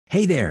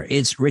Hey there,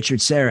 it's Richard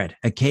Serrett,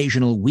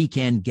 occasional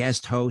weekend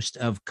guest host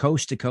of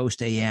Coast to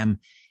Coast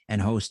AM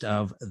and host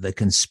of The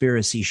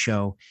Conspiracy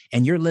Show.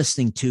 And you're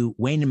listening to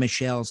Wayne and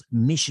Michelle's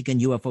Michigan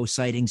UFO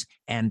Sightings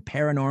and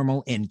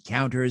Paranormal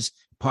Encounters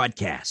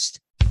podcast.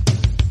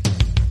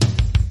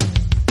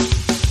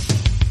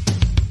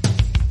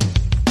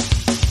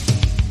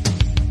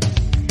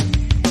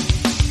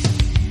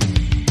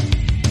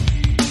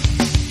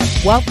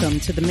 Welcome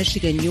to the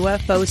Michigan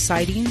UFO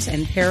Sightings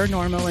and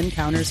Paranormal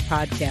Encounters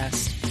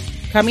podcast.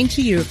 Coming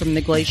to you from the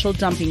glacial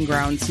dumping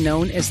grounds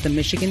known as the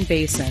Michigan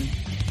Basin.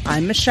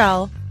 I'm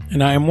Michelle.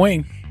 And I am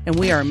Wayne. And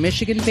we are a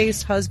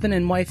Michigan-based husband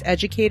and wife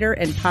educator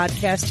and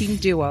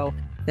podcasting duo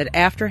that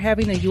after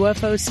having a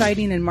UFO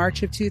sighting in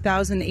March of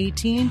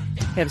 2018,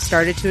 have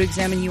started to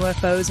examine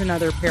UFOs and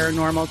other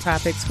paranormal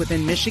topics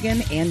within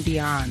Michigan and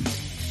beyond.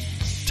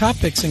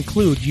 Topics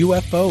include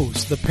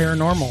UFOs, the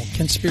paranormal,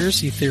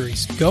 conspiracy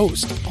theories,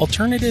 ghosts,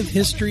 alternative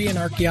history and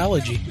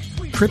archaeology,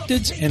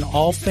 cryptids, and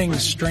all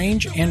things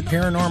strange and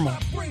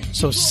paranormal.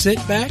 So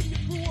sit back,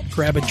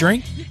 grab a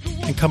drink,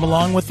 and come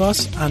along with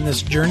us on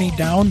this journey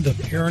down the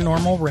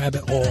paranormal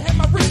rabbit hole.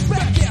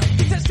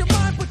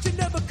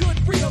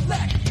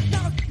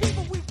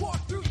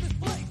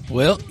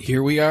 Well,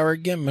 here we are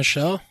again,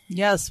 Michelle.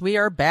 Yes, we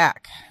are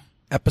back.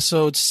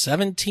 Episode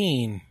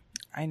 17.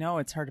 I know,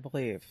 it's hard to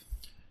believe.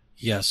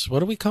 Yes,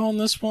 what are we calling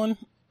this one?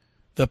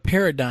 The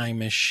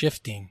paradigm is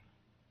shifting.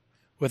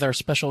 With our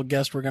special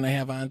guest we're going to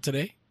have on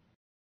today,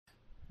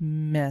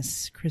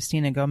 Miss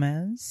Christina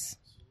Gomez.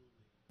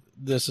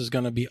 This is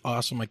going to be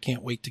awesome. I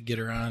can't wait to get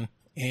her on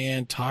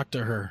and talk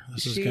to her.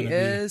 She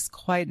is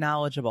quite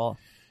knowledgeable.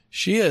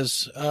 She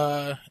is.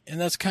 And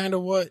that's kind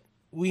of what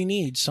we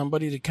need.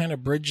 Somebody to kind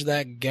of bridge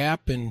that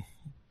gap and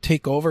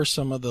take over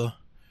some of the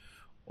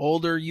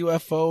older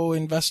UFO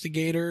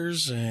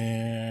investigators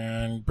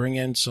and bring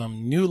in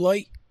some new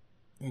light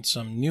and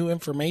some new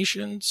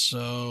information,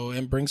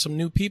 and bring some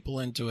new people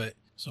into it.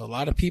 So a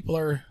lot of people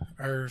are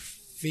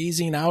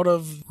phasing out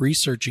of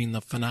researching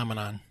the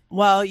phenomenon.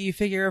 Well, you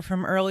figure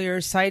from earlier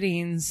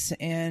sightings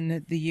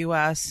in the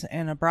U.S.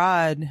 and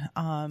abroad,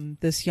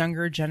 this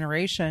younger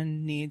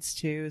generation needs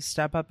to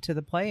step up to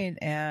the plate,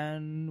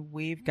 and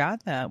we've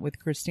got that with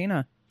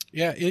Christina.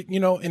 Yeah,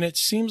 and it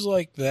seems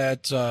like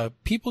that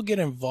people get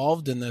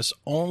involved in this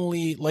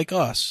only, like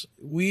us.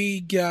 We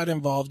got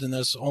involved in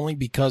this only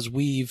because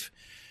we've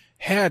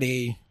had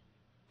a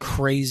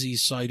crazy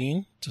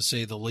sighting, to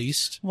say the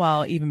least.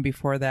 Well, even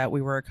before that,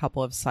 we were a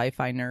couple of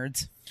sci-fi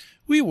nerds.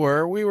 We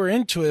were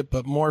into it,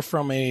 but more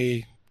from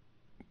a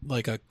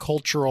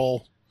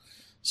cultural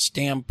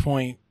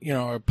standpoint,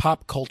 a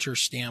pop culture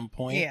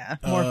standpoint. Yeah,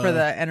 more for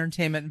the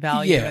entertainment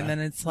value. Yeah, and then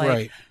it's like,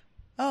 right.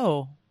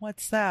 Oh,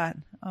 what's that?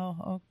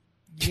 Oh,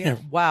 yeah.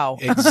 Wow.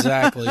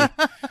 Exactly. All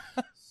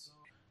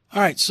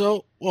right.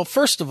 So, well,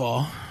 first of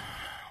all,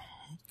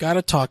 got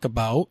to talk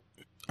about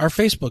our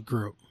Facebook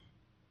group.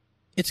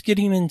 It's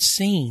getting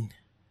insane.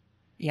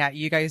 Yeah,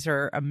 you guys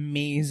are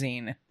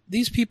amazing.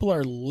 These people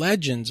are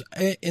legends.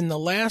 In the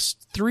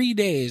last 3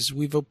 days,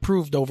 we've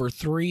approved over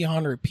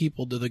 300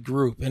 people to the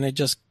group, and it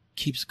just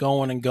keeps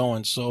going and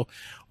going. So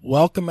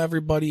welcome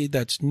everybody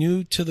that's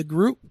new to the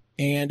group.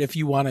 And if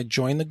you want to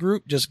join the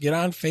group, just get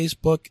on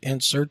Facebook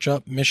and search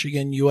up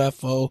Michigan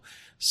UFO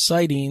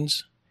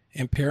Sightings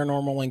and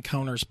Paranormal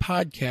Encounters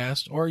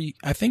podcast. Or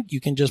I think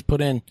you can just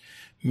put in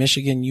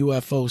Michigan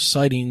UFO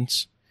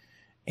Sightings.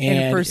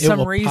 And for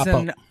some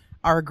reason,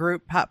 our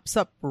group pops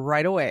up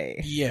right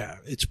away. Yeah,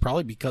 it's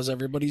probably because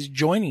everybody's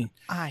joining.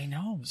 I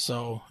know.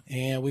 So,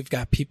 and we've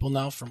got people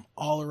now from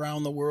all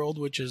around the world,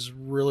 which is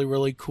really,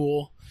 really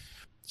cool.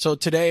 So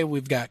today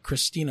we've got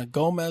Christina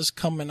Gomez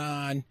coming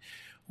on.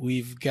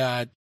 We've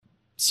got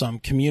some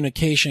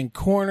communication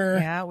corner.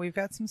 Yeah, we've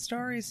got some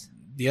stories.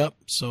 Yep.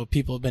 So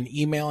people have been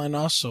emailing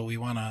us, so we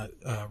want to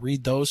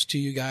read those to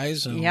you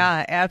guys.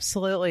 Yeah,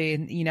 absolutely.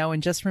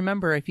 And just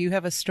remember, if you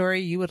have a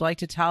story you would like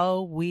to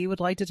tell, we would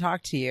like to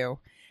talk to you.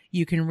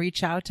 You can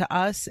reach out to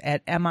us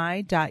at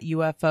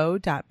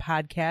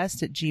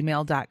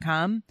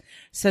mi.ufo.podcast@gmail.com.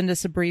 Send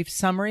us a brief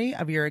summary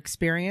of your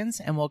experience,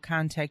 and we'll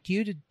contact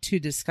you to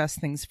discuss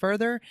things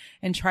further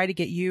and try to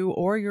get you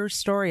or your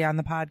story on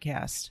the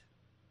podcast.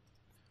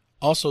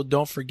 Also,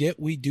 don't forget,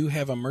 we do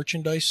have a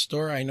merchandise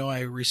store. I know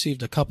I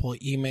received a couple of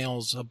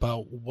emails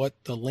about what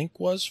the link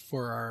was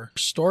for our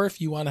store.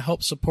 If you want to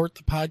help support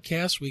the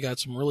podcast, we got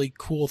some really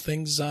cool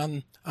things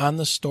on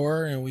the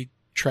store, and we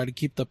try to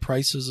keep the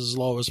prices as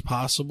low as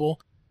possible.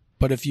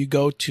 But if you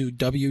go to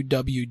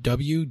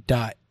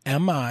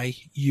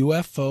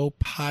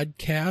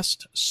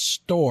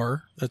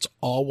www.miufopodcaststore, that's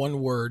all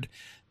one word,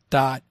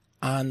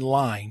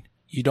 .online.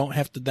 You don't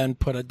have to then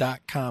put a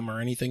 .com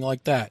or anything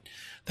like that.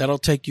 That'll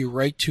take you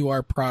right to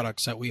our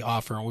products that we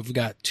offer. And we've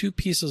got 2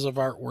 pieces of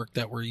artwork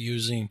that we're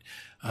using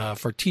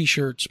for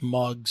t-shirts,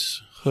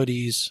 mugs,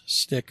 hoodies,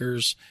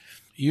 stickers,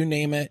 you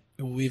name it.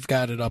 We've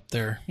got it up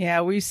there. Yeah,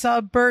 we saw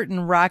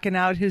Burton rocking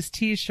out his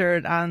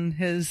t-shirt on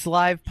his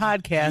live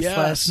podcast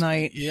last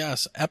night.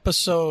 Yes.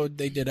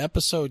 They did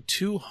episode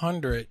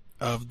 200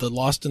 of the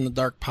Lost in the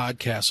Dark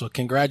podcast. So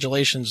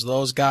congratulations to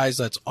those guys.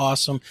 That's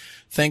awesome.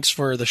 Thanks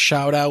for the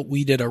shout out.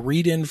 We did a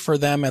read-in for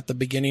them at the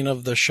beginning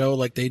of the show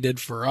like they did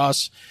for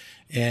us.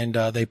 And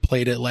they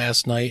played it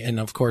last night. And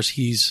of course,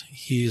 he's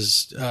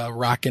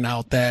rocking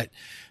out that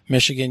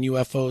Michigan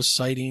UFO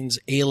sightings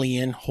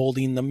alien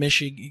holding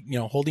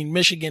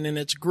Michigan in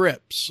its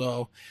grip.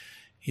 So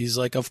he's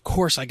like, of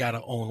course I got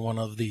to own one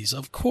of these.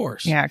 Of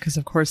course. Yeah, because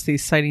of course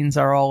these sightings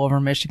are all over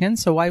Michigan.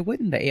 So why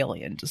wouldn't the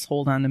alien just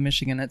hold on to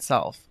Michigan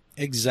itself?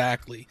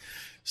 Exactly.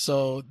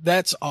 So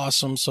that's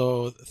awesome.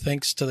 So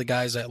thanks to the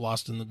guys at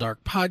Lost in the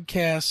Dark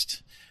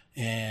podcast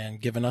and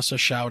giving us a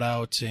shout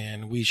out,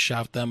 and we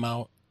shout them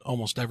out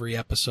almost every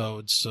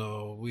episode.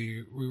 So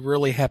we're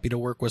really happy to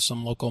work with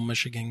some local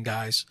Michigan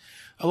guys,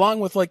 along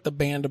with like the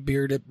Band of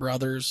Bearded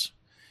Brothers.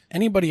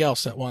 Anybody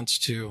else that wants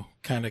to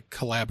kind of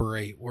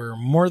collaborate, we're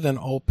more than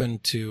open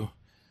to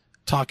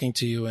talking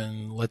to you,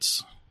 and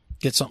let's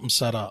get something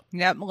set up.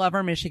 Yep, love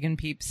our Michigan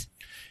peeps.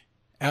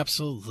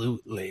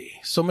 Absolutely.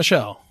 So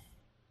Michelle,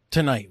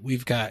 tonight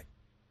we've got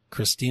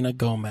Christina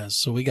Gomez,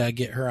 so we got to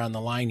get her on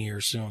the line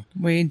here soon.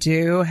 We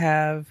do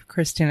have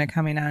Christina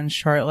coming on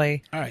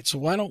shortly. All right, so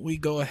why don't we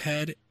go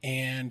ahead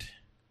and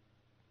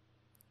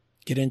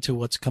get into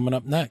what's coming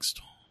up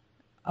next?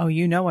 Oh,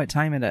 you know what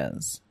time it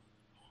is.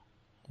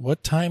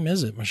 What time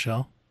is it,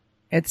 Michelle?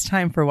 It's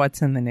time for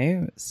What's in the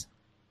News.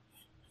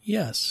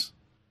 Yes.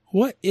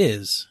 What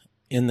is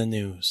in the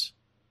news?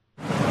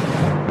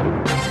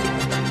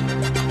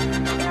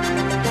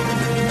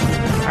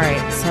 All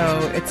right,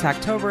 so it's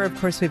October. Of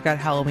course, we've got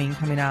Halloween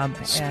coming up.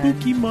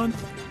 Spooky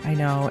month. I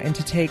know. And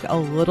to take a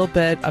little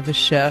bit of a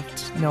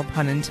shift, no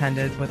pun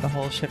intended, with the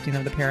whole shifting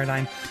of the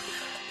paradigm,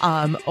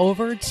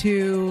 over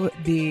to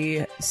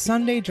the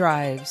Sunday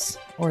drives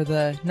or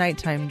the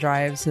nighttime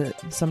drives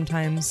that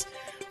sometimes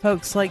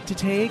folks like to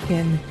take.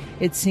 And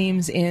it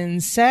seems in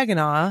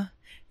Saginaw,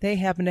 they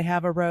happen to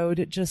have a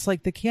road just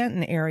like the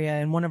Canton area.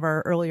 In one of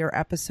our earlier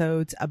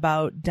episodes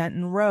about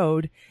Denton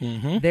Road,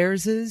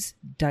 theirs is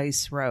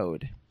Dice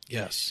Road.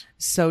 Yes.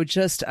 So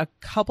just a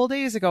couple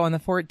days ago on the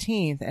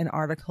 14th, an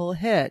article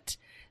hit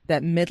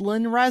that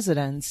Midland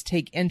residents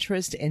take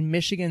interest in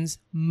Michigan's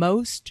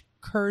most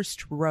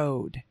cursed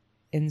road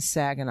in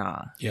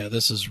Saginaw. Yeah,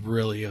 this is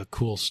really a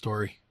cool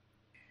story.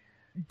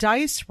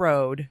 Dice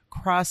Road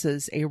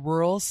crosses a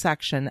rural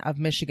section of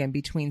Michigan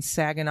between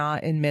Saginaw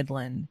and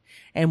Midland,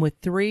 and with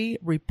 3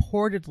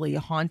 reportedly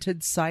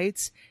haunted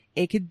sites,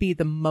 it could be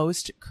the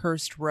most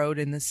cursed road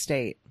in the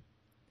state.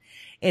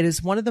 It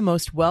is one of the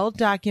most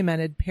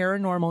well-documented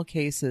paranormal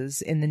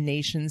cases in the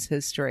nation's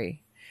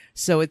history.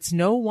 So it's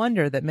no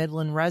wonder that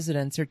Midland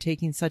residents are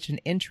taking such an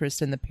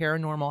interest in the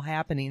paranormal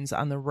happenings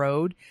on the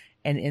road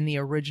and in the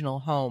original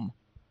home.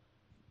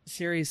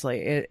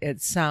 Seriously,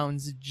 it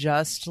sounds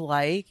just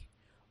like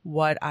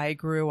what I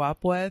grew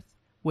up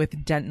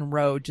with Denton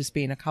Road just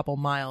being a couple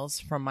miles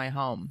from my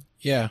home.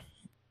 Yeah.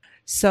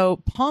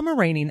 So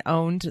Pomeranian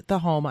owned the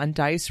home on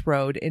Dice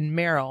Road in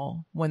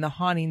Merrill when the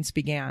hauntings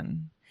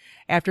began.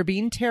 After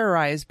being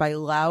terrorized by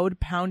loud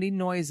pounding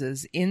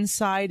noises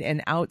inside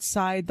and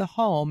outside the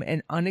home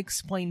and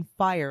unexplained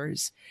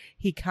fires,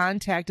 he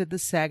contacted the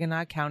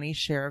Saginaw County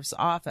Sheriff's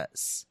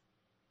Office.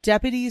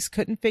 Deputies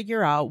couldn't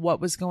figure out what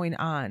was going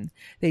on.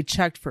 They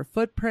checked for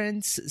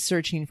footprints,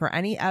 searching for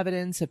any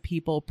evidence of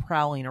people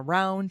prowling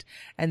around,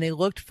 and they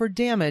looked for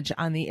damage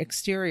on the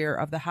exterior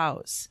of the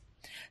house.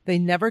 They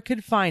never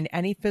could find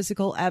any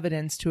physical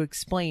evidence to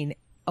explain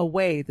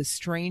away the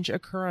strange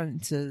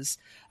occurrences,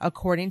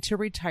 according to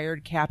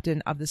retired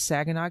captain of the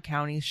Saginaw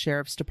County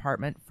Sheriff's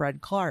Department,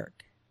 Fred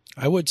Clark.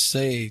 I would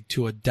say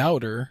to a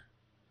doubter,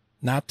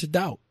 not to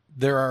doubt.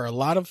 There are a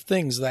lot of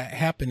things that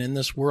happen in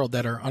this world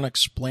that are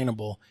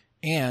unexplainable,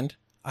 and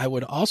I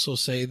would also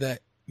say that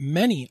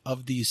many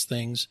of these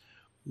things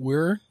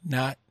we're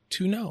not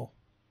to know,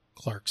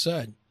 Clark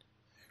said.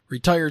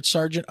 Retired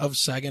Sergeant of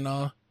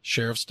Saginaw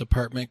Sheriff's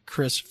Department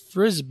Chris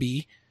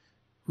Frisbee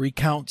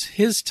recounts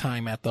his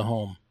time at the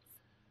home.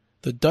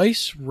 The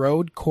Dice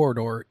Road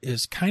corridor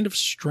is kind of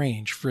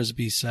strange,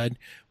 Frisbee said.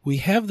 We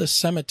have the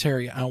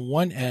cemetery on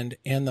one end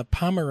and the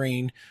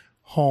Pomeranian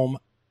home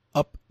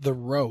up the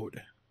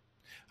road.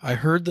 I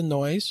heard the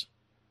noise.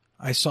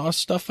 I saw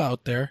stuff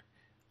out there.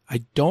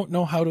 I don't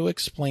know how to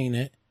explain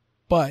it,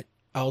 but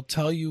I'll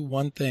tell you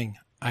one thing.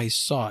 I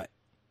saw it.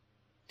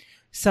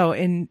 So,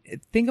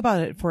 think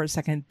about it for a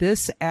second.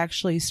 This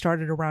actually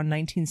started around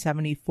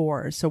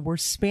 1974. So we're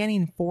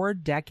spanning 4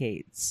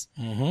 decades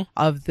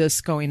of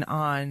this going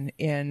on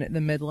in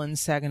the Midland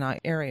Saginaw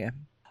area.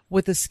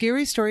 With a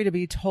scary story to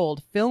be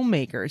told,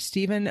 filmmaker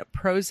Stephen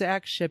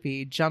Prozac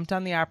Shippey jumped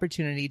on the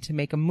opportunity to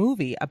make a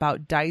movie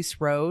about Dice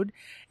Road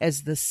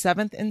as the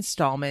 7th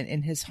installment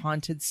in his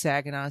Haunted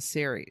Saginaw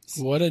series.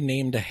 What a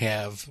name to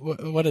have.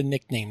 What a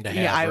nickname to have,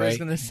 Yeah, I right? was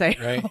going to say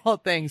right? all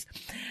things.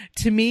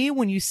 To me,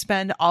 when you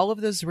spend all of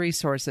those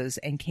resources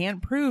and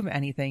can't prove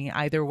anything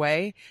either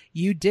way,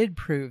 you did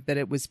prove that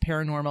it was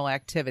paranormal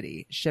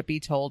activity, Shippey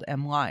told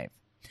MLive.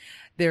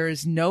 There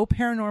is no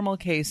paranormal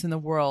case in the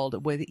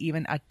world with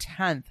even a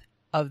tenth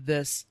of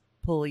this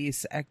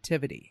police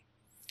activity.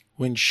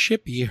 When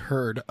Shippy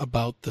heard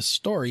about the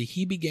story,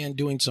 he began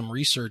doing some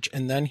research,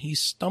 and then he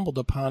stumbled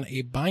upon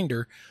a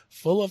binder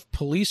full of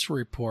police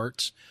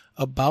reports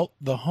about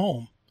the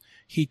home.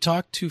 He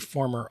talked to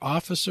former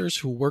officers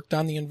who worked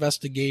on the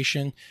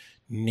investigation,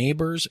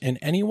 neighbors, and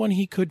anyone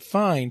he could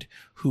find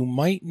who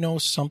might know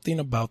something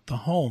about the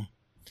home.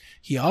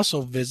 He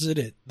also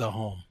visited the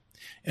home.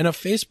 In a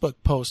Facebook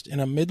post in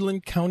a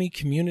Midland County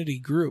community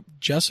group,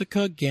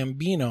 Jessica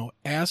Gambino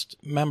asked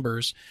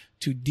members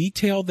to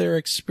detail their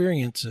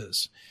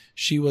experiences.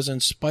 She was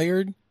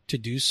inspired to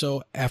do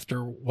so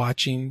after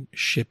watching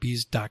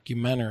Shippy's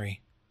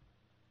documentary.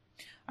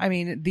 I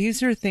mean,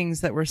 these are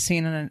things that we're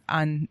seeing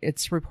on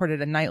it's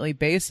reported a nightly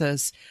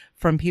basis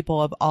from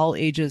people of all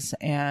ages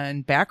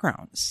and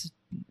backgrounds.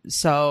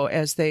 So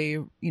as they,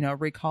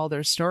 recall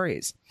their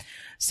stories.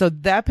 So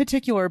that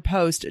particular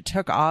post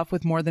took off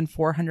with more than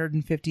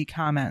 450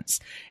 comments.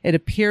 It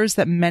appears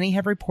that many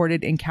have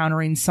reported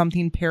encountering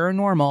something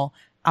paranormal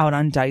out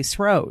on Dice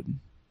Road.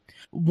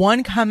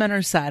 One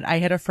commenter said, I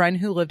had a friend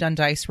who lived on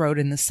Dice Road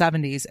in the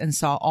 70s and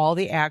saw all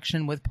the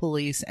action with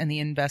police and the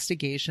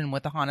investigation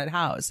with the haunted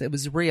house. It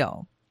was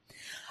real.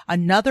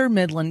 Another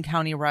Midland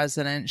County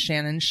resident,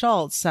 Shannon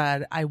Schultz,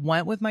 said, I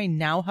went with my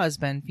now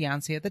husband,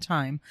 fiance at the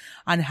time,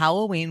 on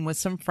Halloween with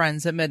some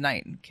friends at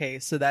midnight. Okay,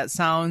 so that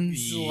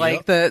sounds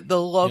like the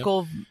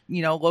local,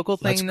 local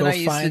thing that I used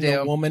to do. Let's go find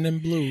the woman in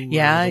blue.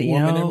 Yeah, the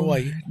woman in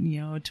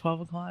white.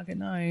 12 o'clock at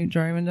night,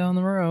 driving down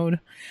the road.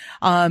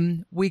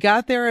 We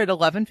got there at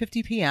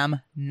 11:50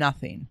 p.m.,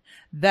 nothing.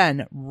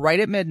 Then, right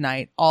at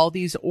midnight, all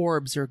these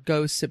orbs or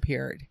ghosts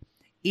appeared.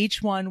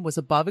 Each one was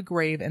above a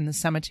grave in the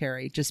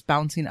cemetery, just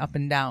bouncing up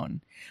and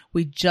down.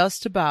 We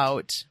just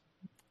about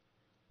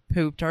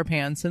pooped our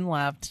pants and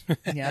left.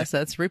 Yes,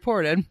 that's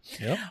reported.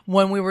 Yep.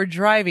 When we were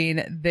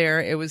driving there,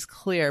 it was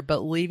clear, but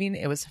leaving,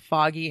 it was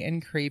foggy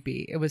and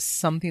creepy. It was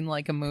something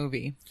like a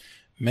movie.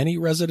 Many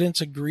residents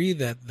agree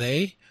that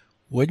they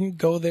wouldn't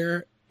go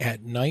there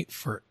at night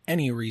for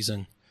any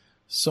reason.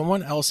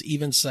 Someone else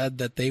even said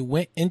that they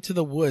went into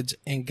the woods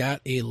and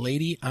got a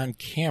lady on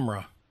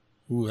camera.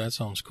 Ooh, that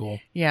sounds cool.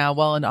 Yeah,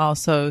 well, it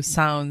also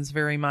sounds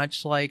very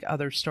much like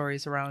other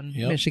stories around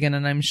Michigan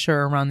and I'm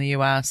sure around the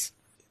U.S.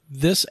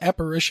 This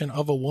apparition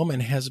of a woman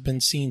has been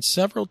seen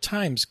several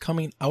times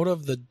coming out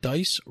of the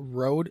Dice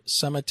Road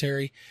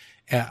Cemetery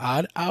at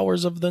odd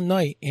hours of the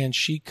night, and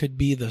she could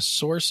be the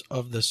source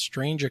of the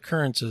strange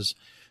occurrences.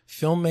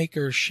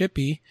 Filmmaker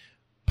Shippy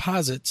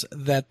posits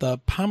that the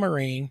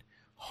Pomerane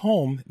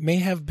home may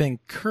have been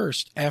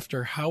cursed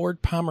after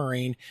Howard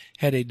Pomerane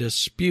had a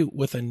dispute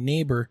with a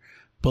neighbor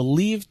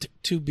believed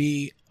to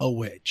be a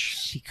witch.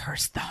 She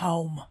cursed the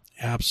home.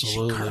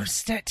 Absolutely. She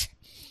cursed it.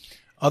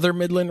 Other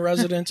Midland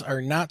residents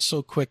are not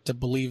so quick to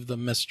believe the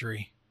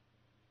mystery.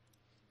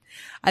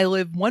 I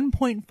live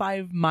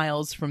 1.5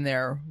 miles from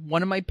there.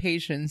 One of my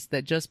patients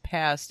that just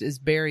passed is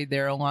buried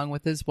there along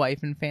with his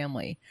wife and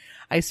family.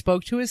 I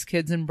spoke to his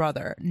kids and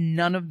brother.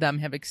 None of them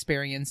have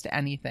experienced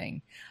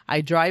anything.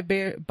 I drive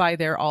by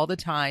there all the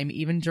time,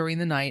 even during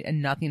the night,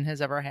 and nothing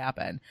has ever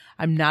happened.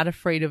 I'm not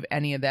afraid of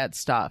any of that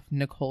stuff,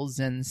 Nicole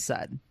Zinn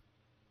said.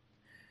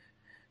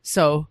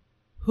 So,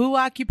 who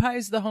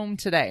occupies the home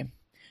today?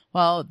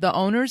 Well, the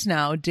owners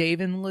now,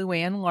 Dave and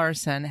Luann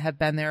Larson, have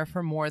been there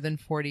for more than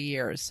 40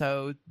 years.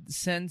 So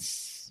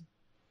since,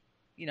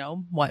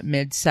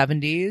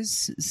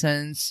 mid-70s,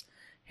 since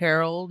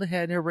Harold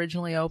had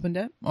originally owned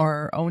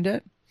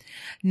it.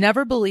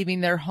 Never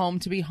believing their home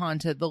to be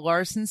haunted, the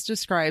Larsons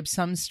described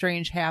some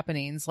strange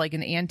happenings, like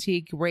an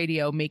antique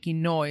radio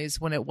making noise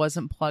when it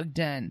wasn't plugged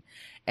in,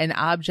 and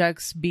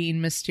objects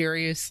being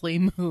mysteriously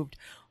moved.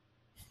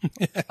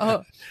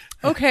 Oh,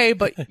 okay,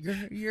 but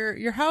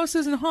your house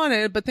isn't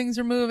haunted, but things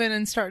are moving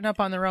and starting up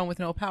on their own with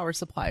no power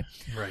supply.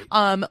 Right.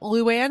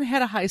 Luann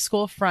had a high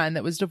school friend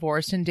that was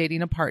divorced and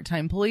dating a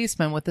part-time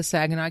policeman with the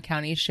Saginaw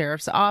County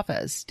Sheriff's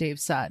Office, Dave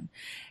said.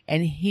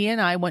 And he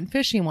and I went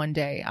fishing one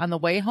day. On the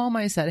way home,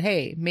 I said,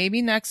 hey,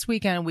 maybe next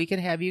weekend we could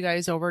have you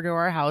guys over to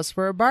our house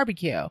for a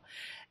barbecue.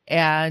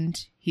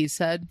 And he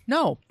said,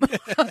 no.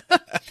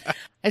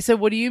 I said,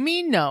 what do you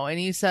mean no? And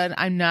he said,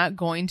 I'm not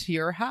going to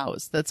your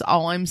house. That's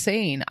all I'm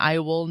saying. I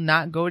will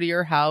not go to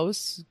your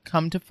house.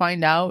 Come to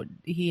find out,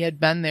 he had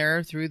been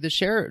there through the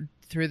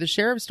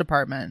sheriff's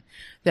department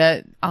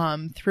that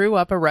threw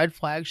up a red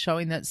flag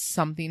showing that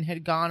something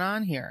had gone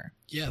on here.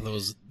 Yeah,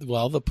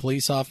 the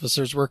police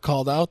officers were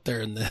called out there,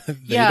 and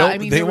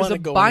there was a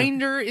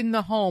binder in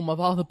the home of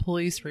all the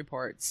police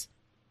reports.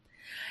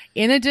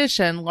 In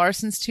addition,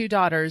 Larson's two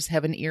daughters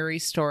have an eerie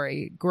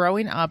story.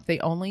 Growing up, they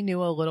only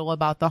knew a little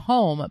about the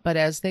home, but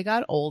as they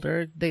got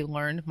older, they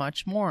learned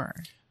much more.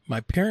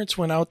 My parents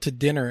went out to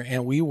dinner,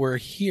 and we were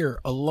here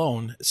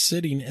alone,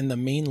 sitting in the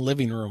main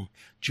living room,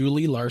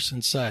 Julie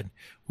Larson said.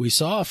 We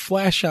saw a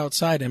flash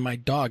outside, and my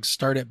dog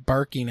started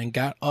barking and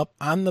got up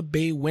on the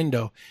bay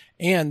window,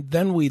 and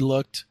then we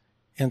looked,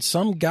 and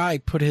some guy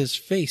put his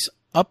face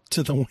up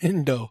to the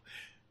window.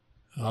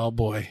 Oh,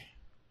 boy.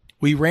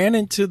 We ran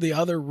into the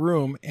other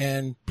room,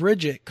 and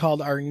Bridget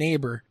called our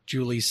neighbor,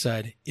 Julie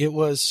said. It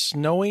was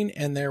snowing,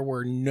 and there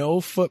were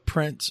no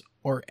footprints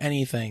or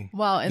anything.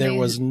 Well, and there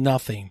was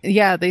nothing.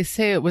 Yeah, they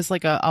say it was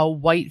like a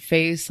white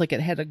face, like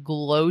it had a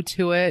glow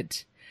to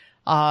it.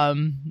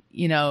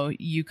 You know,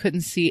 you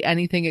couldn't see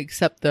anything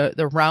except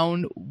the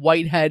round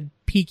white head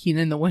peeking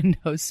in the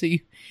window. So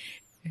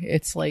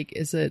it's like,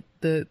 is it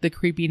the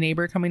creepy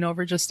neighbor coming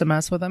over just to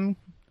mess with him?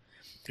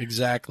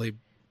 Exactly.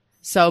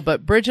 So,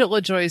 but Bridget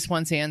LaJoyce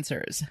wants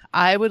answers.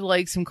 I would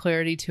like some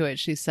clarity to it,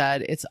 she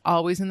said. It's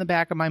always in the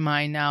back of my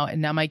mind now,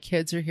 and now my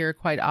kids are here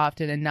quite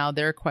often, and now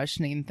they're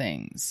questioning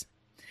things.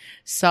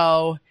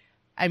 So,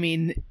 I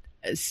mean,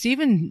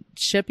 Stephen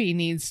Shippey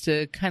needs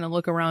to kind of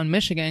look around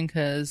Michigan,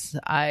 because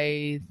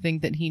I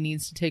think that he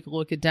needs to take a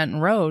look at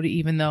Denton Road,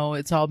 even though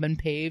it's all been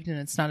paved and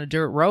it's not a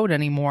dirt road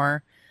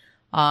anymore.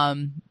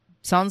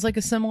 Sounds like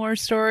a similar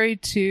story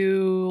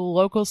to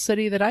local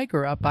city that I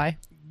grew up by.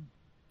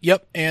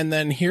 Yep. And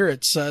then here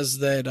it says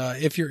that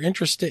if you're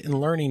interested in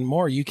learning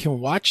more, you can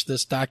watch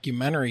this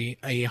documentary,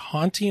 A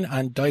Haunting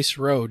on Dice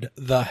Road,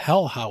 The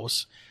Hell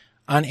House,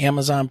 on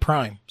Amazon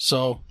Prime.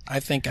 So I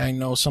think I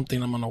know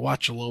something I'm going to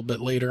watch a little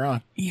bit later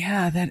on.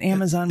 Yeah, that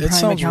Amazon It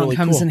Prime account really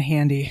comes cool. in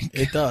handy.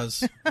 It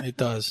does. It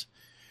does.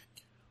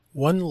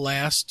 One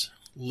last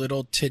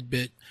little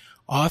tidbit.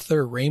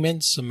 Author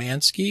Raymond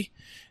Szymanski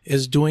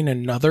is doing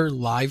another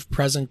live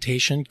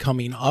presentation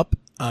coming up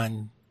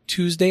on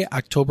Tuesday,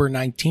 October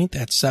 19th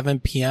at 7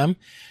 p.m.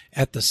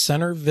 at the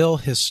Centerville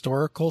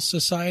Historical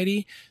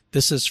Society.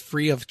 This is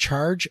free of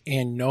charge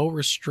and no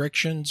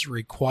restrictions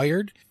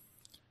required.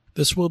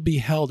 This will be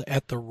held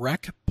at the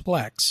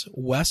Recplex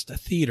West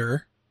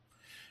Theater,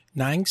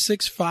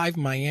 965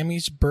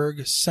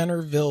 Miamisburg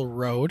Centerville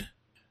Road.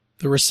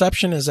 The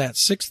reception is at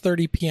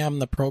 6:30 p.m.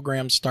 The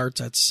program starts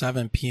at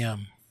 7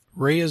 p.m.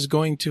 Ray is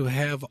going to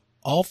have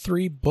all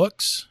 3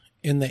 books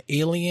in the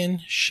Alien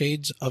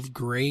Shades of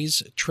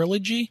Grey's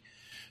trilogy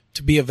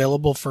to be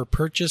available for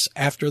purchase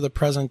after the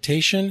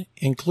presentation,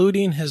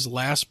 including his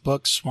last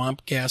book,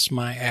 Swamp Gas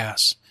My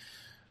Ass.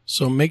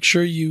 So make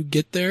sure you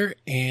get there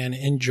and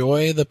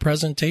enjoy the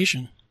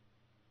presentation.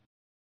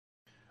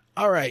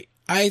 All right.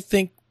 I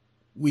think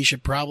we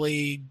should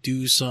probably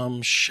do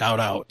some shout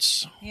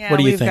outs. Yeah, what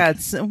do you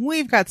think?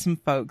 We've got some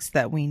folks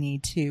that we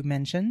need to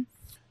mention.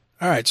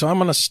 All right, so I'm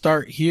going to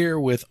start here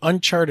with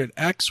Uncharted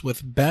X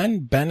with Ben.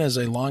 Ben is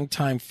a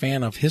longtime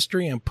fan of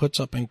history and puts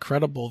up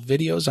incredible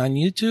videos on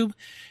YouTube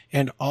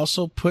and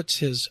also puts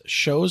his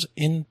shows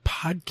in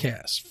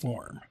podcast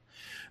form.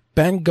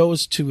 Ben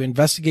goes to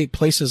investigate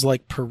places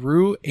like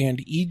Peru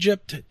and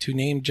Egypt, to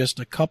name just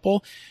a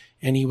couple,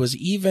 and he was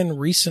even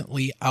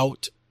recently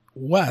out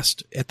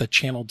west at the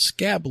Channeled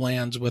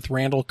Scablands with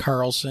Randall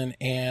Carlson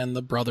and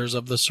the Brothers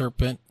of the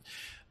Serpent,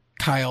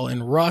 Kyle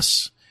and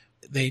Russ.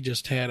 They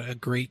just had a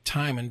great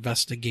time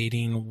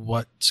investigating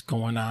what's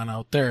going on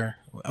out there.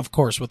 Of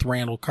course, with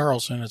Randall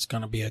Carlson, it's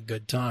going to be a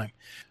good time.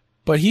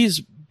 But he's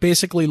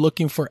basically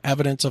looking for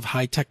evidence of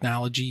high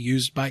technology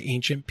used by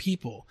ancient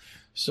people.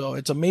 So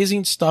it's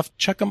amazing stuff.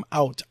 Check them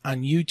out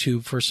on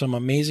YouTube for some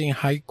amazing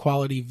high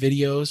quality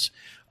videos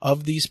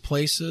of these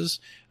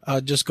places.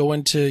 Just go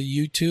into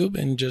YouTube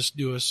and just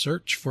do a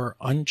search for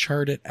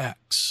Uncharted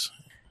X.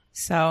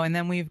 So, and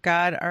then we've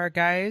got our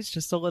guys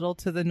just a little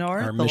to the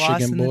north, Our the Michigan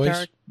Lost in boys.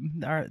 the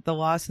Dark, the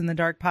Lost in the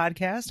Dark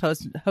podcast,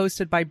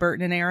 hosted by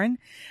Burton and Aaron.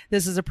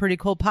 This is a pretty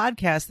cool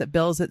podcast that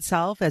bills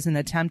itself as an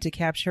attempt to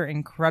capture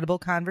incredible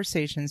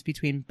conversations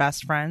between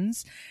best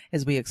friends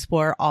as we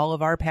explore all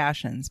of our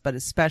passions, but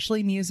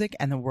especially music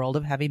and the world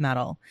of heavy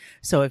metal.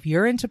 So if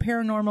you're into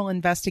paranormal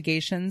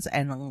investigations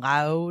and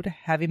loud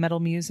heavy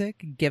metal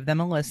music, give them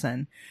a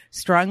listen.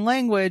 Strong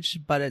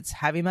language, but it's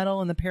heavy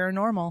metal and the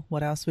paranormal.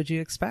 What else would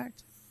you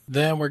expect?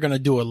 Then we're going to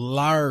do a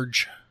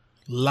large,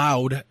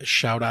 loud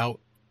shout out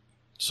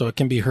so it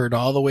can be heard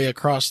all the way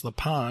across the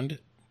pond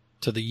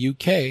to the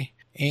UK.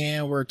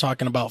 And we're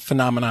talking about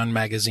Phenomenon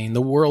Magazine,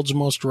 the world's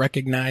most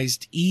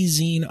recognized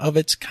e-zine of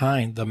its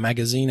kind. The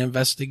magazine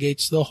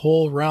investigates the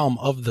whole realm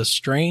of the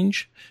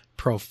strange,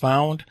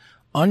 profound,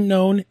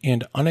 unknown,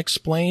 and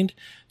unexplained,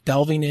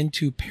 delving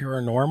into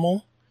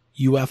paranormal,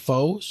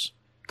 UFOs,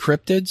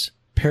 cryptids,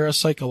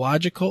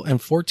 parapsychological, and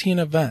 14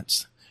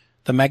 events.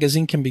 The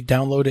magazine can be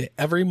downloaded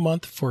every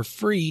month for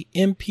free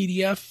in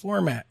PDF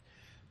format.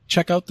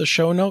 Check out the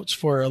show notes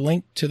for a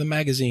link to the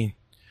magazine.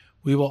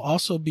 We will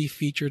also be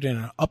featured in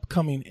an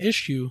upcoming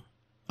issue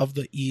of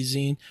the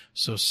e-zine,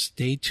 so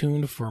stay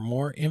tuned for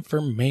more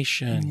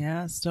information.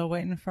 Yeah, still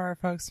waiting for our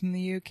folks from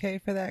the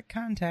UK for that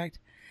contact.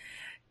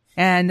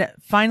 And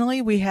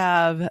finally, we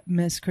have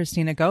Miss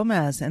Christina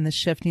Gomez and the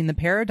Shifting the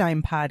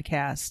Paradigm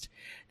podcast.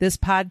 This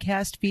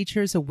podcast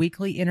features a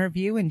weekly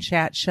interview and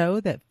chat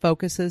show that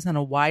focuses on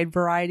a wide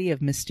variety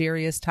of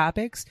mysterious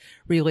topics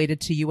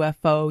related to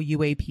UFO,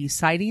 UAP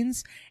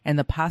sightings and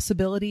the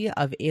possibility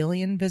of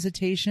alien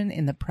visitation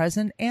in the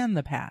present and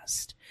the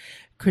past.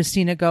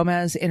 Christina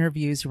Gomez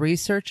interviews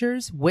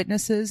researchers,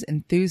 witnesses,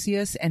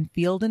 enthusiasts, and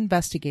field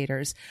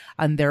investigators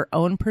on their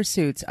own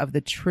pursuits of the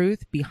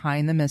truth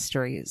behind the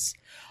mysteries.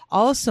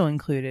 Also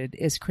included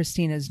is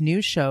Christina's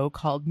new show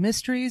called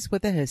Mysteries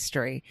with a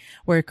History,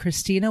 where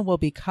Christina will will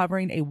be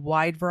covering a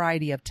wide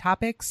variety of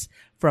topics,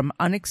 from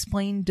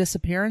unexplained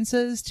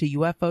disappearances to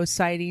UFO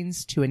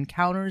sightings to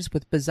encounters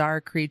with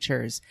bizarre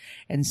creatures,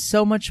 and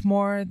so much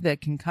more that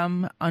can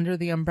come under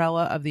the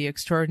umbrella of the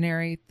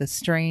extraordinary, the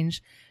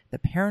strange, the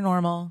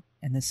paranormal,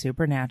 and the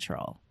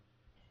supernatural.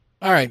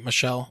 All right,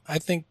 Michelle, I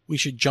think we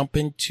should jump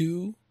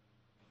into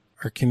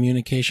our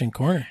communication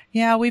corner.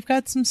 Yeah, we've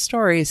got some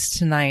stories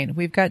tonight.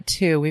 We've got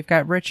two. We've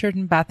got Richard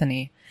and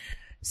Bethany.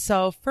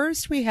 So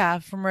first we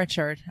have from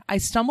Richard, I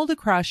stumbled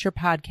across your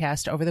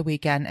podcast over the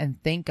weekend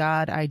and thank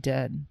God I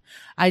did.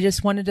 I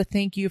just wanted to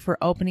thank you for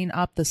opening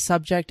up the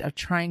subject of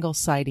triangle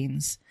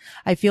sightings.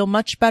 I feel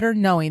much better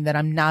knowing that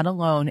I'm not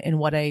alone in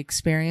what I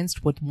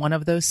experienced with one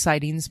of those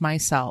sightings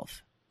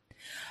myself.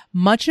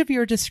 Much of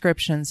your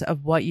descriptions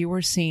of what you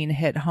were seeing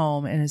hit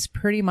home and is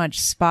pretty much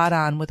spot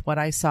on with what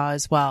I saw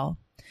as well.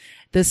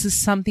 This is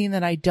something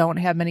that I don't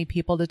have many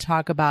people to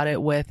talk about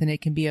it with, and it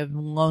can be a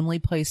lonely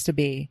place to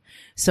be.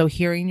 So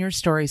hearing your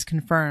stories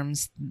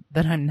confirms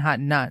that I'm not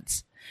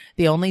nuts.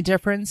 The only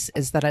difference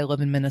is that I live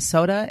in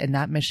Minnesota and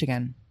not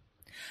Michigan.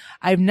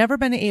 I've never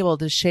been able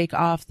to shake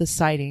off the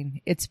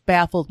sighting. It's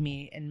baffled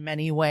me in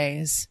many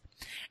ways.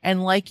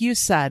 And like you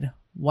said,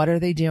 what are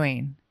they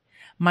doing?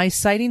 My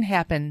sighting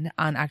happened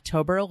on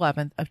October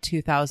 11th of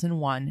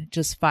 2001,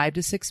 just 5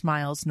 to 6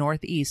 miles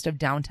northeast of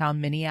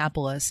downtown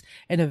Minneapolis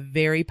in a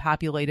very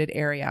populated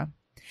area.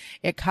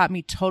 It caught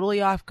me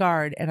totally off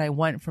guard, and I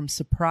went from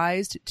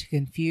surprised to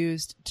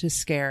confused to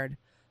scared.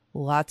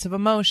 Lots of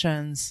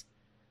emotions.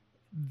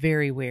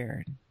 Very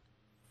weird.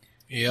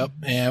 Yep.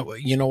 And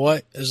you know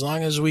what? As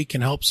long as we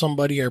can help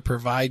somebody or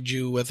provide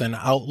you with an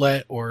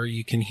outlet, or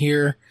you can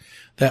hear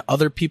that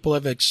other people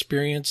have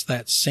experienced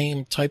that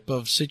same type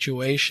of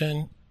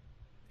situation,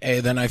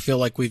 then I feel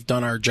like we've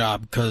done our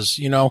job, because,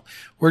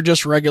 we're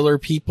just regular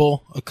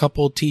people, a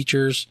couple of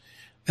teachers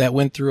that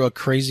went through a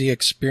crazy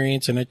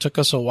experience, and it took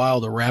us a while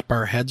to wrap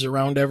our heads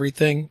around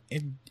everything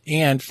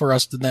and for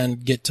us to then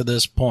get to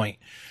this point.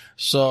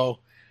 So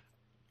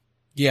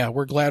yeah,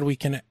 we're glad we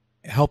can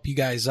help you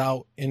guys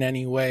out in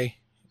any way.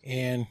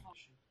 And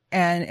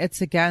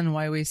it's again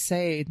why we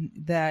say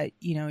that,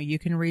 you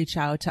can reach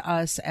out to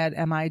us at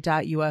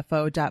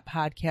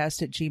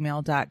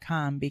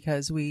mi.ufo.podcast@gmail.com,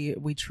 because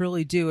we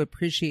truly do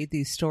appreciate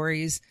these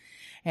stories.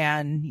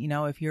 And,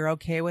 if you're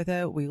okay with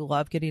it, we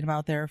love getting them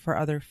out there for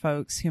other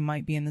folks who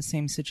might be in the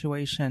same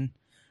situation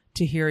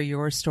to hear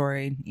your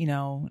story,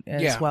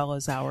 as well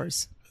as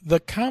ours.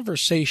 The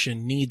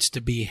conversation needs to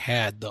be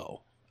had,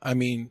 though. I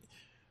mean,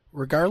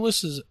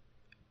 regardless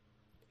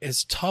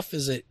as tough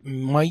as it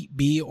might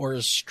be, or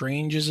as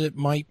strange as it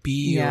might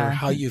be, or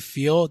how you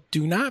feel,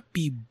 do not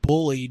be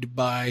bullied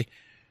by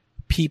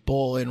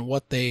people and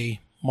what they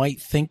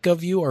might think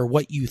of you or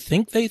what you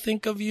think they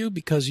think of you,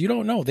 because you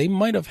don't know. They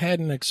might have had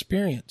an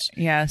experience.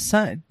 Yeah.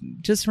 So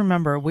just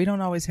remember, we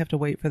don't always have to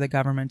wait for the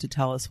government to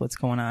tell us what's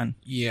going on.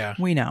 Yeah.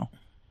 We know.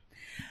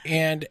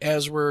 And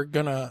as we're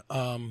going to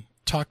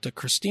talk to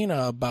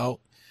Christina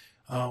about,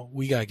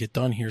 we got to get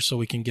done here so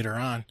we can get her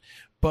on.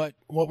 But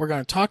what we're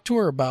going to talk to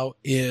her about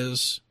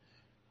is,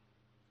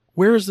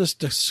 where is this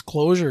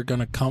disclosure going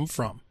to come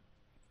from?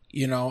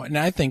 And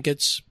I think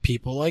it's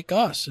people like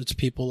us. It's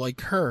people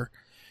like her.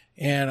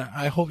 And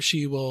I hope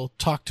she will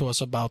talk to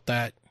us about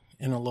that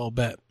in a little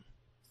bit.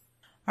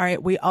 All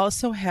right. We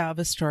also have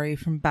a story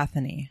from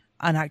Bethany.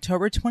 On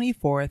October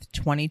 24th,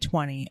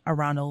 2020,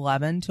 around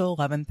 11 to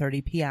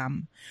 11:30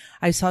 p.m.,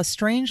 I saw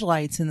strange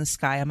lights in the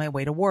sky on my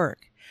way to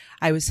work.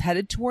 I was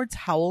headed towards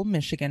Howell,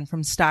 Michigan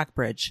from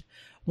Stockbridge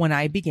when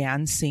I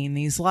began seeing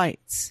these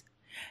lights.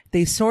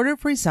 They sort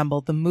of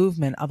resembled the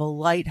movement of a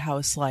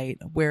lighthouse light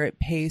where it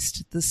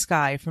paced the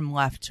sky from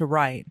left to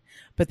right,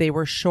 but they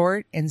were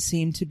short and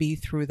seemed to be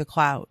through the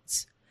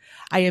clouds.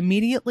 I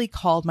immediately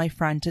called my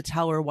friend to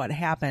tell her what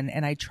happened,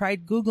 and I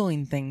tried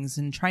Googling things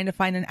and trying to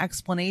find an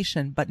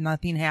explanation, but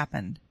nothing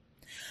happened.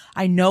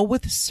 I know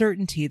with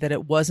certainty that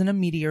it wasn't a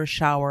meteor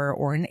shower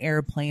or an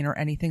airplane or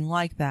anything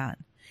like that.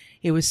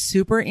 It was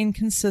super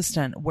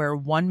inconsistent, where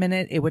 1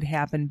 minute it would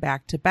happen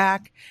back to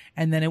back,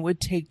 and then it would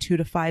take 2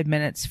 to 5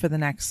 minutes for the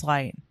next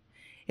light.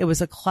 It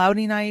was a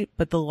cloudy night,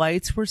 but the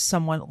lights were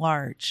somewhat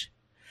large.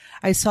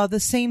 I saw the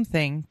same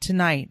thing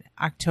tonight,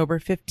 October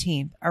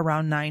 15th,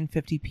 around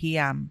 9:50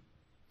 p.m.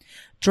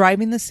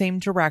 Driving the same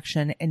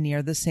direction and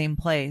near the same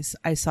place,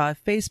 I saw a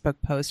Facebook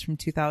post from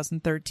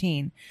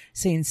 2013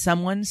 saying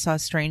someone saw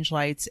strange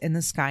lights in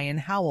the sky in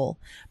Howell,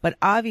 but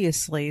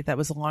obviously that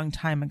was a long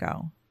time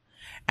ago.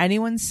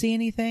 Anyone see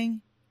anything?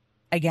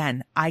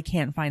 Again, I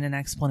can't find an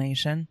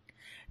explanation.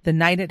 The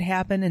night it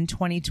happened in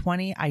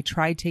 2020, I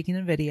tried taking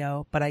a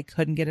video, but I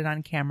couldn't get it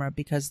on camera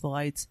because the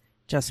lights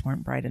just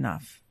weren't bright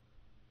enough.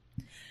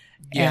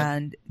 Yeah,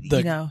 and,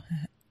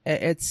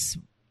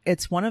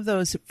 it's one of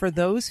those, for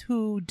those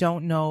who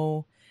don't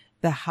know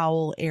the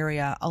Howell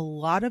area, a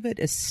lot of it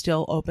is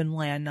still open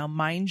land. Now,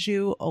 mind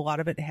you, a lot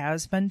of it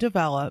has been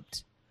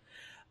developed,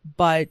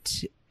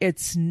 but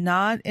it's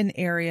not an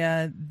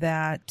area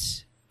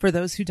that for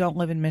those who don't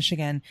live in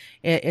Michigan,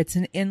 it's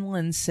an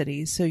inland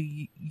city, so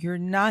you're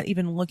not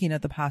even looking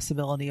at the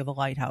possibility of a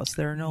lighthouse.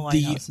 There are no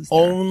lighthouses there.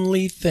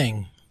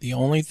 The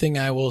only thing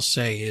I will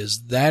say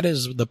is that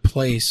is the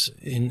place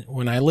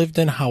when I lived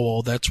in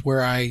Howell, that's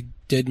where I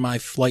did my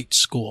flight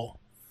school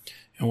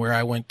and where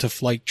I went to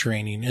flight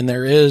training. And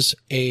there is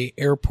a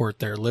airport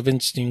there,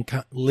 Livingston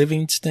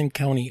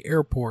County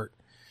Airport.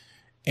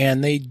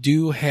 And they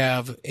do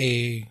have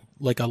a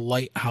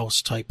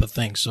lighthouse type of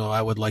thing. So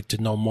I would like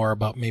to know more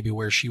about maybe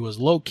where she was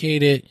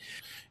located.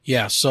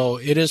 Yeah. So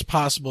it is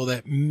possible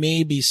that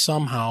maybe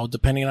somehow,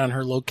 depending on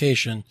her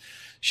location,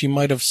 she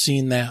might have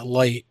seen that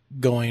light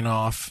going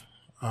off,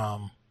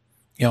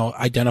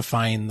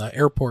 identifying the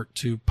airport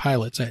to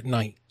pilots at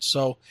night.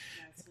 So,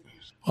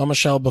 well,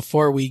 Michelle,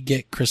 before we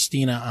get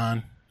Christina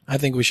on, I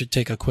think we should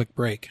take a quick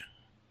break.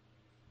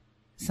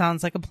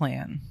 Sounds like a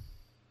plan.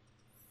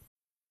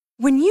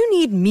 When you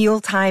need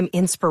mealtime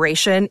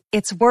inspiration,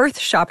 it's worth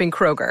shopping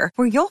Kroger,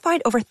 where you'll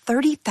find over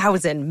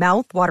 30,000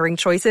 mouth-watering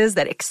choices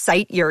that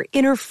excite your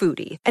inner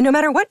foodie. And no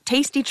matter what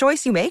tasty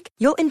choice you make,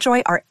 you'll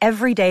enjoy our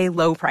everyday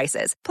low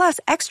prices, plus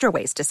extra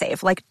ways to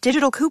save, like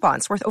digital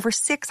coupons worth over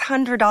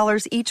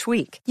 $600 each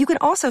week. You can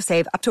also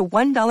save up to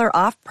 $1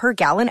 off per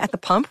gallon at the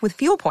pump with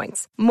fuel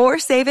points. More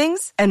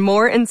savings and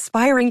more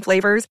inspiring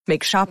flavors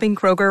make shopping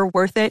Kroger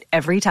worth it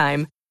every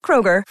time.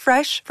 Kroger,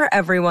 fresh for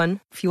everyone.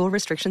 Fuel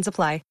restrictions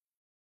apply.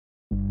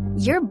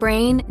 Your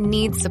brain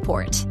needs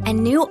support, and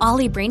new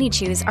Ollie Brainy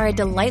Chews are a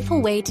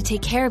delightful way to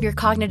take care of your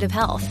cognitive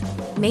health.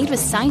 Made with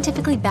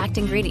scientifically backed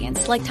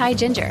ingredients like Thai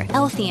ginger,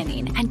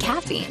 L-theanine, and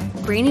caffeine,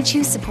 Brainy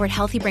Chews support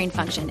healthy brain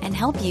function and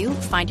help you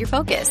find your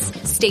focus,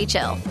 stay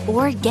chill,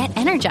 or get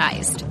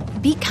energized.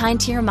 Be kind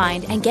to your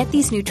mind and get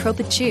these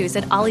nootropic chews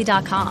at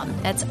ollie.com.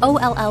 That's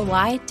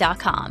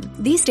OLLY.com.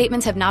 These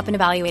statements have not been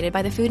evaluated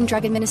by the Food and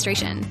Drug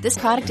Administration. This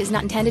product is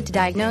not intended to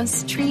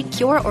diagnose, treat,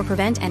 cure, or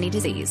prevent any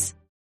disease.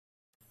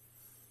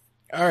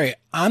 All right,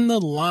 on the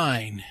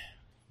line,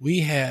 we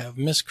have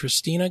Miss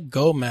Christina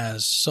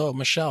Gomez. So,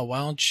 Michelle,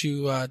 why don't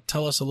you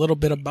tell us a little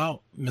bit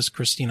about Miss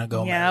Christina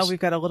Gomez? Yeah, we've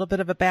got a little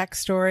bit of a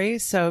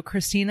backstory. So,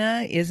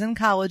 Christina is in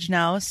college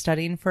now,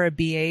 studying for a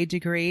BA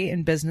degree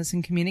in business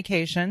and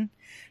communication.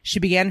 She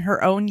began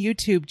her own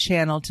YouTube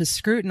channel to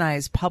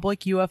scrutinize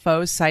public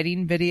UFO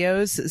sighting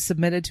videos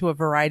submitted to a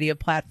variety of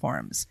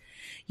platforms.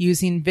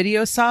 Using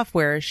video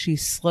software, she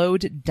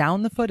slowed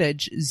down the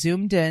footage,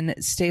 zoomed in,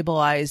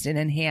 stabilized, and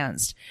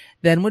enhanced,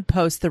 then would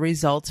post the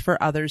results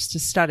for others to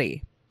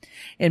study.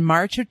 In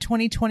March of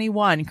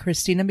 2021,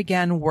 Christina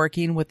began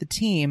working with the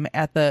team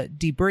at the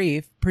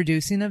Debrief,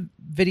 producing a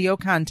video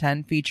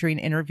content featuring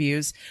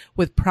interviews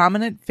with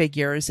prominent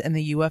figures in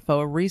the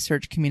UFO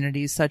research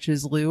communities such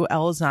as Lou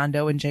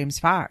Elizondo and James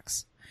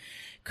Fox.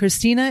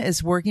 Christina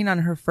is working on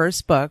her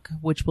first book,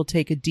 which will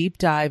take a deep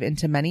dive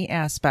into many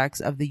aspects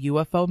of the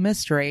UFO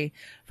mystery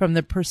from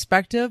the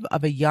perspective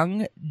of a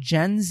young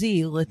Gen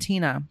Z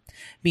Latina,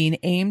 being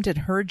aimed at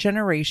her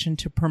generation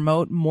to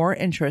promote more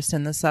interest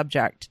in the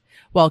subject,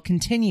 while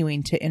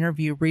continuing to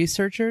interview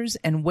researchers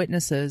and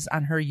witnesses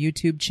on her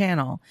YouTube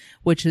channel,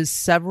 which has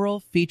several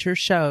feature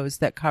shows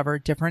that cover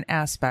different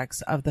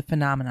aspects of the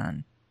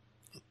phenomenon.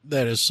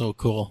 That is so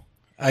cool.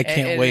 I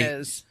can't wait. It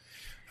is.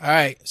 All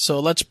right, so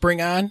let's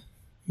bring on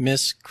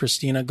Miss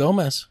Christina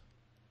Gomez.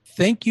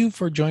 Thank you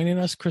for joining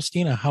us,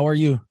 Christina. How are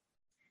you?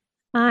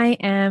 I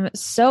am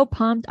so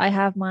pumped. I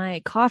have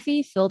my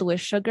coffee filled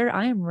with sugar.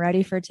 I am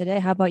ready for today.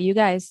 How about you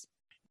guys?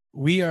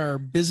 We are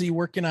busy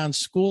working on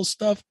school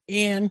stuff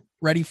and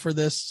ready for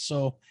this.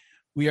 So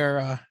we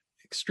are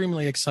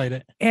extremely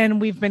excited.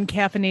 And we've been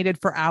caffeinated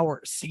for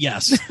hours.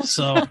 Yes.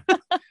 So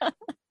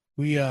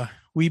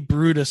we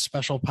brewed a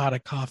special pot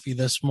of coffee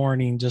this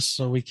morning just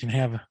so we can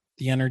have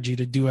the energy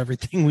to do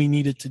everything we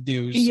needed to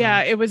do. So.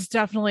 Yeah, it was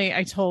definitely,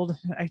 I told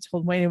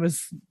Wayne, it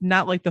was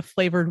not like the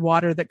flavored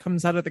water that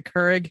comes out of the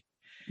Keurig.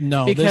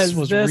 No, because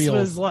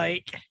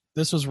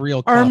this was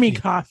real army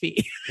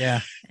coffee. Yeah.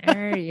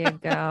 There you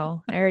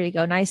go. There you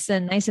go. Nice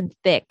and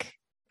thick.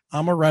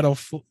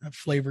 Amaretto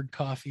flavored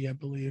coffee, I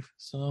believe.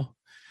 So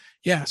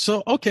yeah.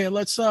 So, okay,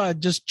 let's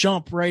just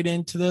jump right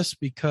into this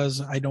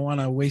because I don't want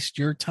to waste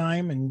your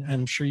time, and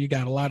I'm sure you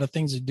got a lot of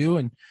things to do,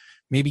 and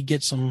maybe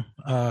get some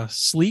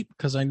sleep,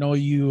 because I know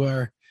you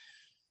are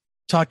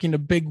talking to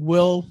Big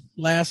Will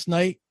last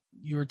night.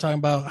 You were talking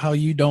about how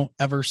you don't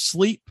ever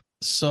sleep.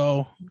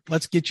 So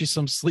let's get you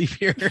some sleep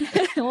here.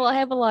 Well, I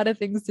have a lot of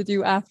things to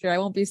do after. I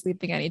won't be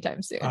sleeping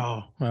anytime soon.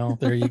 Oh, well,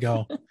 there you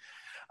go.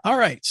 All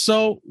right.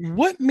 So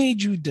what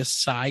made you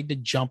decide to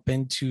jump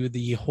into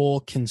the whole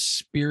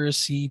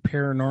conspiracy,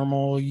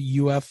 paranormal,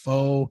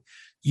 UFO,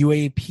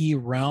 UAP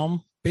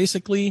realm?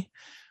 Basically,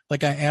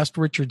 like I asked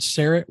Richard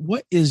Syrett,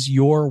 what is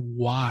your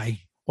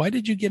why? Why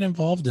did you get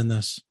involved in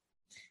this?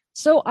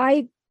 So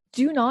I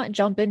do not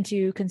jump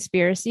into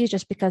conspiracies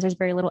just because there's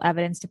very little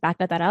evidence to back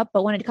that up.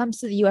 But when it comes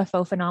to the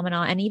UFO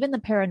phenomena and even the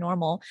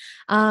paranormal,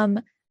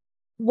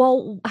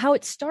 well, how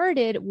it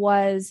started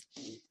was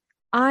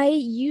I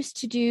used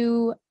to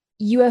do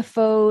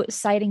UFO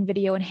sighting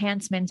video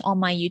enhancements on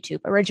my YouTube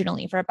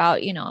originally for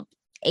about,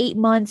 8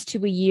 months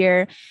to a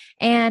year.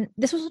 And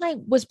this was when I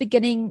was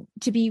beginning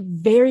to be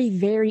very,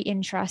 very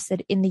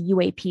interested in the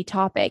UAP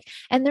topic.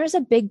 And there's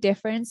a big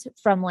difference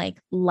from like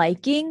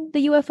liking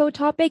the UFO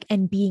topic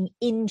and being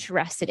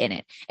interested in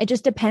it. It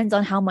just depends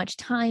on how much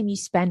time you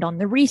spend on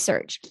the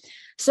research.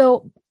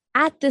 So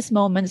at this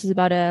moment, this is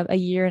about a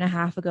year and a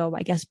half ago,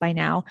 I guess by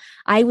now,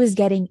 I was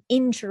getting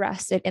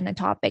interested in the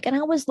topic and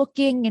I was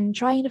looking and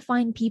trying to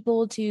find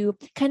people to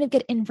kind of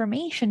get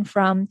information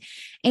from.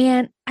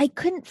 And I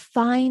couldn't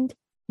find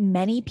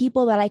many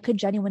people that I could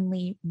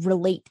genuinely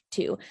relate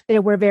to.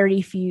 There were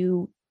very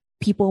few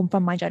people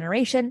from my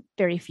generation,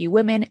 very few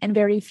women, and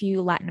very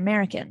few Latin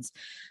Americans.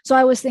 So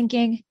I was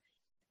thinking,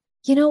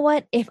 you know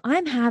what? If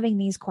I'm having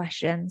these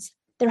questions,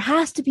 there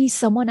has to be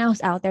someone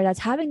else out there that's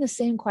having the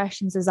same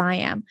questions as I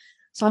am.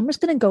 So I'm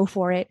just going to go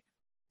for it,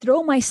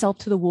 throw myself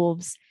to the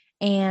wolves,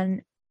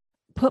 and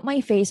put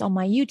my face on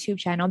my YouTube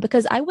channel,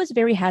 because I was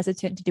very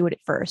hesitant to do it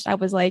at first. I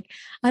was like,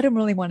 I don't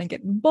really want to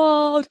get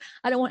involved.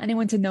 I don't want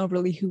anyone to know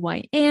really who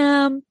I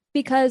am,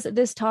 because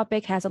this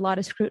topic has a lot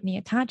of scrutiny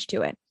attached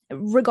to it,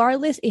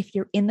 regardless if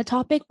you're in the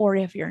topic or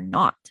if you're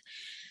not.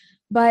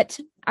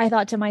 But I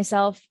thought to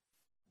myself,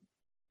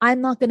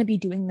 I'm not going to be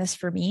doing this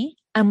for me.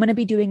 I'm going to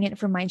be doing it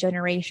for my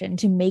generation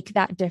to make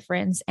that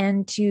difference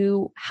and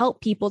to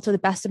help people to the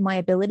best of my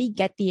ability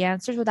get the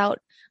answers without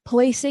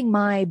placing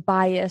my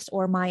bias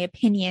or my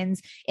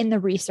opinions in the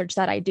research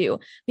that I do.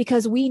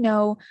 Because we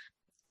know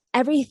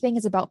everything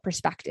is about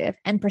perspective,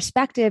 and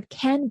perspective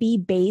can be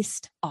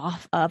based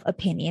off of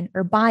opinion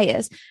or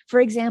bias. For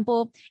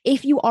example,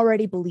 if you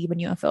already believe in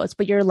UFOs,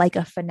 but you're like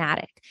a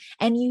fanatic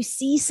and you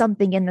see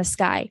something in the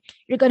sky,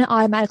 you're going to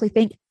automatically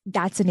think,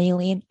 that's an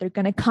alien. They're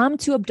going to come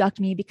to abduct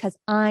me because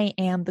I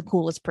am the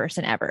coolest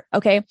person ever.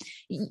 Okay.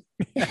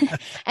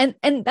 and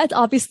that's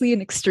obviously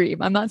an extreme.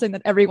 I'm not saying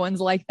that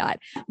everyone's like that,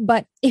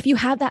 but if you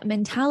have that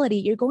mentality,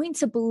 you're going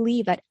to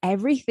believe that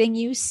everything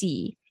you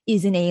see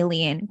is an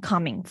alien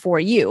coming for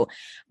you.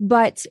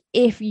 But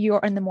if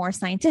you're in the more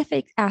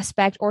scientific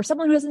aspect, or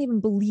someone who doesn't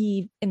even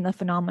believe in the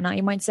phenomena,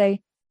 you might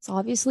say, it's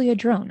obviously a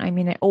drone. I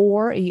mean,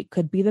 or it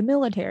could be the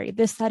military,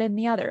 this, that, and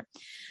the other.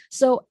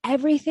 So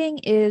everything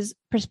is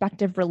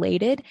perspective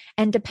related,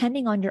 and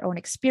depending on your own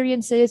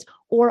experiences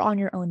or on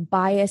your own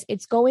bias,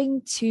 it's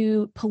going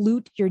to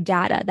pollute your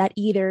data that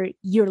either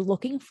you're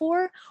looking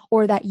for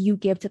or that you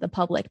give to the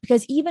public.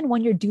 Because even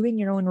when you're doing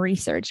your own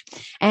research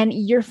and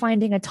you're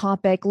finding a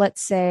topic,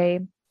 let's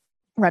say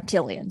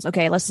reptilians,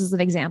 okay, this is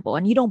an example,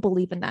 and you don't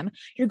believe in them,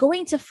 you're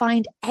going to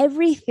find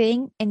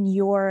everything in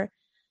your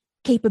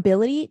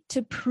capability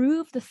to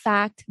prove the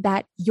fact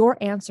that your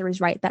answer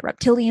is right, that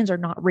reptilians are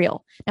not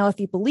real. Now, if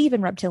you believe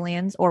in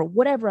reptilians or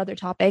whatever other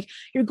topic,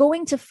 you're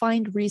going to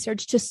find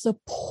research to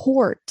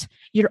support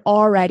your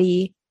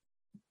already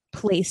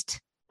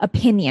placed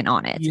opinion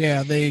on it.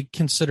 Yeah, they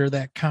consider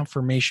that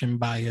confirmation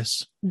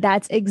bias.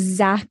 That's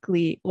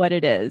exactly what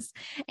it is.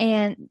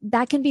 And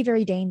that can be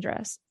very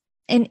dangerous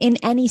in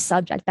any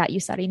subject that you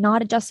study,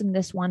 not just in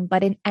this one,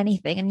 but in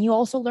anything. And you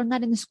also learn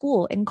that in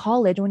school, in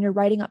college, when you're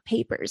writing up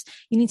papers.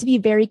 You need to be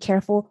very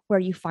careful where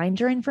you find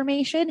your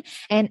information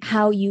and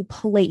how you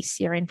place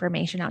your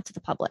information out to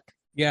the public.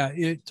 Yeah,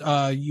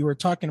 you were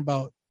talking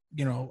about,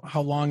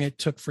 how long it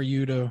took for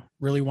you to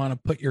really want to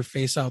put your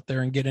face out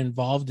there and get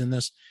involved in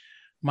this.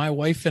 My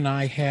wife and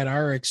I had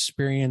our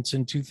experience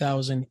in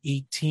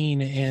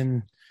 2018,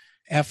 and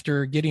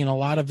after getting a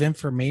lot of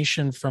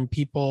information from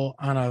people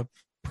on a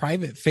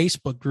private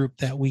Facebook group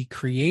that we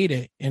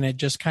created, and it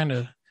just kind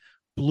of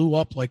blew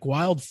up like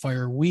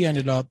wildfire, we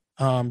ended up,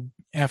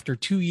 after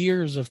 2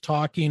 years of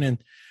talking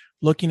and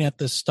looking at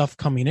this stuff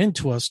coming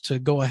into us, to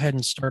go ahead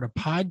and start a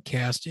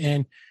podcast.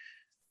 And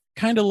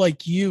kind of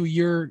like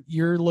you're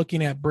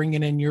looking at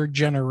bringing in your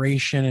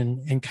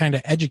generation and kind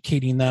of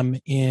educating them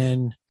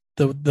in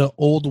the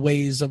old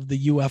ways of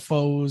the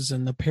UFOs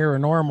and the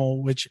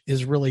paranormal, which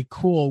is really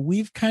cool.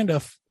 We've kind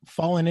of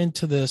fallen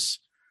into this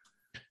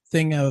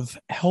thing of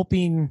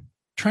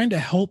trying to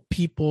help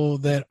people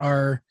that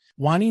are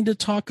wanting to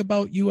talk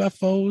about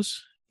UFOs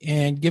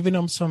and giving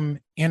them some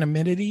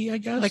anonymity, I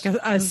guess, like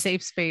a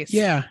safe space.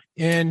 Yeah.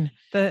 And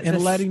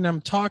letting them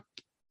talk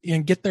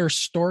and get their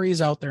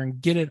stories out there and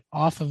get it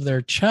off of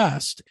their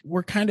chest.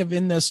 We're kind of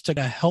in this to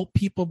help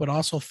people, but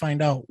also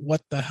find out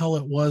what the hell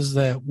it was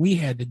that we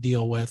had to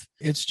deal with.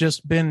 It's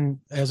just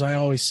been, as I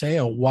always say,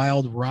 a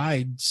wild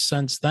ride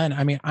since then.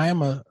 I mean, I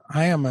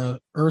am a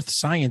earth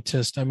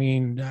scientist. I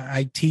mean,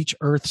 I teach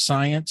earth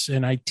science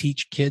and I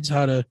teach kids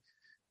how to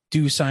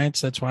do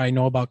science. That's why I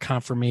know about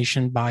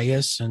confirmation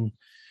bias and,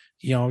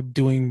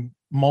 doing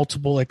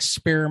multiple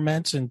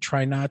experiments and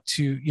try not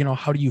to,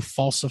 how do you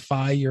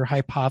falsify your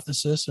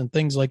hypothesis and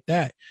things like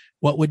that?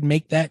 What would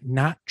make that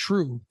not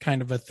true,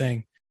 kind of a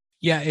thing.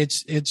 Yeah,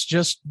 it's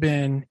just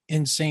been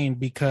insane,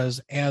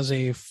 because as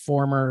a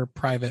former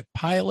private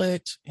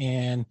pilot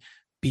and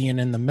being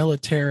in the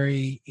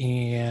military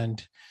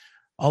and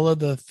all of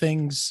the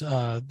things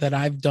that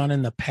I've done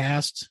in the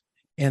past,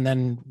 and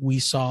then we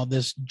saw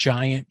this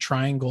giant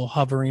triangle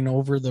hovering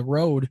over the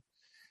road,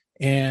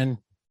 and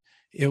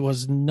it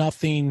was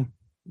nothing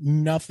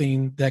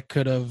nothing that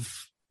could have,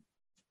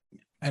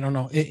 I don't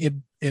know, it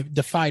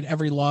defied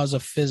every laws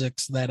of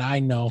physics that I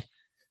know.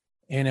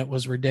 And it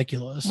was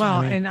ridiculous.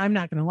 Well, and I'm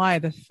not going to lie,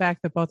 the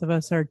fact that both of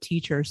us are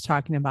teachers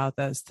talking about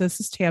this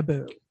is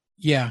taboo.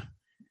 Yeah.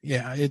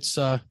 It's,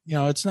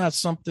 it's not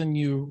something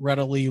you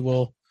readily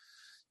will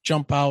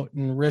jump out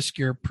and risk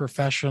your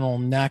professional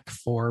neck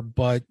for,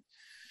 but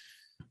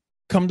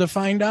come to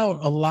find out,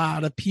 a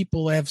lot of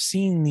people have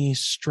seen these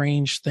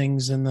strange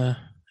things in the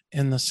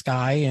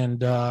sky,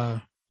 and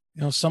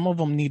some of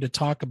them need to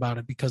talk about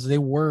it because they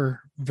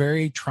were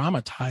very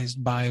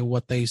traumatized by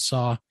what they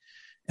saw,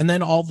 and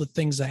then all the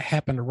things that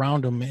happened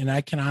around them. And I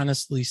can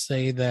honestly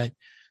say that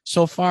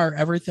so far,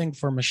 everything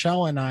for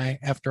Michelle and I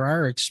after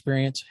our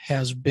experience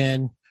has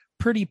been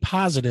pretty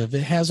positive.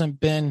 It hasn't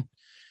been,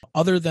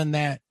 other than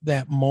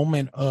that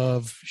moment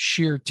of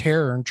sheer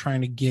terror and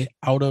trying to get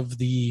out of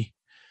the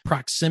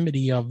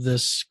proximity of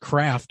this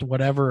craft,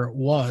 whatever it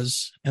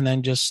was, and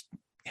then just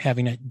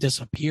having it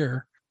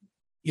disappear.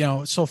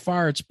 So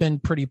far it's been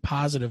pretty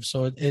positive.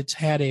 So it's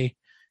had a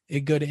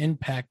good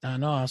impact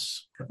on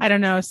us. I don't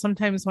know.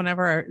 Sometimes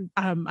whenever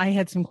I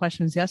had some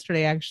questions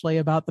yesterday actually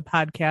about the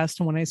podcast,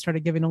 and when I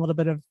started giving a little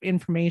bit of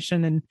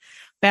information and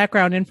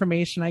background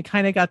information, I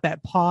kind of got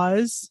that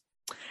pause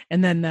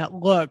and then that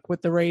look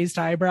with the raised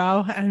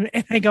eyebrow, and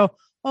I go,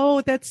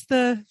 oh, that's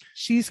the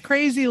she's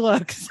crazy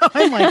look. So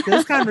I'm like,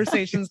 this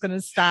conversation is going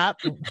to stop.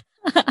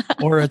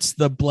 Or it's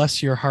the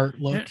bless your heart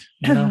look,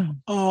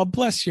 oh,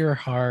 bless your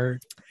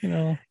heart,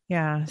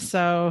 Yeah.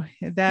 So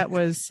that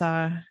was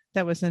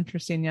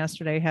interesting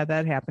yesterday, had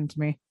that happen to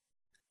me.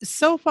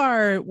 So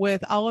far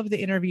with all of the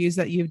interviews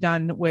that you've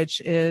done, which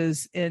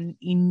is an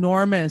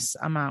enormous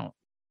amount,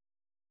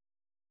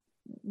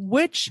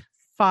 which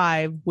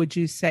 5 would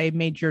you say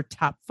made your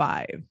top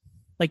 5?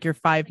 Like your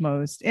 5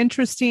 most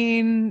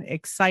interesting,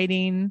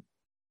 exciting?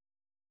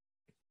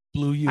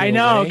 Blew you I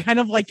know, away. kind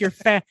of like your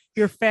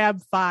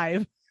fab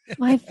 5.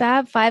 My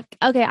fab 5.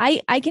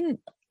 Okay, I can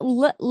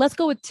let's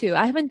go with 2.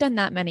 I haven't done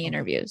that many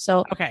interviews,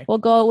 so okay, we'll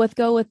go with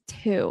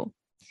 2.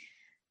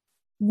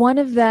 One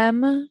of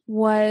them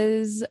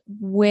was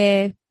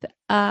with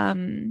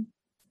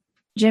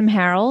Jim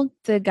Harold,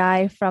 the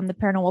guy from the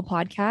Paranormal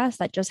Podcast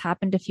that just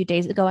happened a few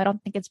days ago. I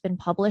don't think it's been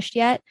published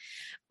yet,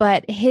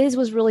 but his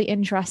was really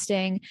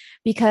interesting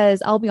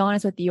because I'll be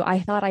honest with you, I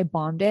thought I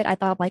bombed it. I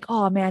thought like,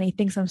 oh man, he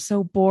thinks I'm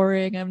so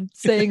boring. I'm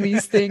saying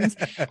these things.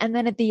 And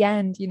then at the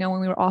end,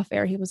 when we were off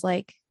air, he was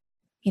like,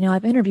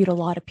 I've interviewed a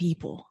lot of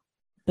people,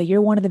 but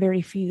you're one of the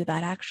very few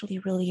that actually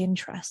really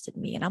interested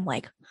me. And I'm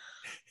like,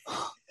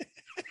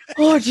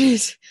 oh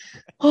geez,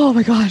 oh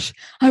my gosh,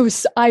 I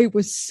was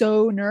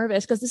so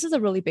nervous because this is a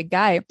really big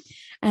guy,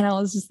 and I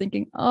was just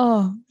thinking,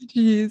 oh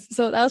geez.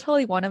 So that was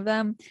probably one of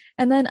them.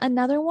 And then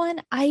another one,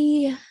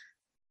 I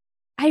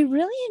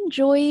really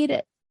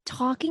enjoyed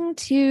talking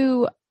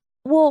to,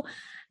 well,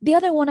 the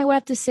other one I would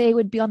have to say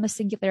would be on the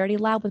Singularity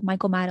Lab with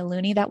Michael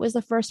Maddaluni. That was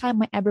the first time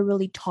I ever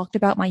really talked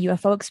about my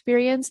UFO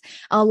experience,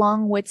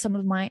 along with some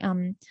of my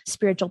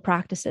spiritual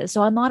practices.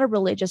 So I'm not a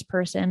religious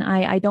person.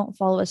 I don't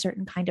follow a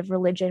certain kind of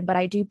religion, but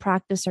I do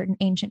practice certain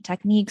ancient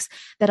techniques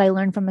that I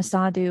learned from a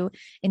sadhu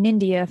in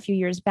India a few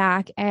years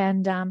back.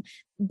 And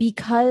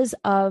because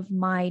of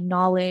my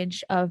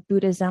knowledge of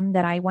Buddhism,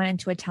 that I went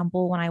into a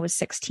temple when I was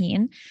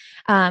 16,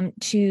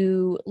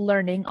 to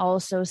learning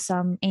also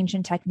some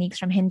ancient techniques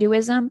from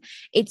Hinduism,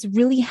 it's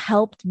really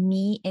helped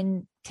me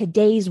in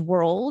today's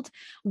world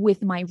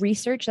with my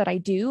research that I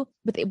do,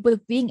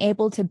 with being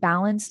able to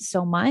balance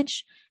so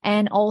much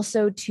and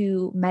also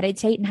to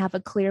meditate and have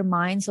a clear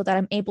mind so that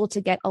I'm able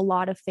to get a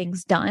lot of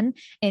things done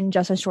in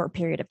just a short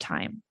period of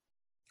time.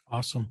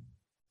 Awesome.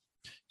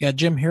 Yeah,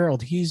 Jim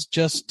Harold, he's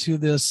just to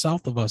the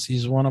south of us.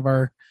 He's one of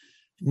our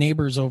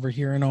neighbors over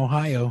here in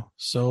Ohio.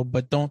 So,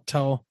 but don't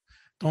tell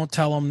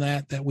him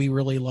that we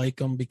really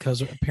like him,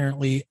 because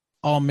apparently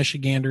all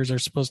Michiganders are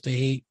supposed to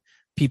hate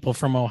people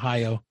from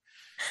Ohio.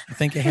 I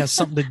think it has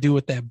something to do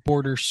with that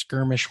border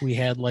skirmish we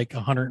had like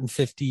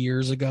 150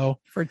 years ago.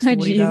 For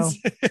Toledo.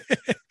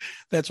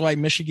 That's why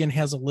Michigan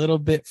has a little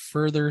bit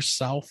further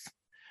south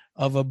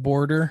of a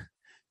border,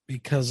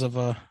 because of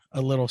a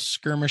little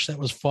skirmish that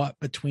was fought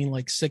between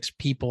like 6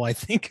 people, I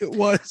think it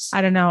was.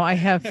 I don't know. I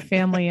have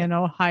family in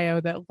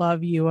Ohio that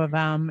love U of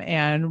M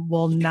and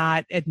will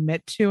not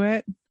admit to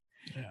it.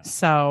 Yeah.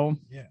 So,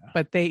 yeah.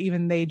 But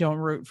they don't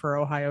root for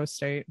Ohio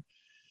State.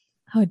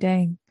 Oh,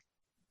 dang.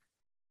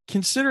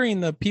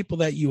 Considering the people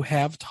that you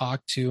have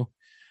talked to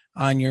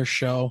on your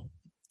show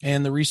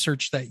and the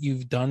research that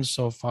you've done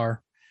so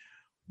far,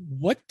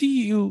 what do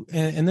you,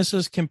 and this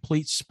is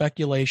complete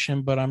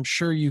speculation, but I'm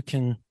sure you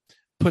can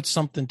put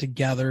something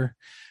together.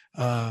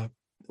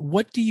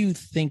 What do you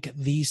think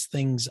these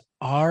things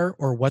are,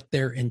 or what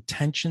their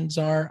intentions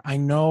are? I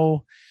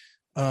know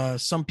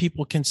some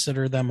people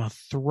consider them a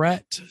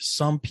threat.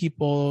 Some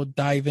people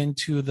dive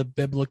into the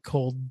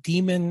biblical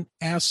demon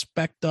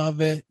aspect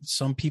of it.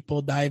 Some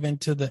people dive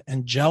into the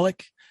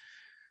angelic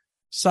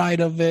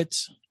side of it.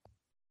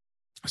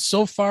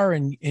 So far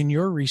in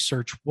your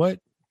research, what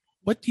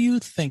do you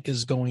think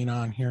is going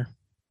on here?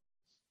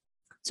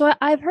 So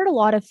I've heard a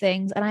lot of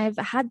things, and I've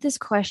had this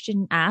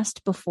question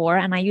asked before,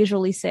 and I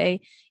usually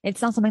say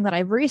it's not something that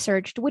I've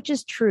researched, which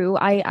is true.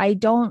 I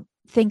don't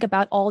think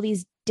about all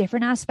these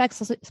different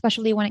aspects,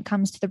 especially when it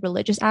comes to the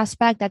religious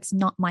aspect. That's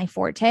not my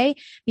forte,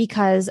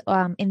 because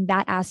in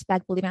that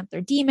aspect, believing that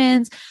they're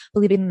demons,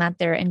 believing that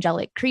they're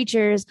angelic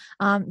creatures,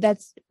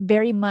 that's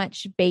very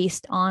much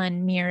based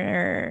on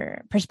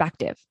mere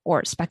perspective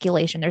or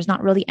speculation. There's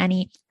not really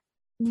any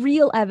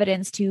real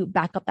evidence to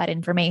back up that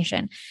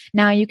information.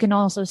 Now, you can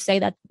also say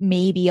that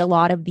maybe a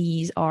lot of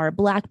these are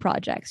black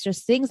projects,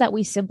 just things that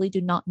we simply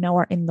do not know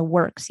are in the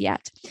works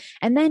yet.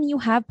 And then you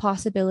have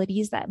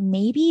possibilities that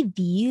maybe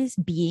these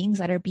beings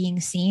that are being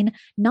seen,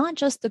 not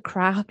just the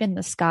craft in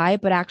the sky,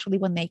 but actually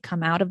when they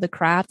come out of the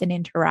craft and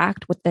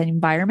interact with the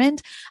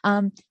environment,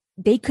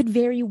 they could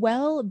very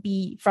well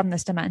be from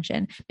this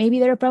dimension. Maybe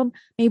they're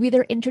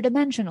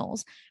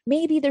interdimensionals.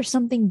 Maybe there's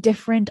something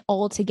different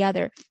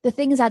altogether. The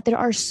thing is that there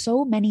are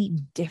so many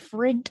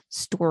different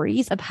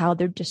stories of how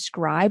they're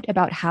described,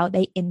 about how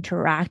they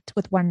interact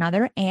with one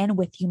another and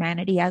with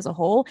humanity as a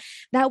whole,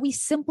 that we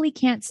simply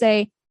can't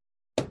say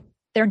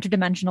they're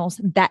interdimensionals.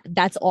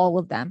 That's all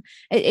of them.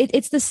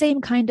 It's the same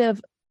kind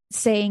of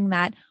saying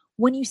that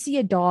when you see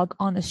a dog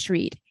on the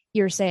street,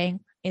 you're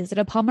saying, is it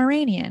a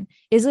Pomeranian?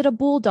 Is it a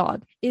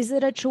bulldog? Is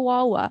it a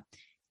Chihuahua?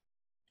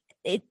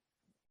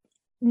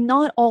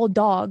 Not all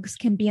dogs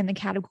can be in the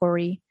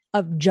category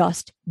of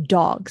just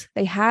dogs.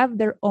 They have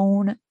their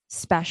own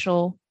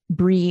special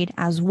breed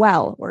as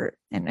well. Or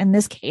in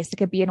this case, it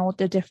could be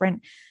a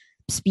different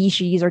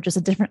species or just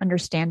a different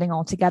understanding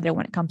altogether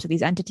when it comes to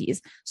these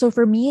entities. So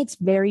for me, it's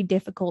very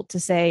difficult to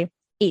say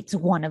it's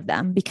one of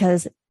them,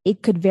 because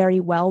it could very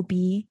well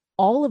be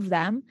all of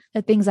them,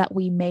 the things that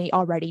we may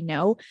already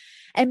know,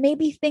 and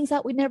maybe things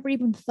that we never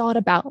even thought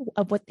about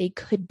of what they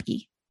could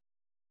be.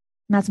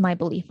 And that's my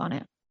belief on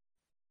it.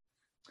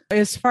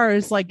 As far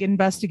as like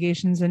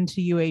investigations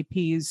into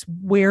UAPs,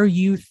 where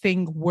you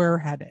think we're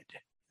headed,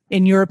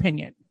 in your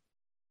opinion?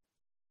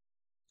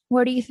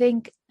 Where do you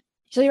think?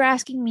 So you're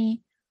asking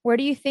me, where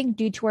do you think,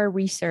 due to our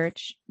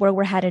research, where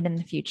we're headed in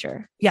the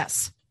future?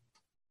 Yes.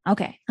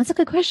 Okay, that's a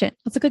good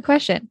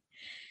question.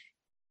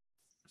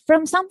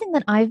 From something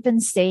that I've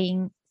been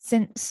saying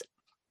since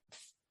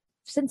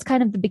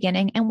kind of the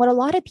beginning, and what a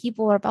lot of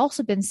people have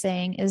also been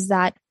saying, is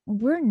that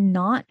we're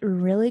not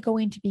really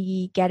going to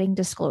be getting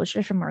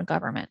disclosure from our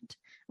government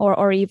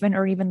or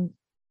even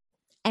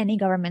any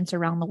governments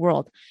around the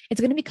world. It's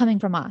going to be coming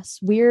from us.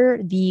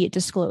 We're the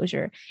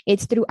disclosure.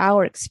 It's through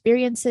our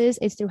experiences.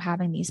 It's through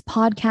having these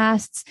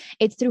podcasts.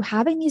 It's through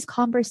having these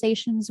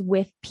conversations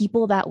with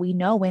people that we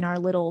know in our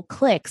little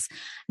cliques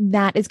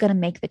that is going to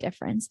make the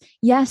difference.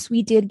 Yes,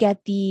 we did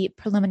get the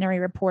preliminary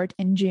report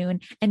in June.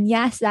 And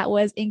yes, that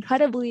was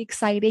incredibly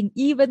exciting.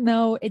 Even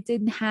though it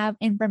didn't have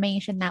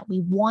information that we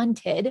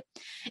wanted,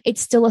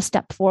 it's still a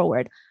step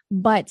forward.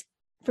 But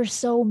for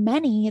so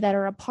many that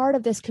are a part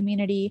of this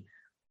community,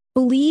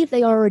 believe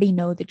they already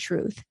know the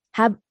truth,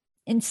 have,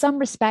 in some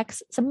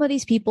respects, some of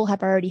these people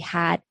have already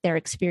had their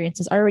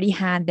experiences, already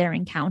had their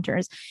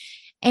encounters.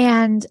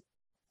 And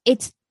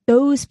it's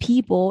those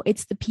people,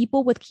 it's the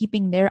people with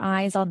keeping their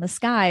eyes on the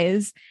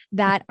skies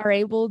that are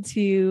able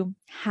to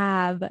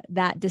have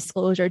that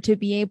disclosure, to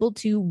be able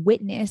to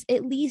witness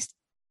at least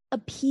a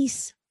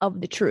piece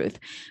of the truth,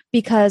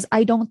 because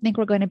I don't think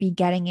we're going to be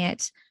getting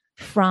it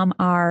from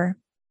our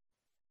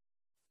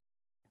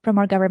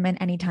government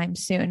anytime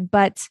soon.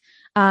 But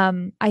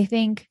I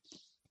think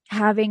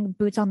having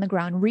boots on the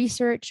ground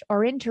research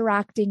or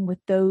interacting with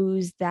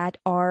those that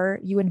are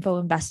UFO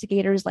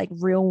investigators, like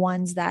real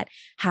ones that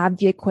have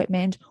the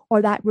equipment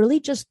or that really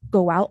just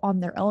go out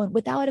on their own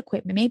without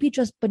equipment, maybe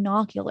just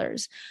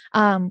binoculars.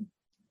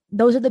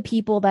 Those are the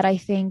people that I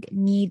think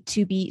need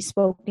to be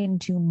spoken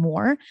to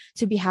more,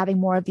 to be having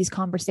more of these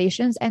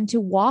conversations and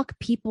to walk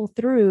people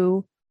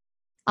through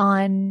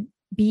on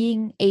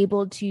being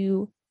able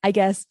to, I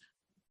guess,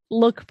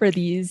 look for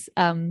these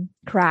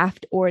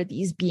craft or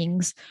these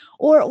beings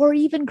or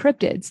even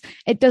cryptids.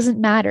 It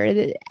doesn't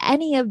matter.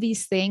 Any of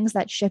these things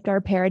that shift our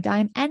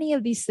paradigm, any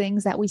of these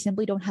things that we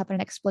simply don't have an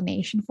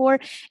explanation for,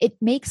 it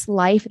makes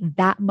life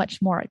that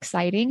much more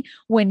exciting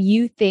when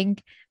you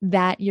think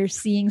that you're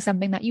seeing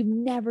something that you've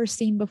never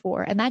seen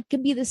before. And that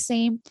can be the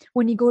same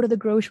when you go to the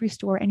grocery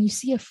store and you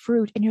see a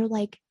fruit and you're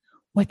like,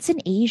 what's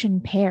an Asian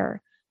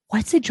pear?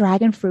 What's a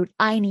dragon fruit?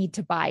 I need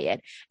to buy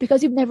it,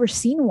 because you've never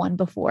seen one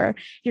before.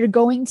 You're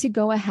going to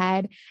go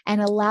ahead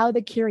and allow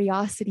the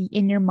curiosity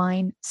in your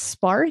mind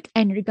spark,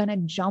 and you're going to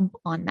jump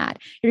on that.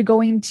 You're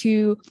going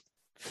to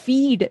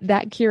feed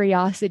that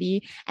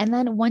curiosity. And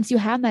then once you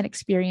have that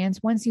experience,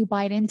 once you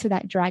bite into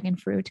that dragon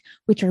fruit,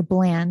 which are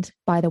bland,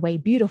 by the way,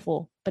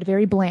 beautiful, but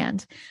very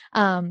bland,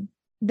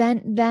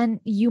 then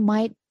you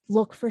might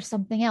look for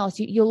something else.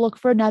 You'll look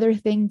for another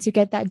thing to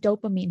get that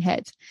dopamine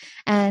hit.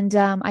 And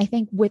I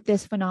think with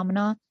this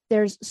phenomena,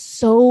 there's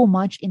so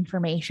much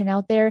information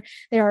out there.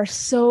 There are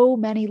so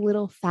many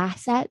little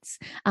facets.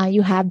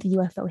 You have the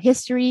UFO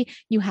history.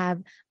 You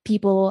have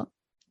people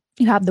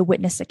You have the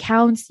witness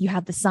accounts, you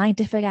have the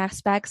scientific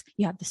aspects,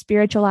 you have the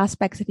spiritual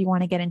aspects if you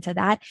want to get into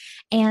that.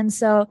 And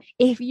so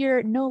if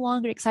you're no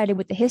longer excited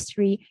with the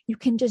history, you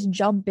can just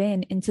jump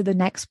into the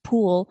next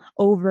pool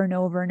over and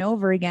over and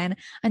over again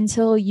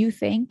until you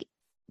think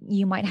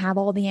you might have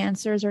all the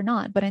answers or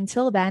not. But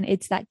until then,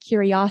 it's that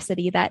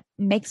curiosity that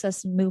makes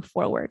us move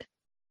forward.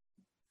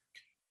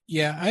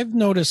 Yeah, I've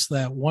noticed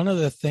that one of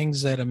the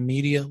things that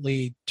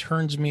immediately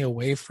turns me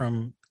away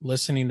from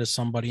listening to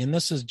somebody, and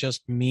this is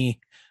just me,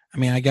 I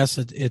mean, I guess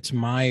it's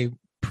my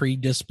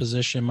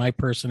predisposition, my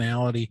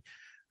personality,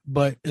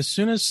 but as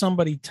soon as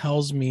somebody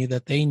tells me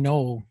that they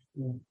know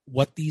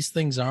what these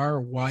things are,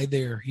 why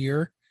they're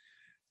here,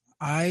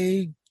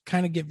 I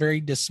kind of get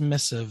very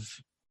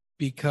dismissive,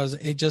 because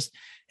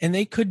and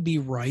they could be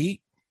right,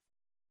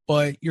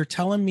 but you're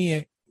telling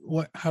me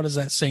how does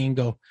that saying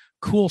go?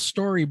 Cool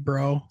story,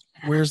 bro.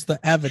 Where's the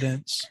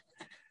evidence?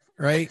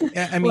 Right?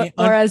 I mean,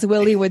 or as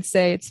Willie would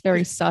say, it's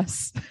very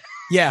sus.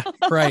 Yeah,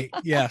 right.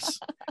 Yes.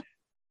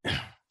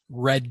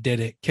 Red did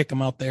it. Kick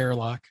him out the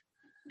airlock.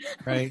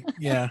 Right?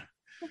 Yeah.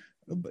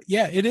 But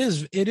yeah, it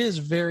is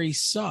very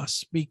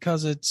sus,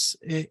 because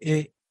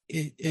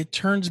it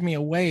turns me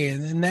away,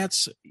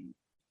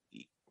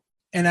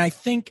 and I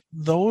think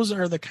those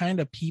are the kind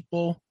of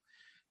people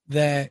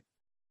that,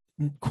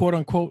 quote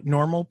unquote,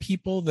 normal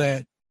people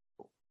that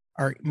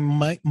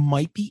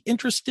might be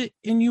interested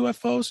in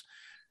UFOs.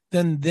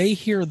 Then they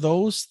hear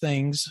those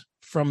things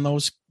from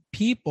those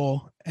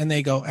people and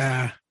they go,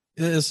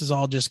 this is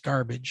all just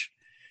garbage.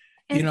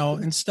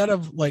 Instead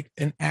of like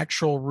an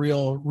actual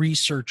real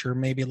researcher,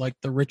 maybe like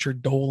the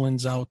Richard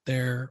Dolans out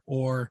there,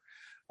 or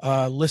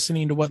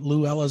listening to what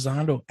Lou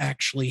Elizondo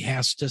actually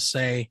has to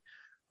say,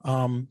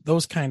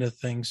 those kind of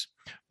things.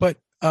 But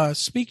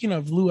speaking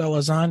of Lou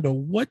Elizondo,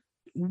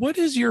 what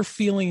is your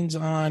feelings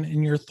on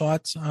and your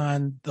thoughts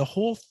on the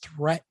whole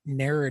threat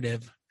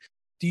narrative?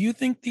 Do you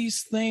think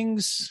these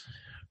things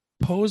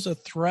pose a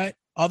threat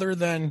other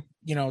than,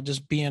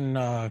 just being,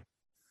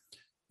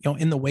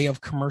 in the way of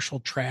commercial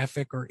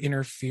traffic or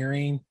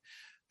interfering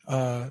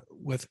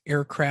with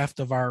aircraft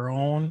of our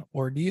own?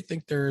 Or do you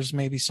think there's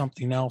maybe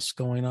something else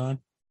going on?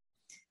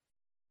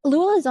 Lou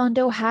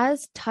Elizondo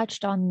has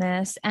touched on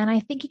this, and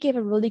I think he gave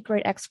a really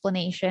great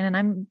explanation, and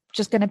I'm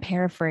just going to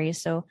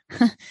paraphrase. So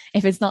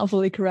if it's not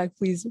fully correct,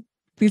 please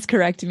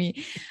correct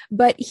me.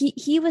 But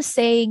he was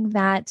saying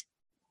that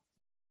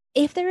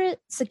if there is a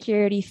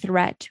security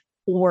threat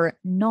or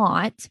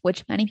not,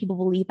 which many people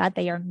believe that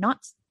they are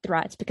not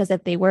threats, because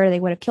if they were, they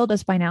would have killed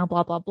us by now,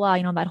 blah, blah,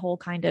 blah, that whole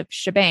kind of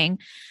shebang.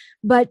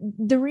 But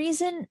the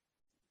reason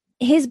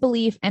his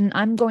belief, and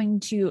I'm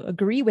going to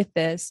agree with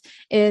this,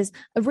 is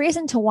a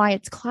reason to why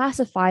it's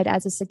classified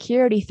as a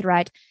security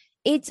threat.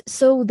 It's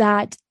so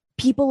that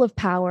people of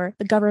power,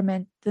 the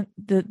government,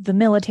 the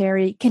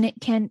military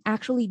can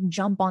actually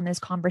jump on this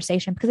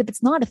conversation, because if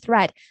it's not a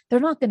threat,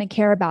 they're not going to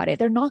care about it.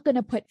 They're not going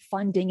to put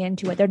funding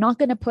into it. They're not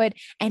going to put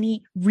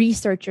any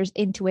researchers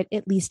into it,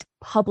 at least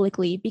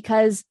publicly,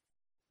 because,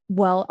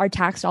 well, our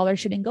tax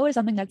dollars shouldn't go to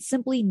something that's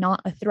simply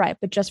not a threat,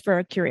 but just for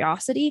a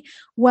curiosity.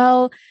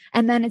 Well,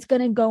 and then it's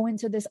going to go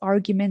into this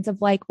argument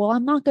of like, well,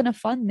 I'm not going to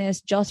fund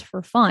this just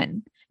for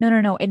fun.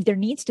 No. And there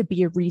needs to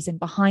be a reason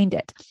behind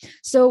it.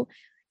 So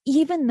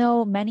even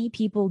though many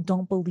people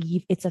don't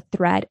believe it's a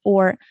threat,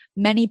 or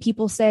many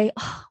people say,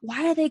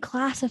 why are they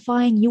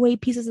classifying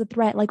UAPs as a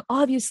threat? Like,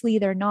 obviously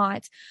they're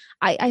not.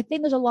 I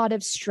think there's a lot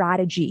of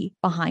strategy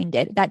behind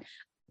it that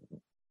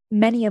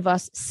many of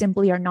us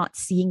simply are not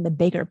seeing the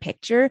bigger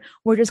picture.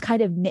 We're just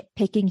kind of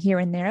nitpicking here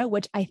and there,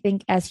 which I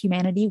think as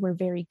humanity, we're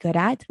very good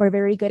at. We're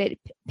very good at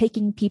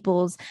picking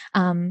people's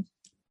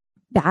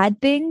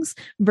bad things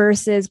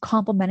versus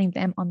complimenting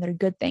them on their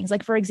good things.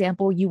 Like, for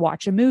example, you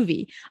watch a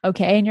movie,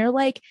 okay, and you're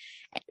like,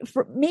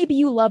 maybe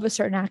you love a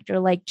certain actor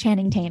like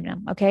Channing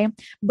Tatum, okay,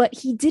 but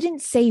he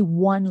didn't say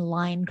one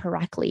line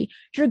correctly.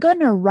 You're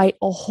gonna write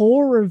a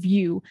whole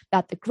review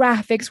that the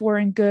graphics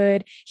weren't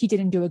good, he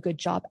didn't do a good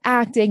job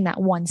acting,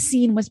 that one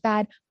scene was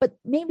bad, but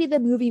maybe the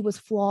movie was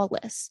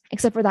flawless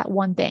except for that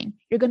one thing.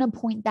 You're gonna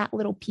point that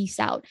little piece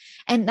out.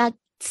 And that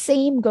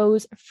same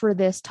goes for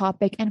this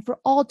topic and for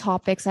all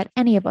topics that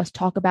any of us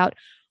talk about.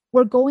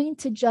 We're going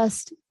to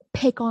just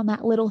pick on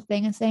that little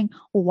thing and saying,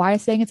 well, why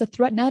is saying it's a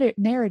threat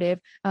narrative?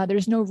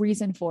 There's no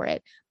reason for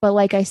it. But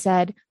like I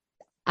said,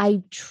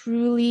 I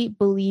truly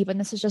believe, and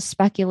this is just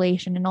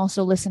speculation and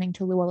also listening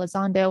to Lou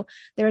Elizondo,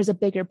 there is a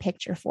bigger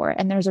picture for it.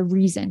 And there's a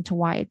reason to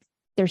why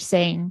they're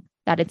saying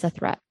that it's a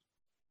threat.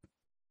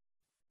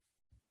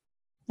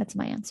 That's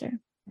my answer.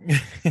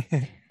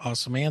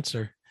 Awesome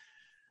answer.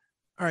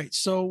 All right.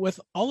 So with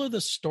all of the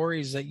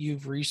stories that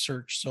you've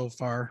researched so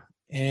far,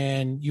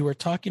 and you were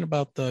talking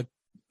about the,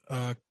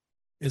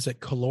 is it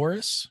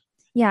Colares?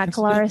 Yeah,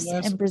 Colares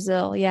in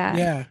Brazil. Yeah.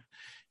 Yeah.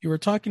 You were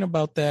talking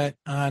about that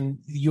on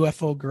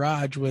UFO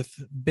Garage with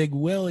Big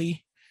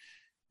Willie.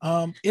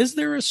 Is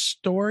there a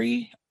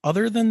story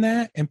other than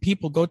that? And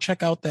people go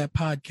check out that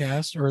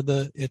podcast, or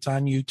it's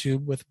on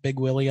YouTube with Big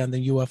Willie on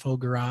the UFO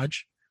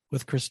Garage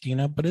with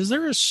Christina. But is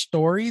there a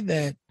story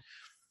that,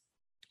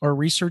 or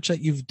research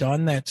that you've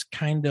done that's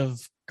kind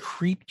of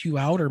creeped you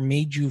out or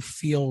made you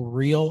feel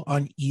real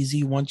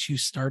uneasy once you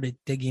started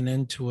digging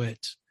into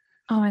it?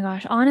 Oh my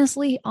gosh.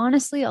 Honestly,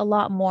 a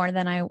lot more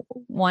than I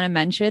want to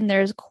mention.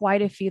 There's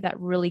quite a few that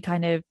really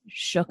kind of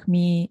shook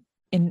me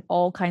in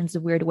all kinds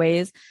of weird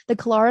ways. The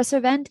Colares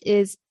event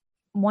is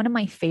one of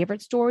my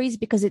favorite stories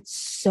because it's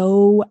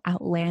so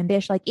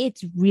outlandish. Like,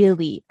 it's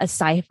really a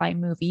sci-fi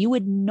movie. You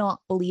would not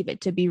believe it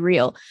to be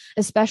real,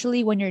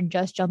 especially when you're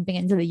just jumping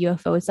into the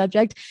UFO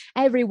subject.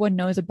 Everyone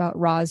knows about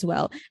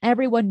Roswell.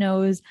 Everyone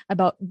knows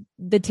about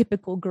the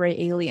typical gray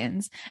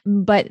aliens,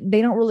 but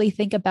they don't really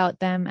think about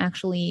them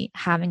actually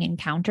having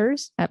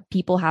encounters,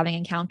 people having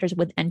encounters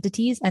with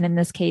entities. And in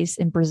this case,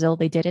 in Brazil,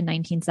 they did in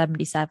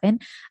 1977.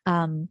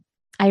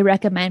 I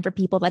recommend for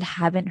people that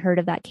haven't heard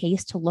of that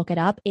case to look it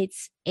up.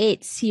 It's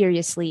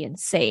seriously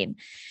insane.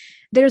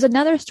 There's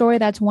another story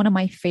that's one of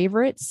my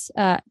favorites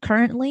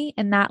currently,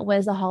 and that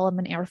was the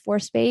Holloman Air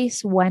Force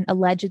Base when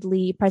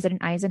allegedly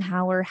President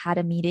Eisenhower had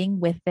a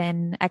meeting with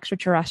an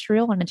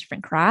extraterrestrial on a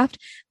different craft.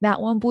 That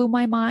one blew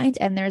my mind.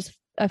 And there's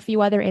a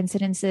few other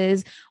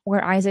incidences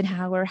where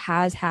Eisenhower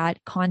has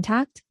had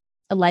contact,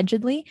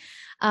 allegedly.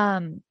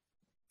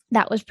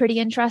 That was pretty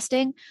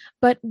interesting.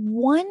 But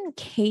one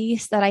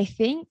case that I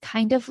think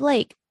kind of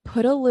like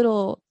put a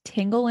little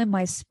tingle in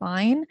my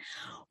spine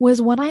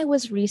was when I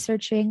was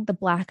researching the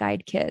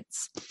Black-Eyed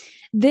Kids.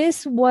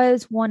 This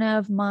was one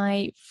of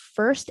my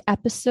first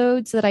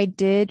episodes that I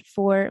did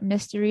for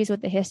Mysteries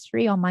with the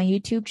History on my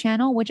YouTube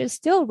channel, which is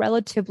still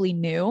relatively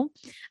new.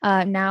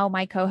 Now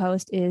my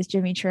co-host is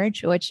Jimmy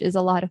Church, which is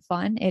a lot of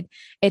fun.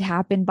 It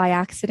happened by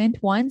accident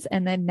once,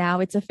 and then now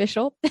it's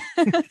official,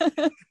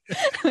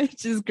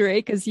 which is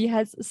great because he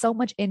has so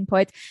much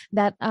input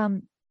that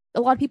a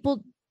lot of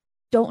people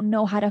don't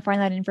know how to find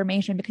that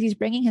information because he's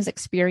bringing his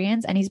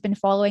experience and he's been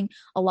following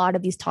a lot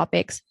of these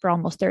topics for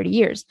almost 30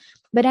 years.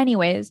 But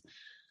anyways,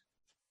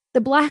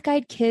 the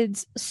Black-Eyed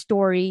Kids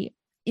story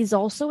is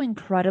also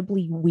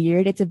incredibly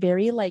weird. It's a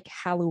very like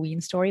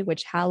Halloween story,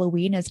 which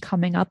Halloween is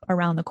coming up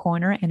around the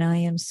corner. And I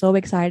am so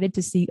excited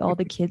to see all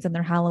the kids in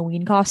their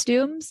Halloween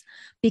costumes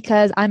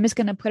because I'm just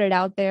going to put it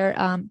out there.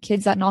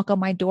 Kids that knock on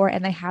my door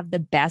and they have the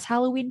best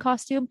Halloween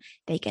costume,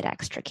 they get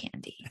extra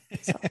candy.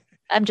 So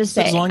I'm just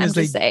saying. As long as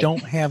they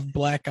don't have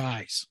black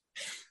eyes.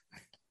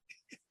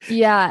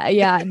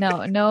 Yeah.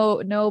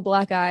 No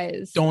black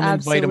eyes. Don't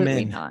invite them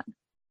in. Not.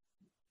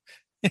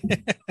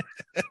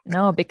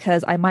 No,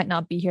 because I might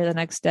not be here the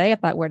next day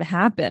if that were to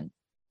happen.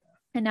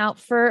 And now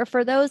for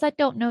those that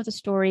don't know the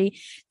story,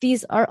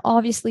 these are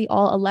obviously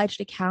all alleged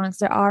accounts.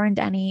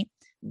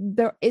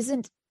 There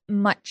isn't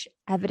much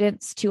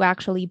evidence to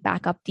actually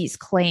back up these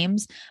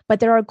claims, but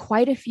there are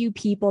quite a few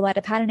people that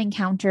have had an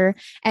encounter,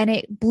 and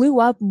it blew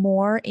up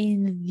more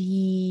in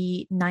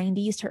the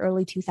 90s to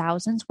early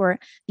 2000s where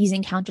these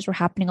encounters were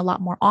happening a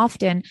lot more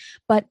often.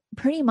 But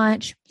pretty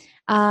much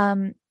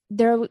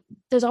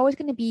there's always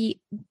going to be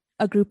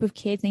a group of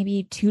kids,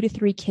 maybe 2 to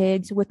 3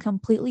 kids with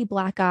completely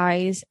black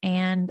eyes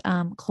and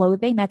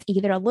clothing that's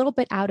either a little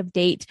bit out of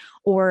date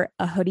or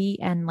a hoodie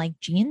and like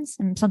jeans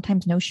and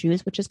sometimes no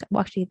shoes, which is, well,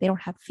 actually they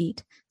don't have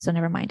feet, so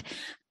never mind.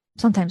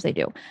 Sometimes they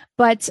do.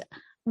 But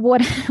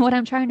what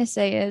I'm trying to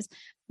say is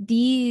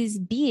these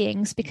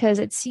beings, because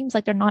it seems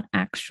like they're not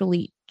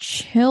actually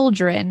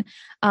children,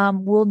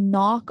 will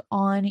knock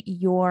on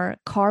your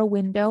car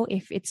window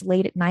if it's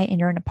late at night and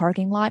you're in a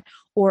parking lot,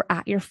 or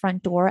at your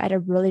front door at a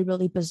really,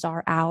 really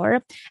bizarre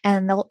hour.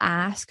 And they'll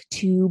ask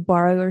to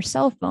borrow your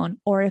cell phone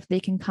or if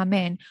they can come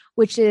in,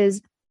 which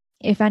is,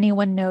 if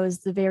anyone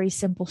knows the very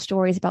simple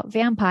stories about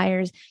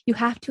vampires, you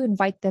have to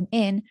invite them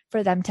in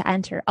for them to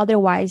enter.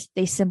 Otherwise,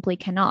 they simply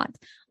cannot.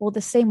 Well,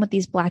 the same with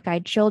these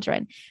black-eyed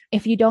children.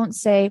 If you don't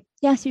say,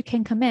 yes, you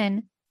can come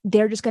in,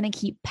 they're just going to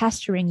keep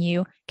pestering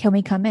you. Can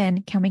we come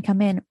in? Can we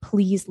come in?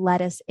 Please let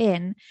us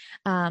in.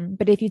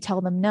 But if you tell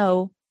them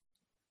no,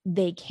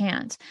 they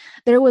can't.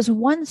 There was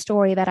one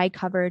story that I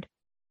covered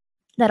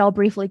that I'll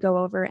briefly go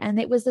over. And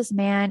it was this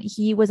man.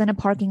 He was in a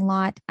parking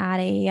lot in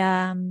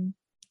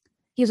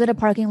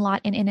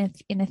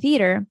a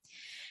theater.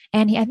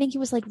 And I think he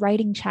was like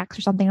writing checks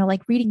or something, or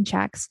like reading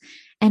checks.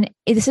 And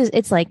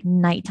it's like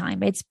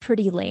nighttime. It's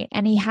pretty late.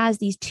 And he has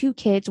these 2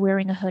 kids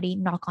wearing a hoodie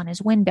knock on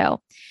his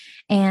window.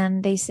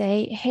 And they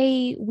say,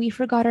 hey, we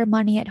forgot our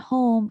money at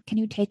home. Can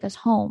you take us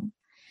home?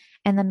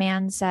 And the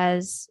man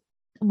says,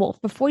 well,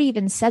 before he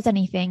even says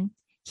anything,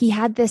 he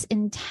had this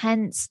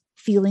intense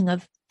feeling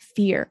of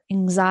fear,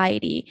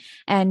 anxiety,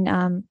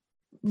 and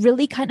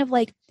really kind of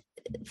like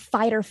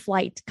fight or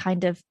flight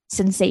kind of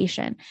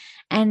sensation.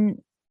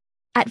 And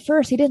at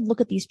first he didn't look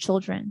at these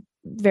children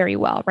very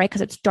well, right?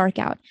 Because it's dark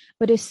out.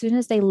 But as soon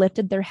as they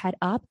lifted their head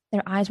up,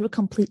 their eyes were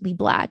completely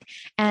black.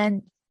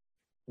 And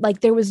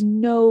like there was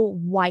no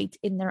white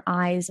in their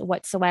eyes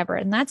whatsoever.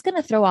 And that's going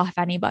to throw off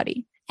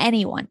anyone,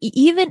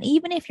 even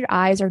if your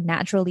eyes are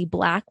naturally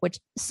black, which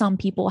some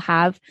people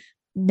have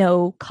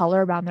no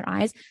color around their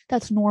eyes,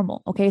 that's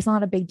normal. Okay. It's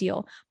not a big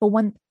deal. But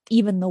when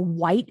even the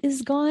white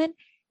is gone,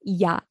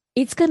 yeah,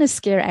 it's going to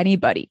scare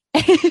anybody.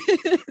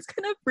 It's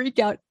going to freak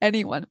out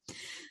anyone.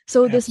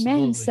 So Absolutely. This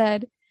man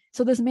said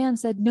So this man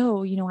said,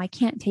 no, I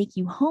can't take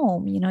you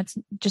home. It's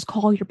just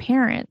call your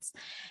parents.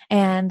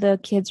 And the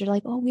kids are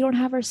like, oh, we don't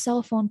have our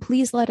cell phone.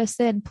 Please let us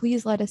in.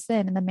 Please let us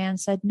in. And the man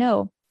said,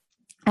 no,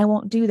 I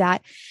won't do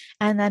that.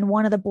 And then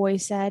one of the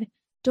boys said,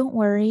 don't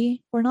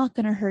worry, we're not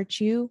going to hurt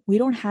you. We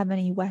don't have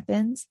any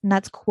weapons. And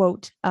that's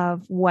quote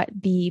of what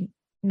the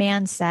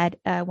man said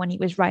when he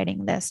was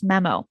writing this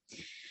memo.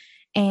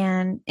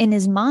 And in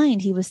his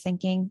mind, he was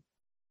thinking,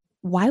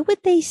 why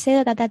would they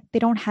say that they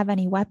don't have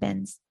any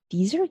weapons?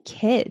 These are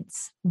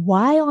kids.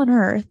 Why on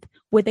earth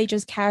would they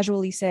just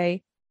casually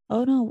say,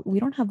 oh no,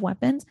 we don't have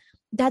weapons?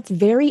 That's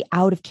very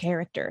out of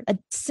character. That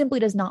simply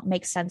does not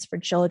make sense for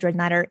children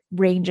that are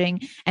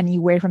ranging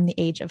anywhere from the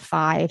age of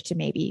 5 to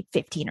maybe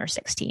 15 or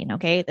 16.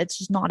 Okay. That's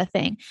just not a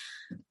thing.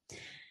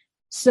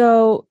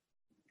 So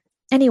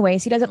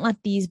anyways, he doesn't let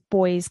these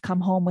boys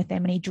come home with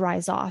him and he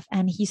drives off.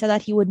 And he said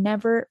that he would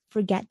never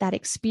forget that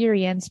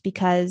experience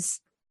because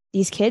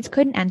these kids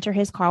couldn't enter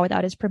his car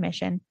without his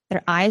permission.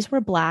 Their eyes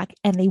were black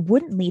and they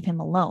wouldn't leave him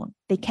alone.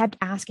 They kept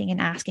asking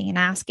and asking and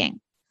asking.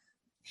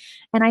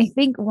 And I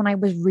think when I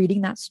was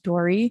reading that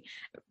story,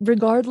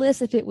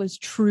 regardless if it was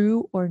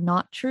true or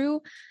not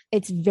true,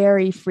 it's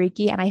very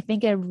freaky. And I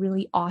think a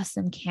really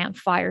awesome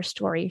campfire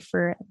story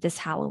for this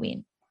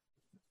Halloween.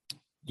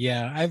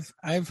 Yeah,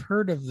 I've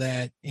heard of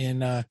that.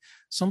 And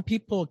some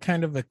people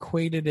kind of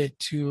equated it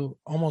to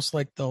almost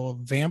like the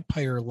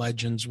vampire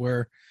legends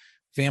where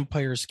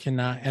vampires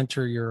cannot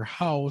enter your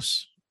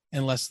house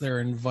unless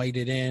they're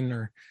invited in,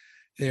 or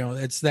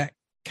it's that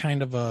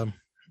kind of a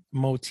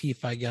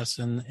motif, I guess,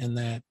 in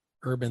that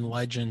urban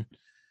legend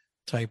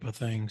type of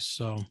thing.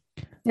 So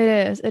it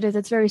is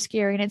it's very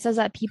scary. And it says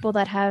that people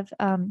that have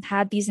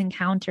had these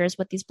encounters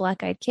with these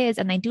black-eyed kids,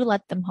 and they do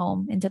let them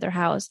home into their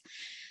house,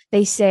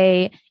 they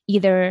say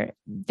either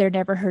they're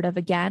never heard of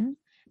again,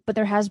 but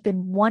there has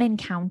been one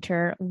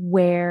encounter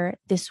where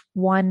this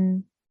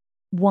one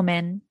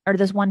woman or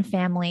this one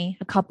family,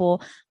 a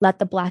couple, let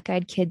the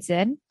black-eyed kids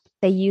in.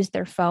 They used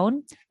their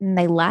phone and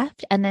they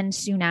left. And then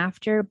soon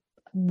after,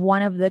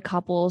 one of the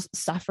couples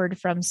suffered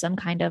from some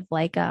kind of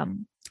like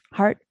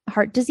heart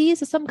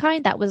disease of some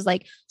kind that was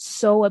like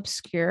so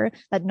obscure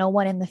that no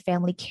one in the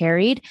family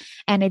carried.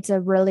 And it's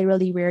a really,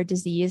 really rare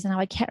disease. And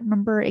I can't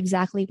remember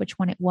exactly which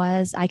one it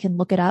was. I can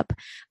look it up.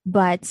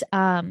 But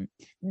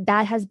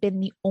that has been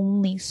the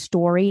only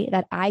story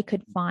that I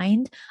could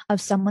find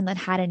of someone that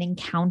had an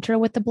encounter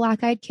with the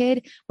black-eyed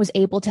kid, was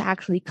able to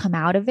actually come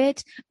out of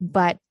it,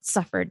 but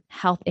suffered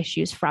health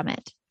issues from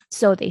it.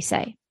 So they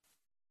say.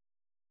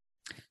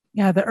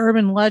 Yeah, the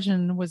urban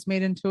legend was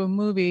made into a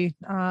movie.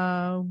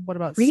 What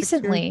about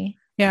recently?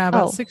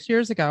 About 6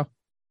 years ago.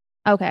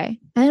 Okay.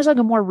 And there's like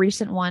a more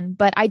recent one,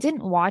 but I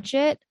didn't watch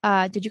it.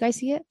 Did you guys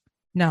see it?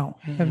 No,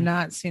 have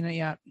not seen it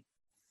yet.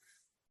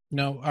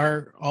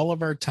 No, all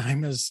of our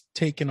time is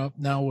taken up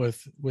now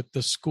with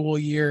the school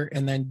year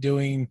and then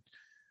doing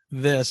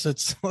this.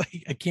 It's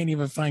like I can't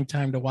even find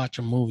time to watch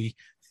a movie.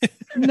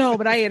 No,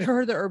 but I had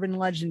heard the urban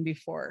legend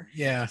before.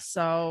 Yeah.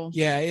 So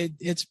yeah,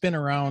 it's been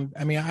around.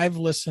 I mean, I've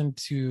listened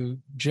to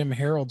Jim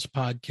Harold's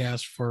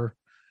podcast for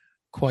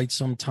quite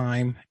some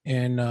time.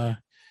 And,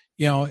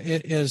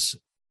 it is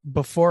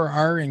before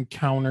our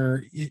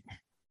encounter,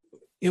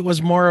 it was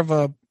more of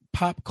a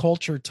pop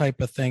culture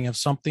type of thing. If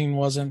something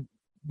wasn't,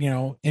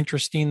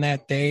 interesting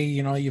that day,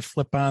 you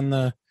flip on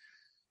the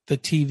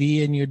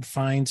TV and you'd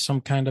find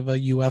some kind of a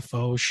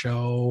UFO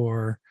show.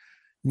 Or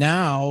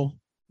now,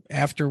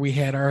 after we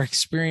had our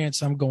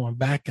experience, I'm going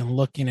back and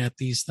looking at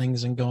these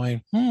things and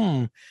going,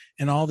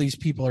 and all these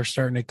people are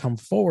starting to come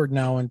forward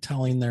now and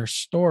telling their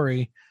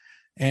story.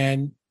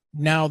 And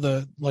now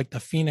the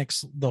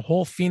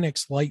whole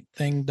Phoenix Light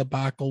thing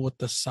debacle with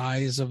the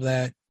size of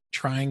that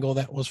triangle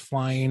that was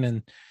flying,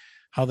 and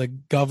how the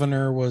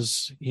governor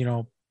was,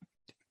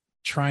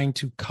 trying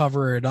to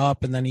cover it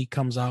up. And then he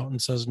comes out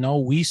and says, no,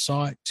 we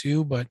saw it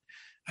too, but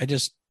I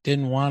just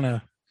didn't want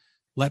to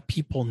let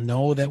people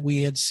know that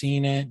we had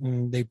seen it.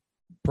 And they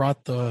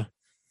brought the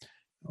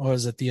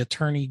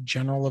attorney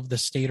general of the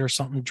state or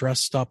something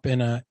dressed up in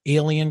a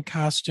alien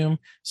costume.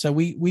 So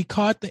we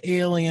caught the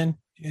alien.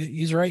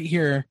 He's right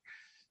here.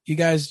 You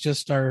guys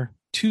just are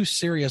too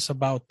serious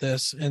about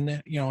this.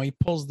 And he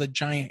pulls the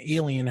giant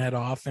alien head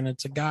off, and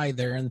it's a guy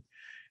there, and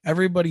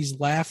everybody's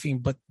laughing,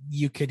 but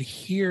you could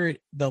hear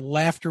it. The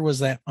laughter was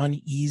that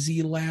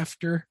uneasy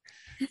laughter,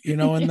 in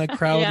the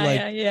crowd,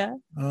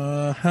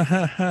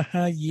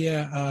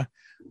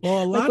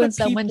 well, a lot when of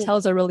someone people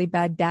tells a really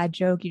bad dad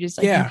joke, you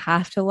just you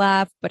have to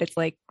laugh, but it's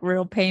like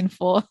real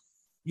painful.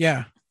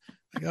 Yeah.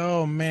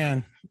 Oh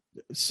man.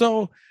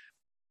 So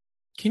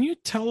can you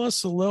tell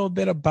us a little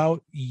bit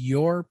about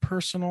your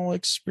personal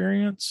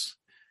experience?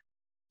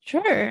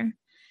 Sure.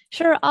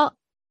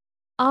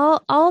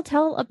 I'll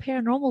tell a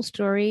paranormal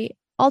story.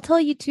 I'll tell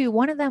you two.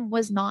 One of them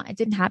it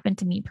didn't happen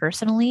to me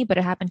personally, but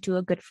it happened to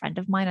a good friend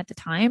of mine at the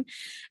time.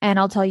 And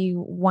I'll tell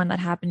you one that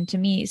happened to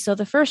me. So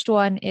the first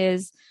one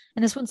is,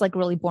 and this one's like a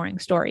really boring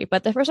story,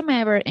 but the first time I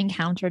ever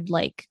encountered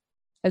like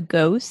a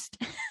ghost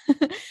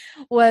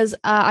was,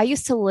 I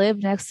used to live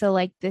next to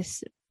like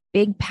this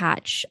big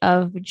patch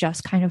of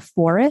just kind of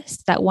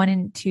forest that went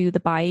into the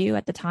bayou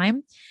at the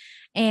time.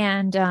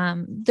 And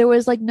there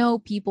was like no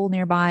people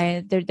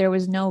nearby. There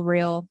was no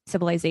real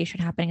civilization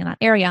happening in that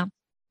area.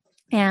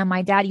 And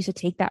my dad used to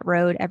take that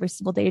road every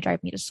single day to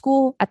drive me to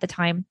school at the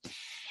time.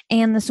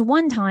 And this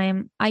one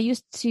time I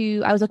was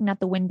looking out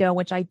the window,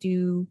 which I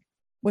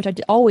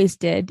always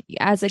did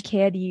as a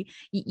kid.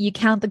 You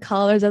count the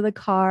colors of the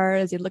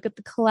cars, you look at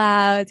the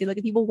clouds, you look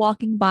at people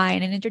walking by,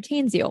 and it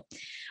entertains you.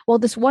 Well,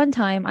 this one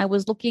time I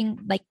was looking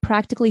like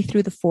practically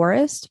through the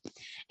forest,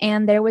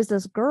 and there was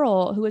this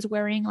girl who was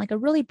wearing like a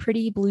really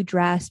pretty blue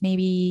dress,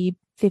 maybe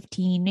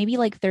 15, maybe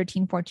like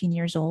 13, 14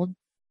 years old,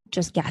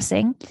 just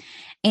guessing.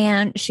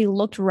 And she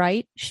looked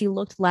right, she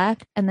looked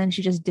left, and then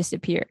she just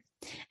disappeared.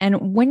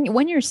 And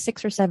when you're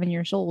 6 or 7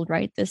 years old,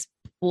 right, this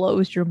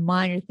blows your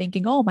mind. You're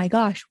thinking, oh my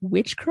gosh,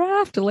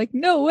 witchcraft? Like,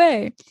 no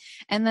way.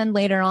 And then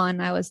later on,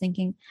 I was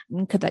thinking,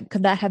 could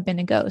that have been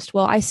a ghost?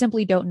 Well, I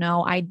simply don't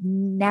know. I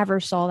never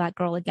saw that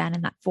girl again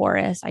in that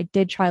forest. I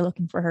did try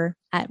looking for her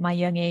at my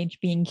young age,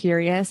 being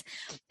curious,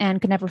 and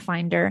could never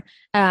find her.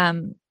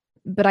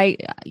 But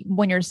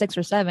when you're 6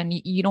 or 7,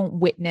 you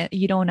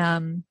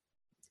don't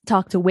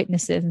talk to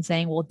witnesses and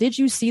saying, well, did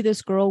you see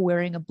this girl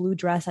wearing a blue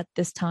dress at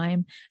this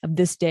time of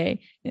this day?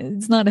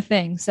 It's not a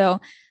thing.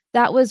 So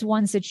that was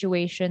one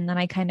situation that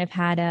I kind of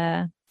had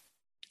a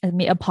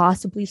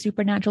possibly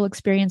supernatural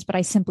experience, but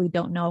I simply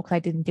don't know because I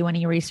didn't do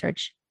any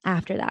research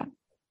after that.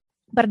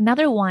 But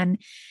another one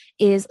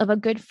is of a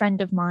good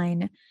friend of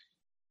mine.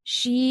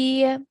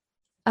 She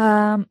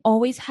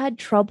always had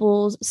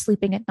troubles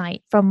sleeping at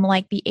night from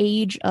like the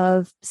age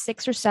of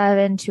 6 or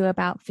 7 to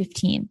about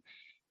 15.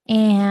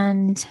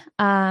 And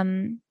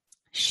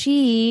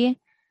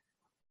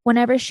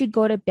whenever she'd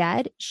go to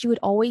bed, she would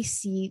always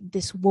see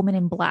this woman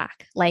in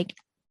black, like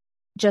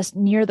just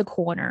near the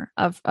corner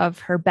of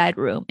her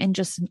bedroom, and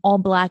just all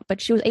black,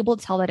 but she was able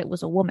to tell that it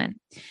was a woman.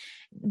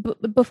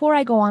 Before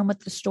I go on with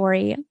the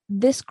story,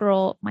 this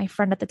girl, my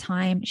friend at the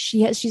time,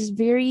 she's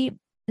very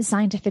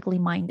scientifically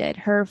minded.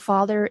 Her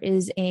father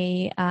is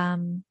a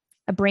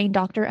brain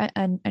doctor,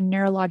 a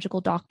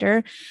neurological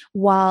doctor,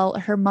 while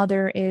her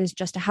mother is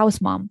just a house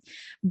mom.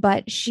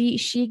 But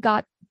she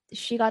got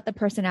the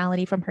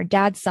personality from her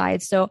dad's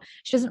side. So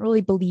she doesn't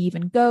really believe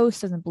in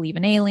ghosts, doesn't believe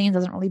in aliens,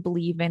 doesn't really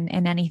believe in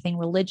anything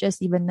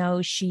religious, even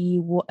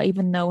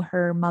though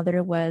her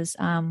mother was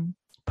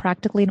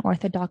practically an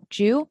Orthodox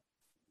Jew.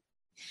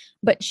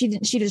 But she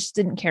just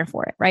didn't care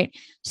for it, right?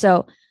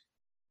 So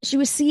she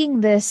was seeing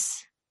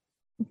this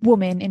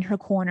woman in her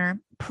corner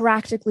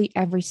practically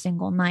every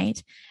single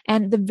night.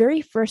 And the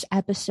very first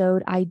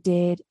episode I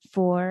did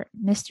for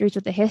Mysteries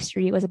with a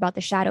History was about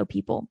the shadow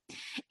people.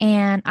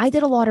 And I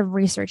did a lot of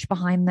research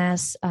behind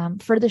this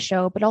for the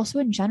show, but also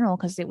in general,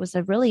 because it was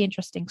a really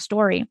interesting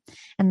story.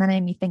 And then it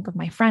made me think of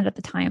my friend at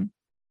the time.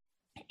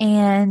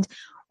 And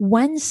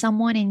when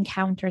someone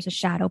encounters a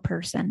shadow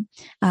person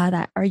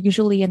that are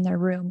usually in their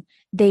room,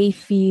 they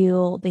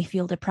feel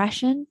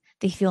depression,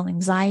 they feel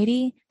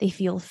anxiety, they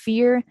feel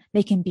fear,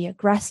 they can be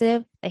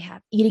aggressive, they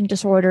have eating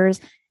disorders,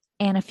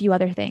 and a few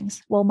other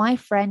things. Well, my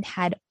friend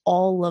had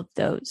all of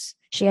those.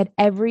 She had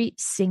every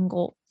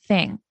single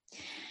thing.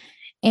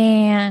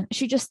 And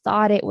she just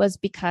thought it was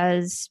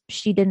because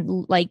she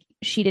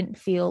didn't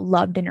feel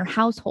loved in her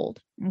household.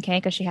 Okay.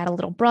 Because she had a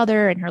little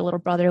brother, and her little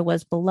brother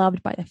was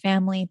beloved by the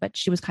family, but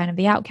she was kind of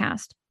the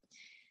outcast.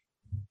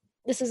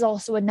 This is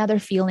also another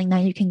feeling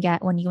that you can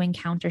get when you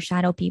encounter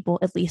shadow people,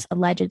 at least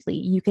allegedly.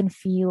 You can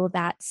feel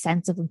that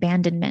sense of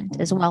abandonment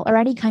as well, or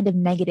any kind of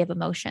negative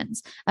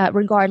emotions,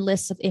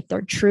 regardless of if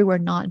they're true or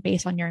not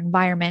based on your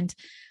environment.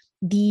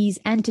 These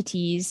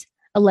entities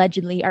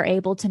allegedly are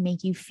able to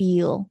make you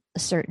feel a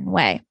certain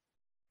way.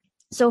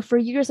 So for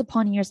years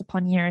upon years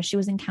upon years, she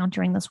was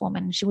encountering this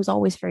woman. She was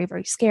always very,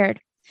 very scared.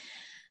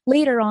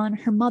 Later on,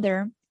 her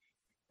mother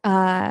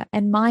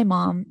and my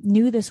mom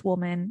knew this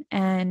woman,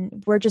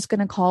 and we're just going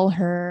to call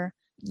her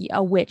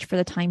a witch for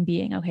the time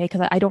being. Okay.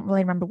 Cause I don't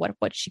really remember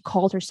what she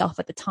called herself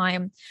at the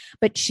time,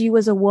 but she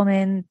was a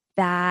woman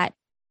that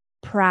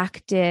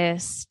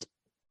practiced,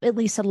 at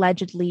least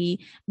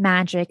allegedly,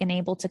 magic and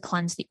able to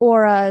cleanse the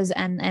auras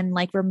and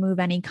like remove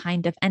any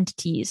kind of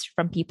entities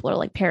from people, or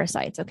like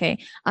parasites.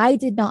 Okay. I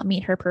did not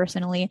meet her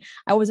personally.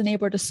 I wasn't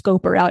able to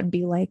scope her out and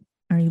be like,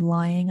 are you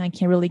lying? I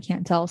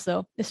can't tell.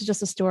 So this is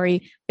just a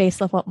story based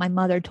off what my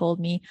mother told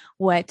me,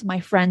 what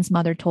my friend's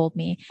mother told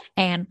me,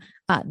 and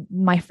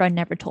my friend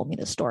never told me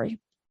the story.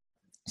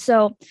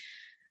 So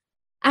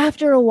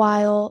after a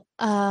while,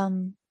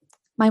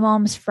 my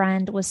mom's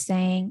friend was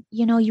saying,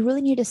 you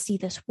really need to see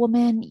this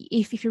woman.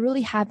 If you're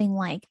really having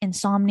like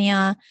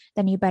insomnia,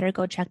 then you better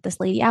go check this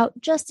lady out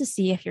just to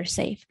see if you're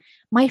safe.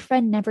 My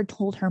friend never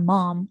told her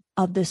mom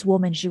of this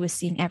woman she was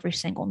seeing every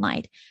single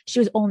night. She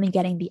was only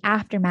getting the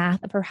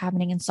aftermath of her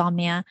having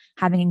insomnia,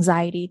 having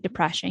anxiety,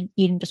 depression,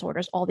 eating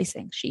disorders, all these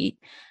things. She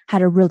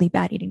had a really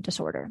bad eating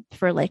disorder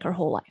for like her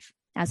whole life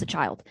as a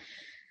child.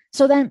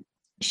 So then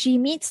she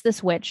meets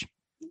this witch,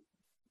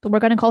 but we're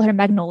going to call her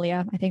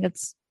Magnolia. I think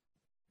it's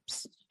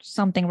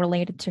something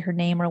related to her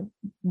name or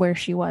where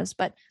she was,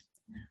 but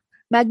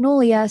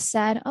Magnolia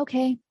said,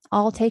 okay,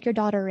 I'll take your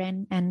daughter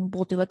in and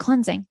we'll do a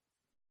cleansing.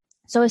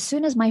 So as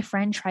soon as my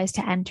friend tries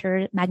to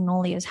enter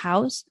Magnolia's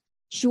house,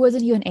 she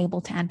wasn't even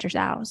able to enter the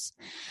house.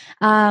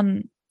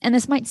 And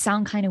this might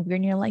sound kind of weird.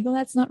 And you're like, oh,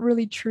 that's not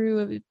really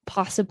true,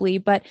 possibly.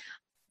 But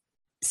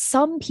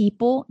some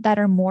people that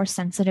are more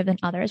sensitive than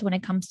others when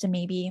it comes to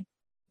maybe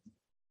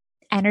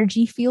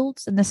energy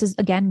fields, and this is,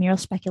 again, mere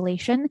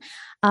speculation,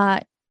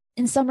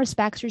 in some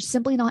respects, you're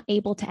simply not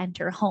able to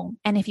enter a home.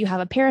 And if you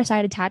have a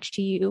parasite attached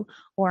to you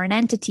or an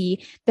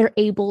entity, they're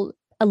able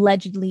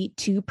allegedly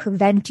to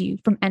prevent you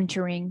from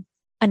entering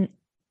an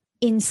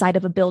inside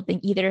of a building,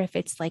 either if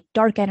it's like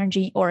dark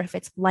energy or if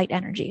it's light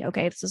energy.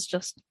 Okay, this is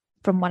just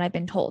from what I've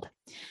been told.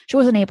 She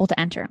wasn't able to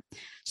enter.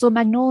 So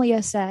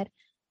Magnolia said,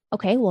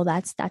 okay, well,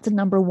 that's a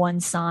number one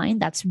sign.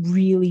 That's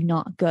really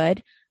not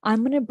good. I'm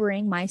going to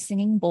bring my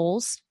singing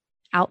bowls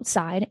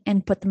outside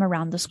and put them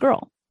around this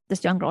girl.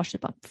 This young girl, she's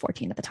about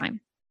 14 at the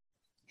time.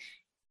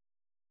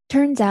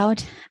 Turns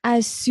out,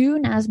 as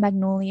soon as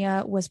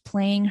Magnolia was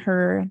playing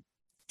her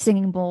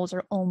singing bowls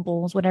or ohm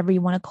bowls, whatever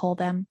you want to call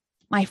them,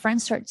 my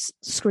friend starts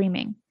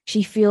screaming.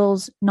 She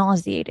feels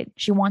nauseated.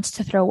 She wants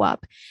to throw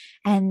up.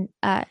 And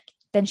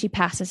then she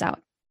passes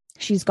out.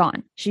 She's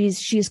gone.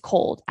 She's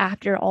cold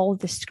after all of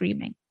the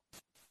screaming.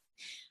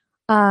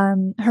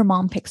 Her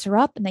mom picks her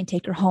up and they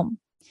take her home.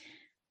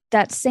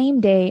 That same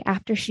day,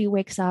 after she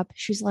wakes up,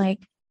 she's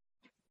like,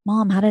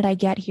 Mom, how did I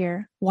get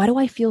here? Why do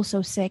I feel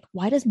so sick?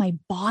 Why does my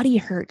body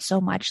hurt so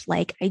much?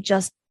 Like I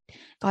just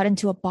got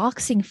into a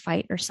boxing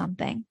fight or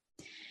something.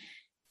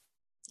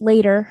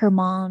 Later, her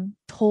mom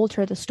told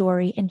her the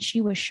story and she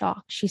was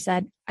shocked. She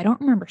said, I don't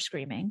remember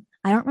screaming.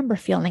 I don't remember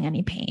feeling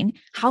any pain.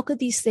 How could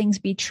these things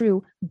be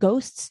true?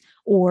 Ghosts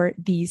or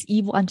these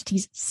evil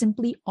entities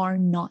simply are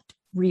not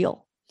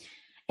real.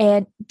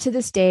 And to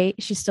this day,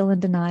 she's still in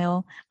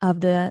denial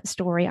of the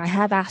story. I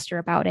have asked her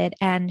about it,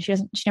 and she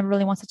never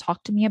really wants to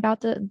talk to me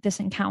about this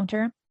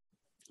encounter.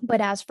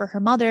 But as for her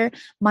mother,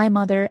 my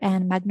mother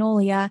and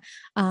Magnolia,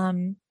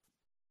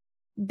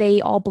 they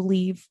all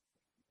believe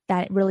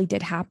that it really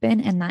did happen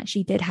and that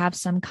she did have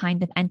some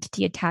kind of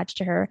entity attached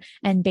to her.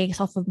 And based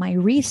off of my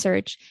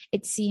research,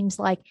 it seems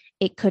like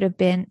it could have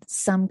been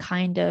some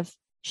kind of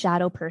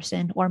shadow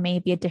person or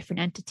maybe a different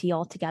entity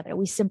altogether.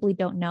 We simply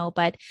don't know.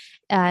 But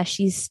my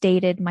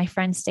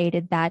friend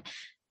stated that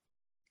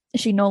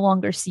she no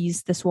longer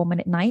sees this woman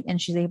at night and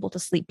she's able to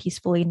sleep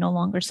peacefully, no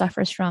longer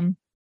suffers from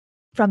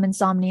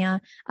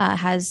insomnia,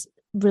 has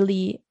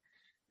really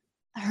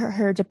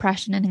her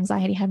depression and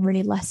anxiety have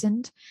really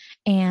lessened,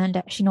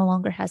 and she no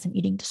longer has an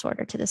eating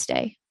disorder to this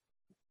day.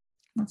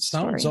 That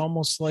sounds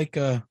almost like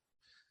an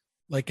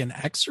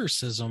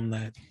exorcism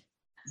that,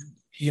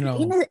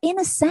 in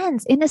a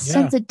sense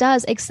it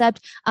does,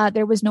 except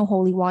there was no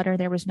holy water,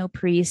 there was no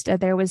priest,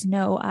 there was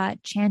no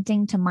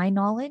chanting to my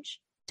knowledge,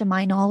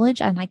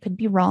 and I could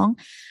be wrong,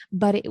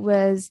 but it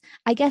was,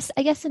 I guess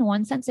in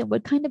one sense it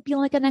would kind of be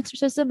like an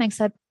exorcism,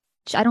 except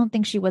I don't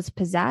think she was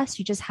possessed.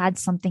 She just had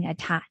something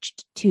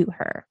attached to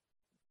her.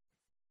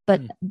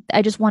 But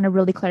I just want to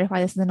really clarify,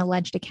 this is an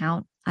alleged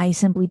account. I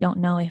simply don't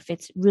know if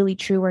it's really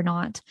true or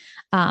not.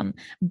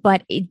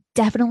 But it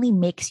definitely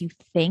makes you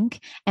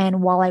think.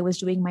 And while I was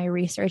doing my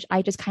research,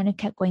 I just kind of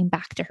kept going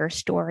back to her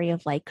story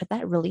of like, could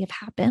that really have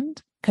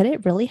happened? Could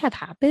it really have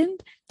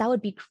happened? That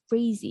would be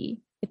crazy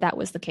if that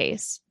was the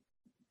case.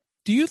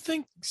 Do you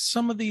think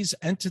some of these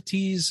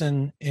entities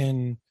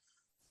and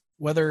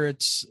whether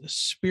it's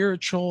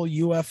spiritual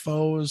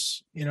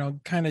UFOs,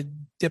 kind of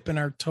dipping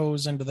our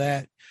toes into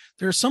that,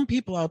 there are some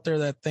people out there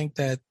that think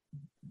that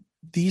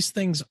these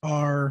things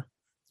are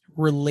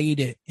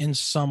related in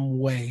some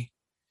way?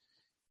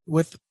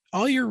 With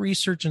all your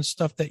research and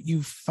stuff that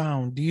you've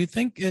found, do you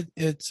think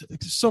it's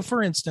so?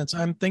 For instance,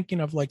 I'm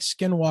thinking of like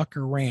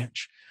Skinwalker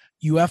Ranch,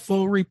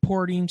 UFO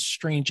reporting,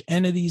 strange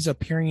entities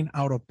appearing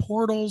out of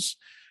portals,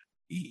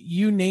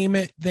 you name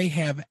it. They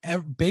have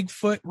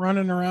Bigfoot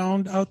running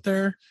around out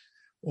there,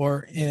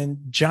 or in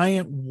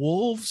giant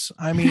wolves.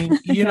 I mean,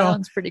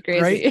 Sounds pretty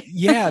crazy, right?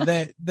 Yeah,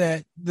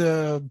 that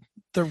the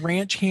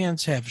ranch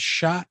hands have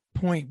shot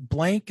point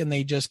blank, and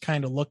they just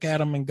kind of look at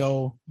them and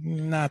go,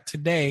 "Not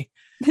today,"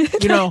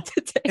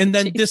 and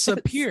then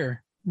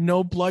disappear.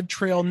 No blood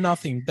trail,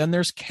 nothing. Then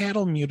there's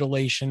cattle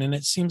mutilation, and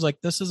it seems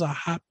like this is a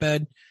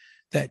hotbed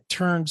that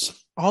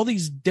turns all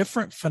these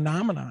different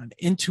phenomenon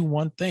into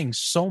one thing.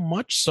 So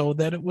much so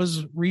that it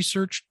was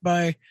researched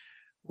by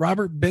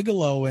Robert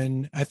Bigelow,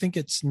 and I think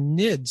it's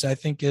NIDS. I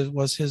think it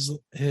was his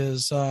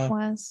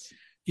was.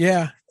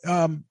 Yeah.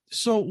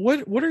 So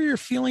what are your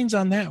feelings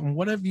on that? And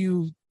what have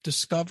you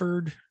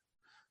discovered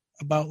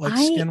about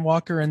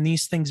Skinwalker and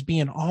these things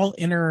being all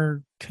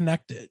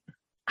interconnected?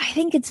 I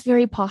think it's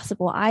very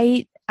possible.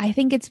 I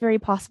think it's very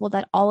possible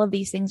that all of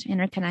these things are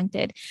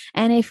interconnected.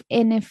 And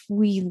if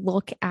we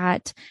look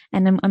at,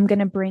 and I'm going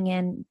to bring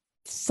in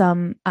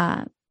some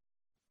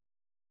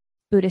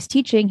Buddhist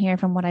teaching here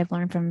from what I've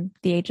learned from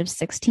the age of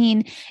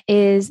 16,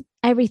 is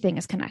everything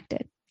is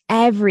connected.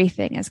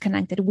 Everything is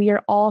connected. We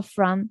are all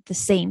from the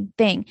same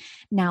thing.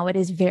 Now, it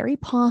is very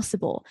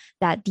possible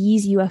that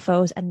these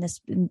UFOs and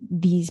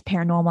these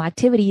paranormal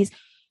activities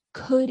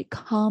could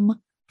come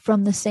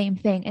from the same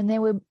thing. And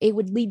then it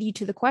would lead you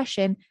to the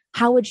question,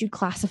 how would you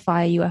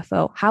classify a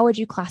UFO? How would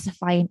you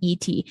classify an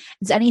ET?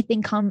 Does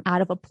anything come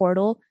out of a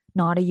portal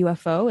not a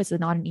UFO? Is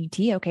it not an ET?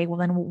 Okay, well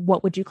then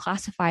what would you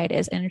classify it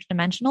as?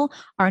 Interdimensional?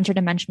 Are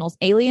interdimensionals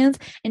aliens?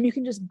 And you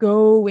can just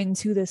go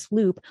into this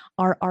loop.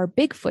 Are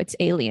Bigfoots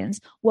aliens?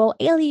 Well,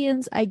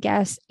 aliens, I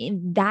guess,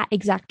 in that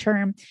exact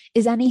term,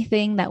 is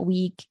anything that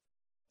we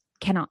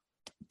cannot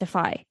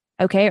defy,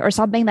 okay? Or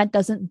something that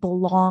doesn't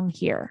belong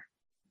here.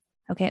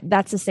 Okay,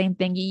 that's the same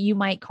thing. You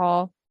might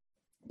call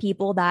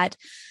people that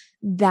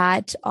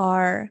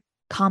are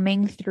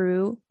coming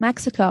through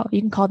Mexico,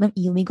 you can call them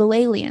illegal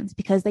aliens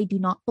because they do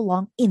not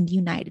belong in the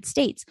United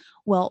States.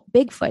 Well,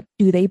 Bigfoot,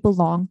 do they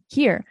belong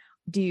here?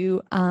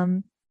 Do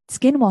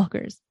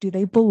skinwalkers, do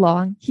they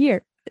belong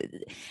here?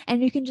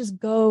 And you can just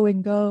go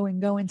and go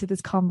and go into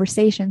this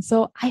conversation.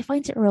 So I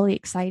find it really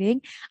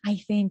exciting. I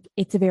think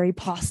it's very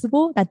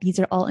possible that these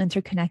are all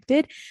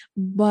interconnected,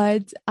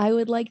 but I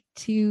would like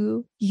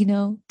to,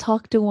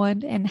 talk to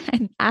one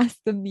and ask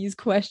them these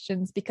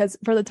questions, because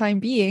for the time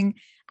being,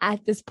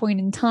 at this point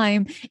in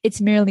time, it's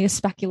merely a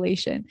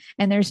speculation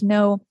and there's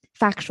no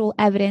factual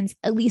evidence,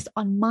 at least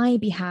on my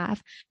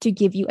behalf, to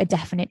give you a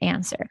definite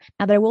answer.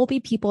 Now, there will be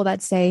people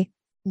that say,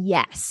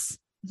 yes,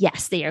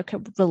 they are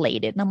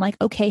related. And I'm like,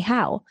 okay,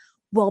 how?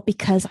 Well,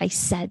 because I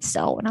said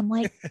so. And I'm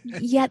like,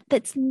 yeah,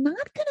 that's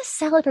not going to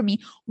sell it for me.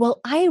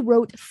 Well, I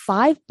wrote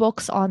 5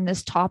 books on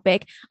this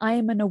topic. I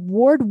am an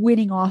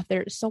award-winning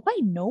author, so I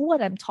know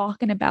what I'm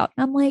talking about.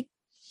 And I'm like,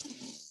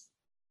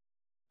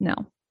 no,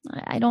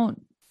 I don't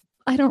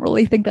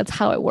really think that's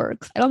how it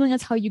works. I don't think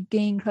that's how you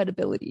gain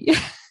credibility.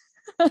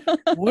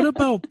 What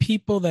about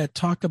people that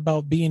talk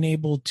about being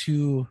able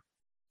to,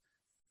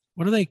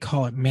 what do they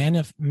call it?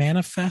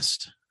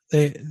 Manifest?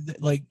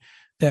 Like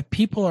that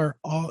people are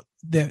all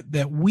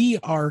that we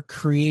are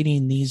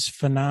creating these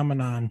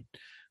phenomenon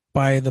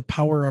by the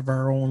power of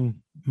our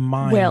own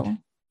mind. Will.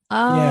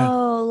 Oh, yeah.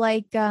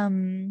 Like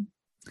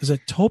is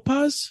it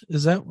Topaz?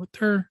 Is that what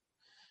they're?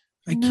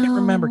 I can't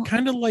remember.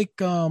 Kind of like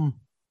who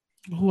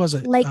was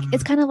it? Like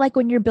it's kind of like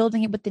when you're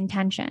building it with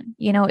intention.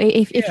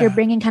 If you're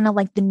bringing kind of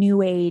like the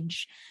new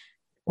age,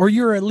 or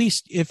you're at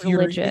least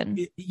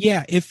religion.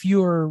 if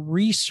you're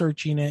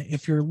researching it,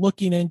 if you're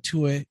looking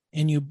into it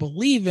and you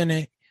believe in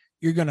it,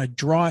 you're going to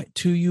draw it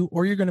to you,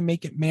 or you're going to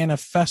make it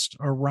manifest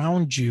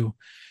around you.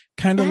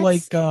 Kind of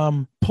like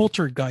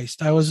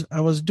poltergeist. I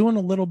was doing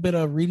a little bit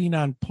of reading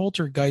on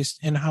poltergeist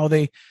and how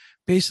they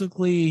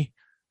basically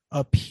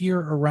appear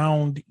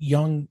around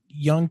young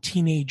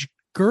teenage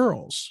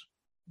girls,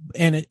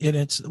 and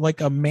it's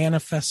like a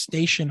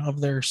manifestation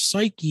of their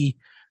psyche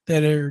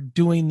that are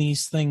doing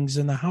these things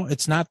in the house.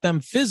 It's not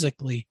them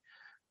physically,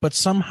 but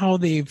somehow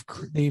they've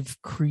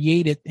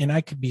created, and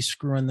I could be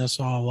screwing this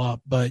all up,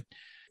 but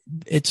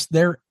it's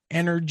their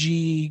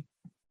energy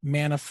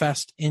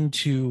manifest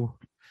into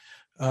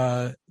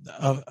a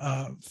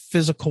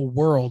physical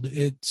world.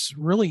 It's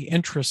really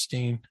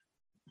interesting.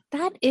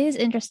 That is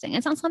interesting.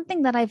 It's not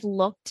something that I've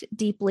looked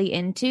deeply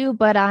into,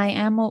 but I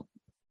am,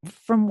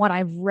 from what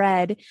I've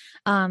read,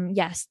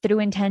 yes, through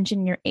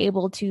intention, you're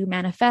able to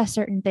manifest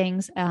certain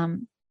things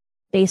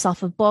based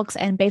off of books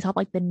and based off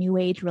like the new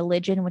age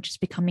religion, which is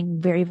becoming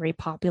very, very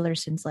popular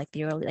since like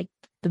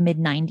the mid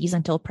 90s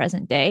until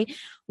present day,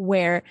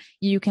 where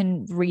you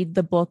can read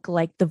the book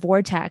like The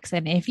Vortex,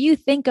 and if you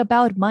think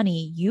about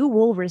money, you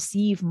will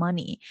receive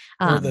money.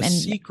 Or The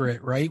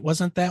Secret, right?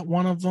 Wasn't that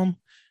one of them?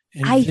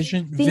 And I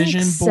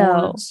vision so.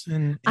 boards.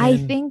 And I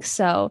think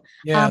so.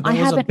 Yeah, I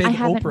haven't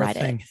Oprah read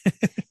thing. it.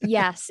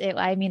 Yes,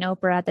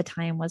 Oprah at the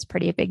time was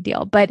pretty a big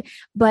deal. But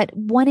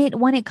when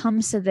it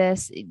comes to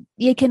this,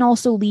 it can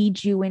also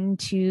lead you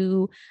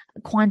into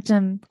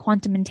quantum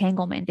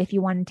entanglement if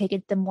you want to take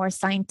it the more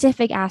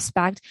scientific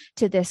aspect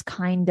to this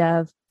kind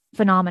of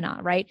phenomena,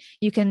 right?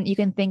 You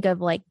can think of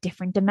like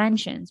different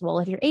dimensions. Well,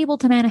 if you're able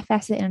to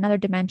manifest it in another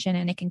dimension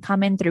and it can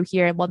come in through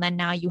here, well, then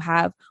now you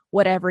have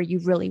whatever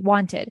you really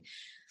wanted.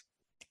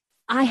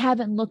 I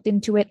haven't looked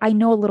into it. I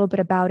know a little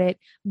bit about it,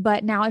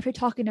 but now if you're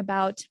talking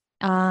about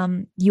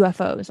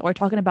UFOs or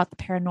talking about the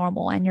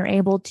paranormal and you're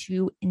able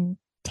to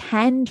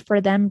intend for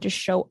them to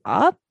show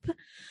up,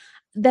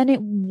 then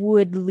it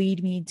would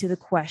lead me to the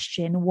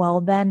question,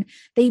 well, then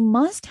they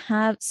must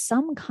have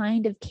some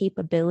kind of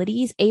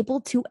capabilities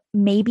able to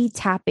maybe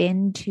tap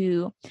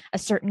into a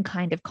certain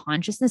kind of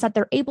consciousness, that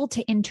they're able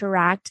to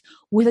interact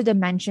with a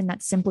dimension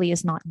that simply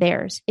is not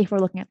theirs. If we're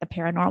looking at the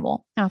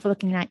paranormal. Now, if we're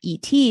looking at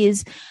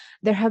ETs,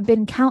 there have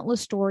been countless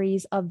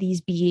stories of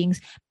these beings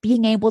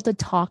being able to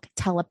talk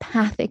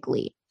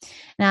telepathically.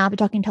 Now, if you're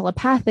talking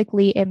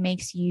telepathically, it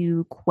makes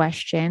you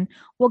question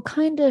what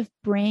kind of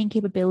brain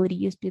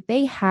capabilities do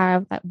they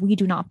have that we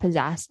do not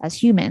possess as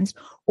humans,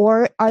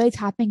 or are they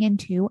tapping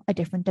into a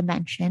different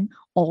dimension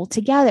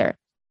altogether?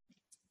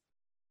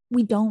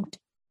 We don't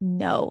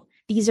know.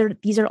 These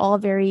are all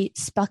very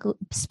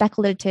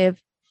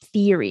speculative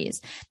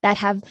theories that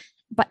have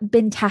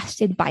been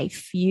tested by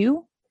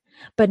few,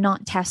 but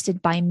not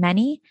tested by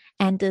many?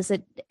 And does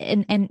it,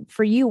 and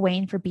for you,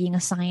 Wayne, for being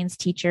a science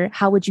teacher,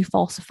 how would you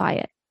falsify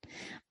it?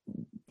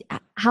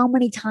 How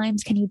many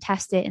times can you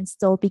test it and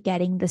still be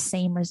getting the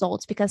same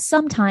results? Because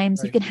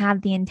sometimes you can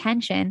have the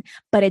intention,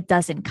 but it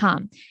doesn't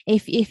come.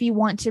 If you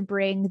want to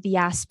bring the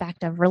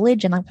aspect of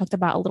religion, like I talked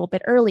about a little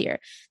bit earlier,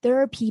 there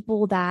are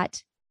people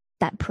that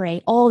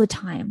pray all the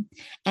time,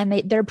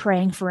 and they're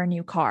praying for a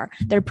new car,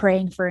 they're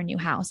praying for a new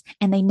house,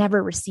 and they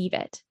never receive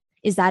it.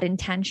 Is that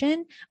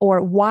intention?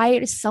 Or why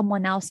is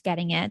someone else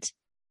getting it,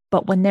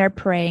 but when they're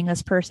praying,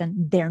 this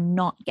person, they're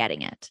not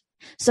getting it?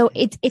 So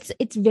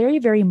it's very,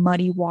 very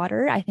muddy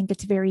water. I think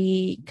it's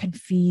very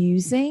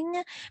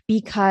confusing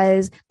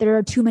because there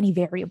are too many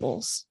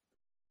variables.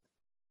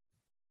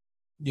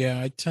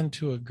 Yeah, I tend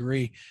to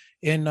agree.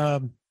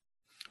 And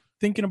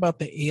thinking about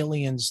the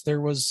aliens, there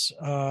was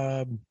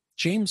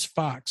James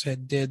Fox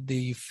did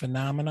the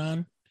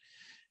phenomenon,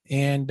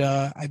 and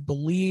I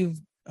believe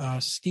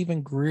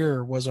Stephen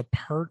Greer was a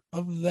part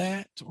of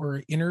that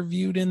or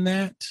interviewed in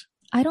that.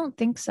 I don't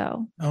think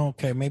so.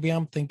 Okay, maybe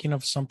I'm thinking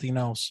of something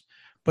else.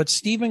 But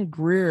Stephen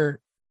Greer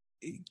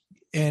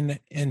and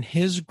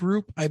his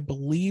group, I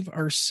believe,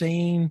 are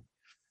saying,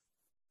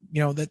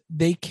 that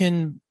they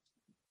can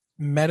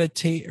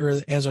meditate, or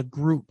as a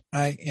group.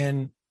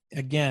 And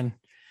again,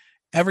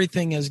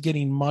 everything is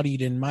getting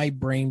muddied in my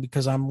brain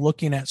because I'm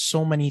looking at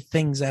so many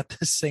things at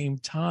the same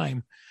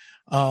time.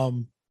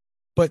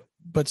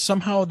 But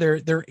somehow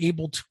they're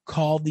able to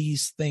call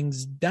these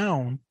things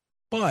down.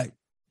 But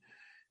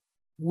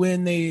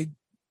when they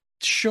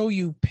show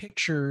you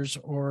pictures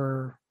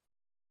or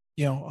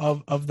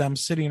of them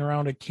sitting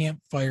around a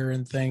campfire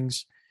and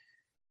things,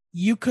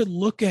 you could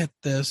look at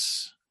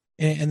this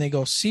and they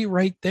go, see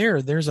right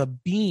there's a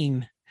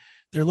being.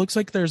 There looks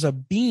like there's a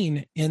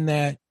being in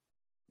that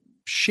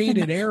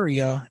shaded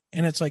area.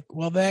 And it's like,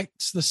 well,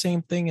 that's the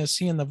same thing as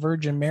seeing the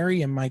Virgin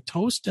Mary in my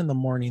toast in the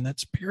morning.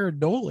 That's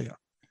pareidolia.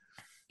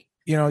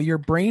 Your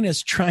brain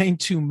is trying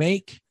to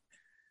make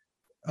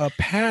a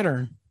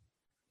pattern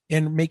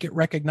and make it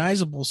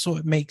recognizable so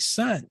it makes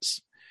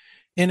sense.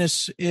 And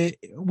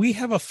we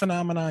have a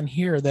phenomenon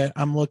here that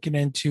I'm looking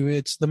into.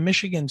 It's the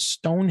Michigan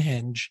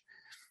Stonehenge,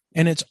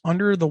 and it's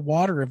under the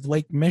water of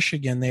Lake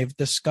Michigan. They've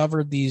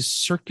discovered these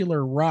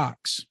circular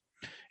rocks,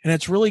 and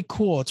it's really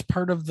cool. It's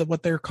part of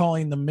what they're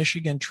calling the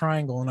Michigan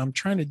Triangle, and I'm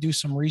trying to do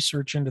some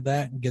research into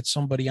that and get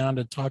somebody on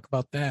to talk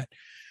about that.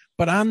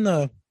 But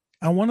on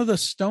one of the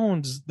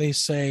stones, they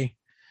say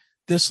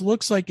this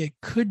looks like it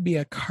could be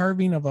a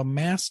carving of a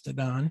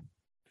mastodon,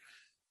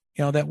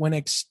 that went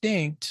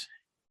extinct.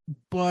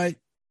 But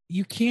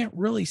you can't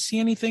really see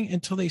anything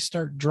until they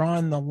start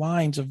drawing the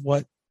lines of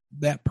what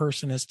that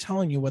person is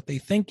telling you, what they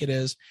think it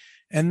is.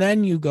 And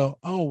then you go,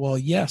 oh, well,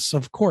 yes,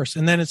 of course.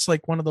 And then it's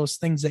like one of those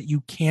things that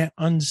you can't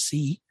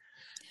unsee,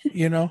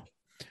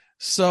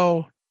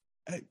 So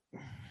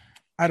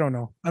I don't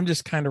know. I'm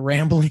just kind of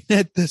rambling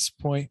at this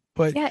point.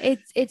 But yeah,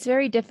 it's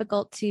very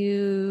difficult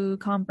to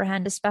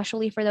comprehend,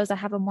 especially for those that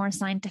have a more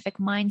scientific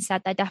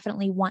mindset that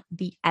definitely want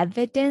the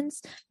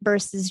evidence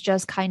versus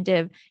just kind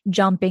of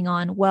jumping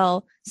on,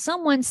 well,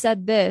 someone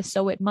said this,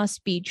 so it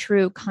must be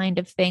true kind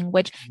of thing,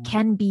 which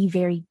can be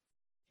very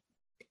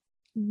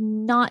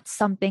not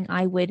something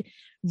I would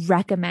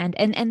recommend.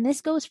 And this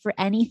goes for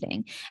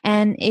anything.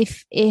 And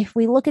if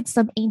we look at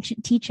some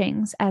ancient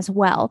teachings as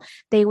well,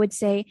 they would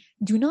say,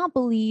 do not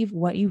believe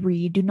what you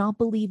read. Do not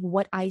believe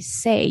what I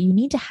say. You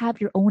need to have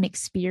your own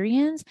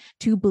experience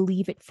to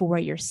believe it for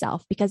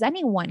yourself, because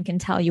anyone can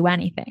tell you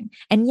anything.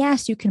 And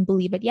yes, you can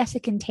believe it. Yes,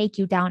 it can take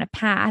you down a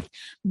path,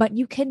 but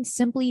you can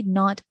simply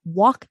not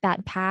walk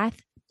that path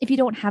if you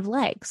don't have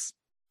legs.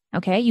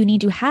 Okay. You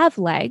need to have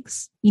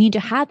legs. You need to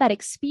have that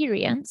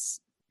experience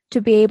to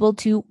be able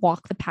to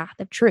walk the path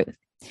of truth.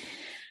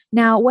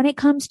 Now, when it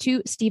comes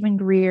to Stephen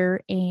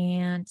Greer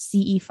and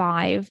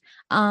CE5,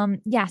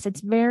 yes, it's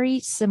very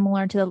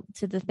similar to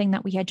the thing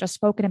that we had just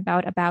spoken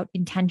about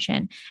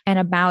intention and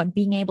about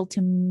being able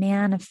to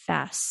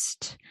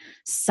manifest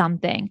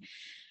something.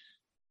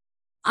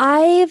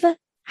 I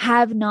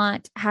have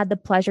not had the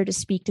pleasure to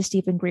speak to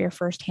Stephen Greer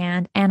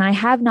firsthand, and I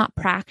have not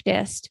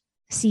practiced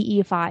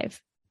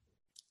CE5.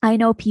 I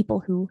know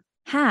people who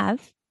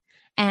have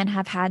and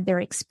have had their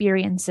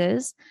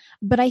experiences,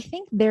 but I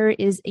think there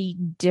is a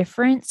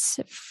difference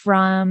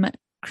from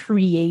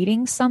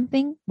creating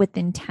something with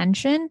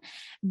intention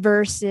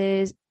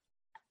versus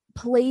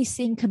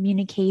placing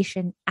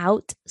communication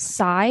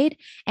outside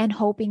and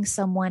hoping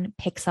someone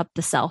picks up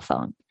the cell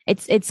phone.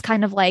 It's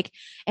kind of like,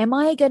 am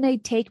I going to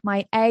take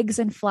my eggs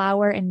and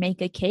flour and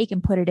make a cake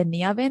and put it in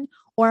the oven?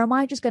 Or am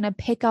I just going to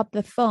pick up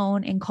the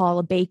phone and call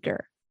a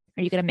baker?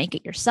 Are you going to make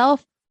it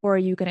yourself? Or are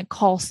you going to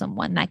call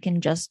someone that can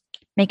just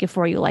make it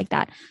for you like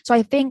that? So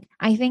I think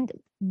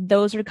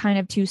those are kind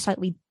of two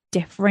slightly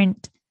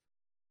different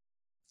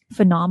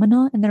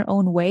phenomena in their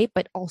own way,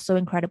 but also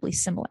incredibly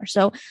similar.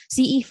 So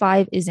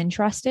CE5 is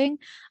interesting.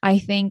 I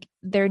think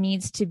there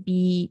needs to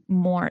be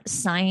more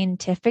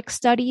scientific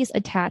studies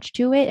attached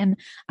to it. And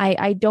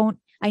I don't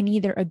I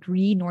neither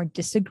agree nor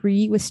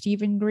disagree with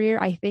Stephen Greer.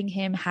 I think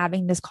him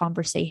having this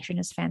conversation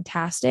is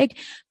fantastic,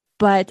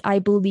 but I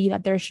believe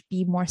that there should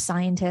be more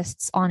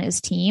scientists on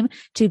his team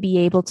to be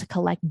able to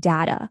collect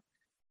data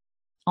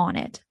on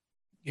it.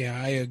 Yeah,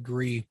 I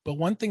agree. But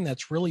one thing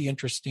that's really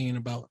interesting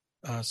about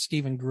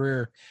Stephen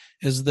Greer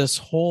is this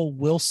whole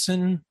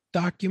Wilson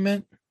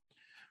document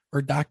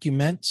or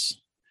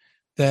documents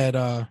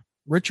that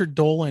Richard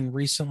Dolan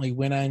recently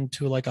went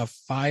into like a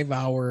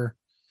 5-hour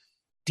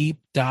deep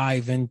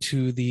dive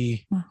into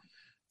the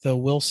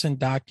Wilson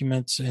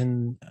documents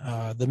and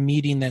the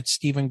meeting that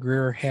Stephen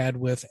Greer had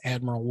with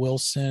Admiral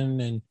Wilson.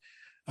 And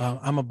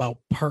I'm about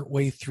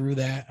partway through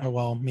that.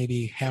 Well,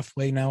 maybe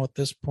halfway now at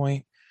this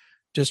point,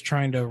 just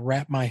trying to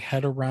wrap my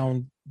head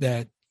around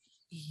that.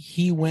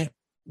 He went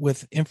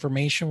with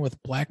information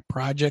with black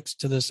projects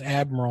to this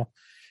admiral,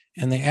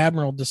 and the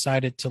admiral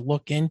decided to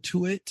look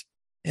into it.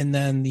 And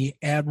then the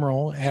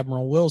Admiral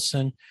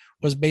Wilson,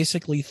 was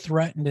basically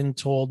threatened and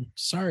told,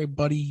 sorry,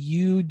 buddy,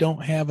 you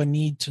don't have a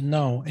need to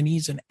know. And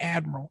he's an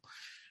admiral,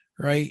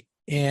 right?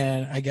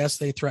 And I guess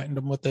they threatened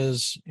him with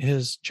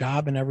his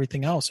job and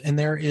everything else. And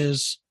there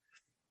is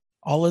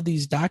all of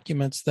these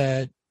documents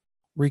that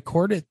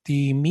recorded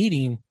the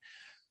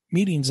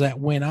meetings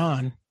that went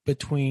on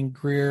between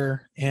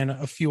Greer and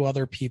a few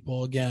other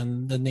people.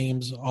 Again, the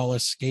names all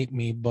escape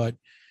me, but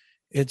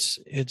it's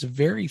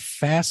very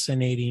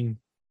fascinating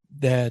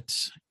that,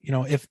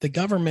 if the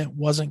government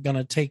wasn't going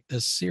to take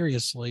this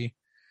seriously,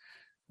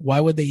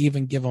 why would they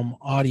even give them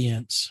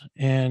audience?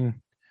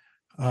 And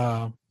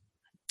I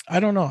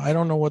don't know. I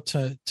don't know what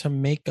to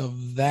make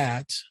of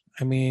that.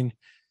 I mean,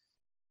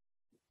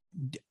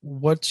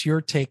 what's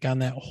your take on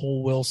that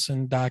whole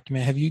Wilson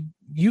document?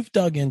 You've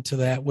dug into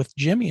that with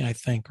Jimmy, I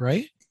think,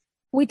 right?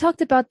 We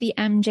talked about the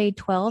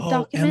MJ-12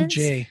 documents.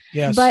 MJ,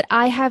 yes. But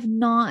I have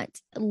not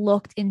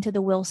looked into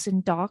the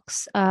Wilson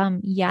docs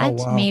yet. Oh,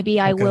 wow. Maybe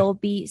I will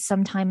be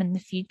sometime in the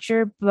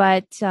future,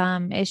 but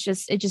it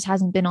just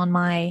hasn't been on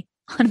my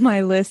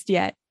list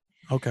yet.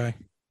 Okay.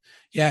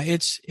 Yeah,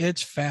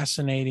 it's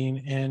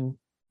fascinating, and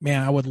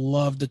man, I would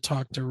love to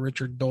talk to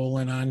Richard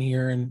Dolan on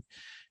here and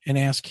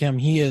ask him.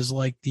 He is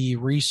like the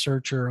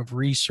researcher of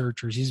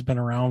researchers. He's been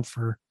around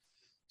for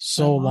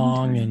so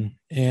long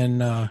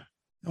and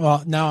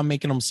well, now I'm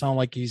making him sound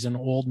like he's an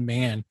old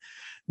man.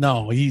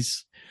 No,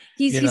 he's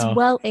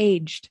well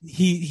aged.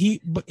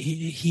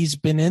 He's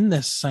been in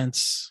this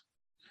since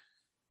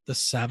the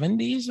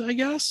 70s, I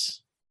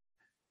guess.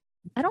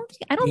 I don't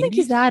think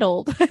he's that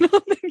old.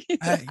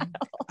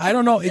 I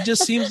don't know. It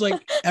just seems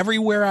like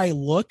everywhere I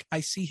look,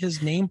 I see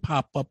his name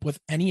pop up with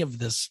any of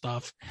this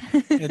stuff.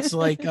 It's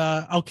like,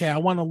 okay, I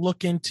want to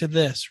look into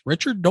this.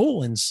 Richard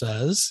Dolan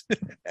says,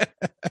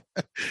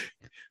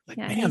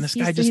 man, this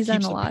guy just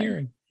keeps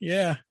appearing.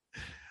 Yeah.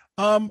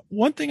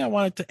 One thing I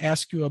wanted to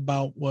ask you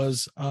about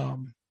was,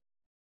 and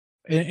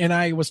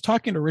I was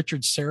talking to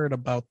Richard Syrett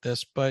about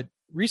this, but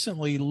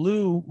recently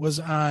Lou was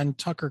on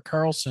Tucker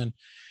Carlson,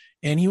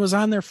 and he was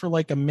on there for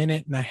like a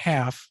minute and a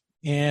half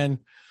and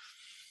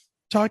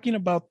talking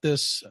about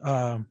this,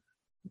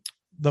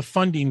 the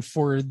funding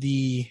for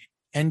the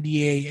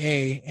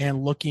NDAA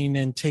and looking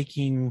and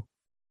taking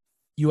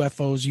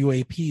UFOs,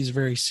 UAPs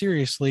very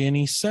seriously. And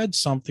he said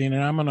something,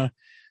 and I'm going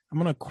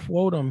to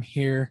quote him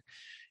here.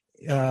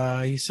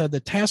 He said the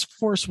task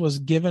force was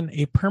given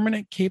a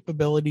permanent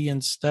capability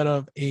instead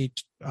of a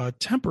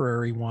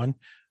temporary one,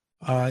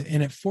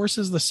 and it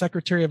forces the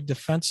Secretary of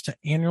Defense to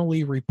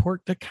annually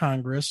report to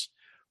Congress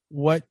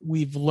what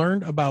we've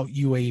learned about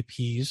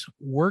UAPs,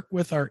 work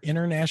with our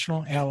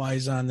international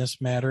allies on this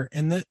matter,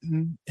 and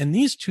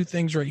these two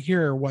things right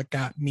here are what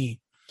got me,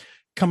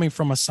 coming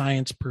from a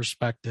science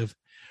perspective.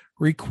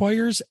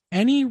 Requires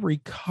any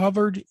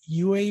recovered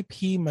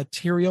UAP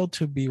material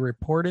to be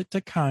reported to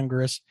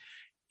Congress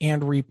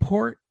and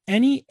report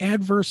any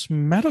adverse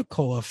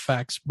medical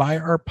effects by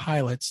our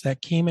pilots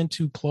that came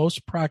into close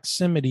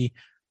proximity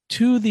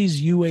to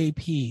these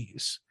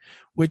UAPs,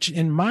 which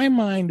in my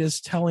mind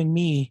is telling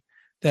me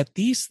that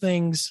these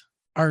things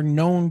are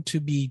known to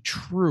be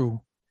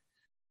true.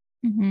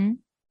 Mm-hmm.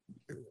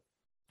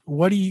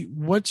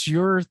 What's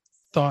your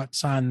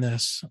thoughts on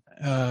this?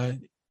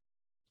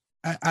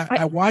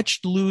 I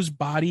watched Lou's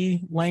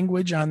body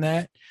language on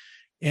that,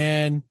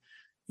 and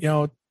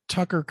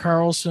Tucker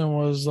Carlson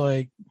was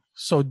like,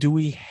 so do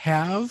we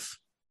have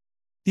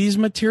these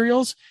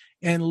materials?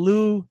 And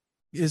Lou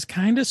is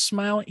kind of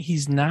smiling.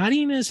 He's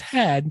nodding his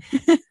head,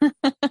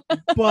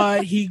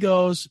 but he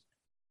goes,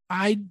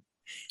 I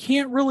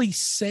can't really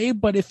say,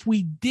 but if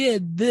we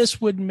did, this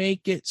would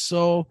make it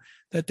so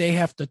that they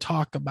have to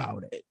talk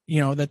about it,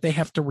 that they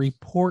have to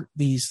report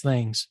these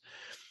things.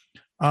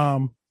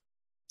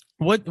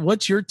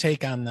 What's your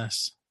take on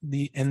this,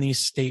 these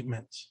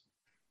statements?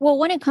 Well,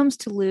 when it comes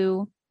to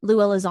Lou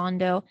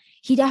Elizondo,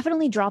 he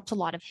definitely drops a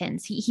lot of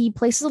hints. He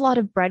places a lot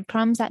of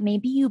breadcrumbs that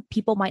maybe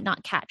people might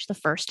not catch the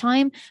first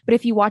time, but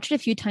if you watch it a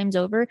few times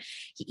over,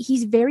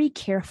 he's very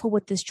careful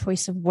with this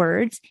choice of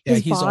words. Yeah,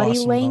 his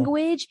body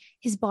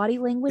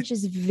language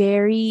is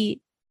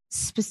very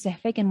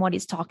specific in what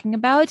he's talking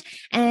about,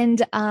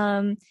 and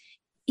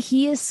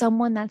he is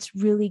someone that's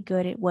really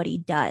good at what he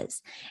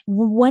does.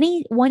 When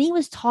he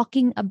was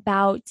talking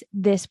about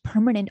this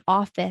permanent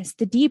office,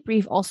 the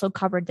debrief also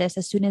covered this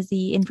as soon as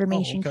the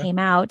information came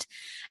out.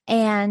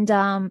 And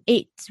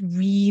it's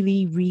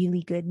really,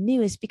 really good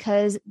news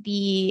because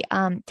the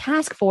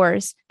task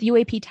force, the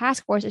UAP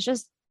task force, is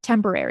just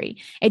temporary.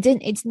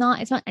 It's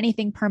not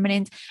anything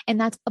permanent.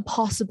 And that's a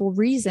possible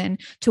reason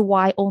to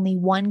why only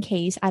one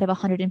case out of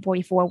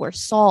 144 were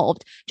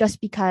solved,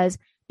 just because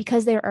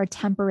they are a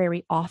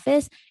temporary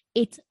office.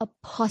 It's a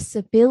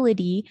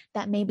possibility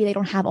that maybe they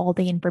don't have all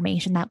the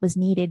information that was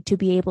needed to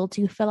be able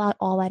to fill out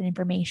all that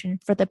information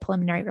for the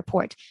preliminary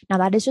report. Now,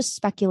 that is just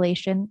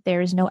speculation.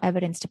 There is no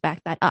evidence to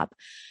back that up.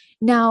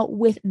 Now,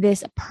 with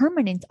this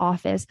permanent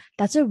office,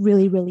 that's a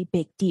really, really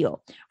big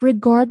deal.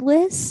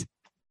 Regardless,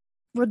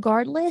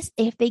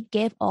 if they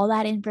give all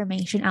that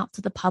information out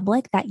to the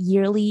public, that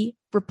yearly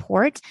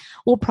report,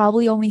 we'll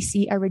probably only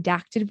see a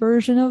redacted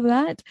version of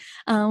that.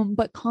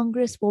 But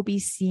Congress will be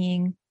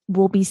seeing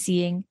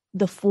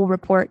the full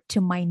report,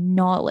 to my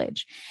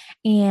knowledge.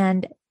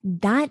 And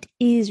that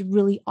is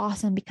really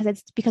awesome because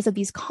it's because of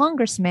these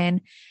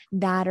congressmen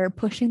that are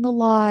pushing the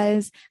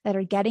laws, that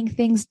are getting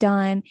things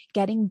done,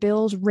 getting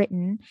bills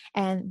written,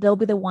 and they'll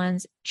be the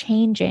ones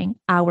changing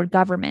our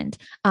government.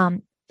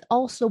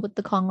 Also with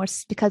the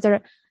Congress, because there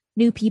are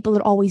new people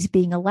are always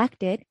being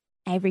elected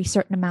every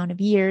certain amount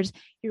of years,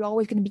 you're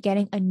always going to be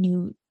getting a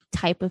new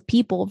type of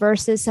people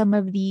versus some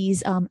of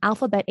these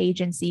alphabet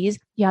agencies.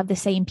 You have the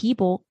same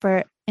people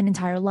for an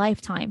entire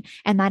lifetime,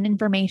 and that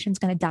information is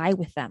going to die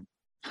with them.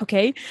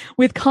 Okay.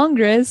 With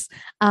Congress,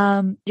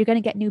 you're going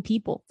to get new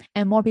people,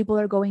 and more people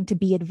are going to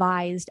be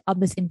advised of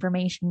this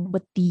information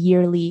with the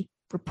yearly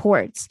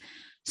reports.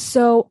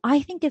 So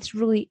I think it's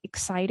really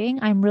exciting.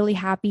 I'm really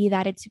happy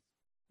that it's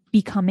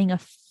becoming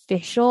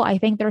official. I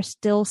think they're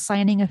still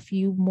signing a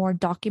few more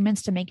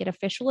documents to make it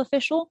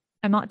official.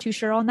 I'm not too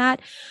sure on that.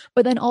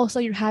 But then also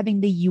you're having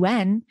the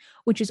UN,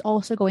 which is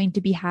also going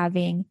to be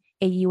having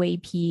a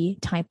UAP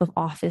type of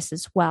office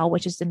as well,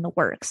 which is in the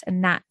works.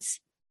 And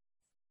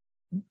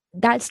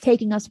that's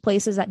taking us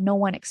places that no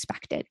one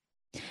expected.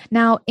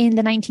 Now, in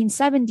the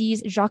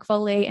 1970s, Jacques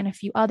Vallée and a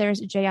few others,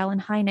 J.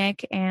 Allen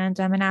Hynek and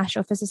an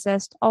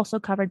astrophysicist, also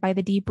covered by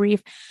the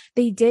debrief,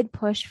 they did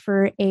push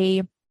for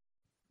a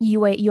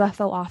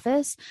UFO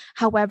office.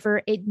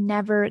 However, it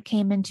never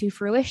came into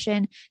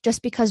fruition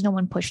just because no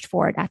one pushed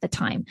for it at the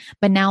time.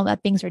 But now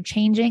that things are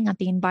changing, that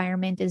the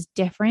environment is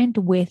different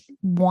with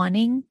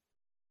wanting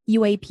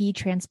UAP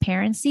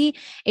transparency,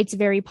 it's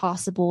very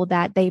possible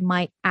that they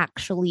might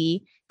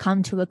actually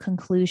come to a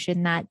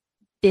conclusion that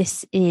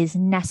this is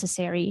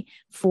necessary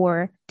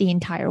for the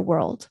entire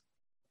world.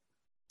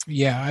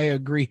 Yeah, I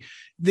agree.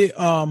 The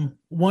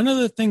one of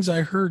the things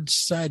I heard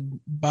said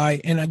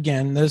by, and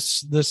again,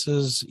 this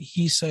is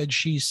he said,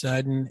 she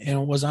said, and it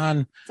was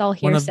on it's all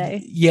hearsay.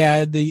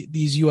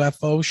 These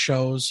UFO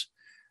shows.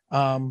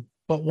 But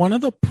one of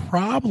the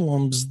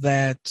problems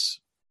that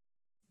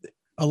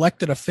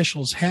elected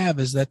officials have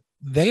is that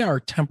they are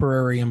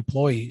temporary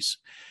employees.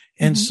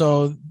 And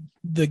so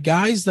the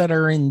guys that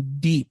are in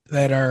deep,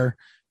 that are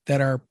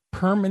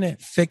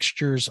permanent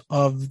fixtures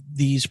of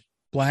these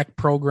Black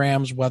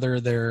programs, whether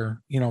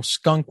they're,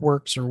 Skunk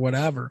Works or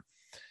whatever,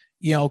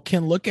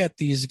 can look at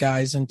these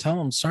guys and tell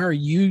them, sorry,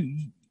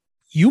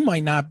 you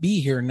might not be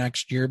here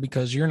next year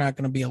because you're not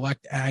going to be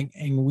elected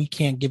and we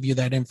can't give you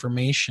that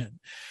information.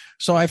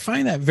 So I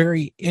find that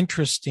very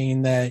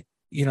interesting that,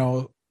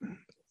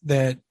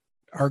 that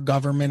our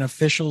government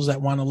officials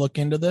that want to look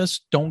into this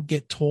don't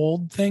get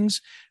told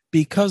things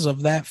because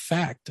of that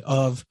fact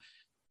of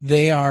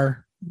they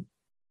are,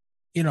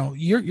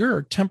 you're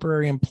a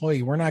temporary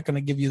employee. We're not going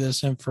to give you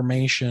this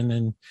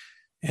information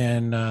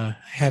and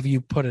have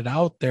you put it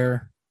out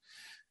there.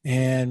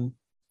 And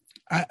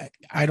I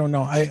don't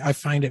know. I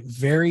find it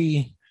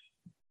very,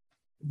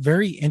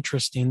 very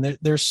interesting.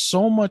 There's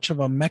so much of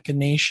a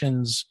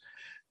machinations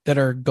that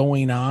are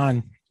going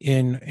on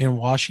in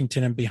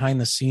Washington and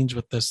behind the scenes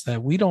with this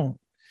that we don't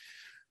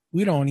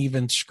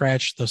even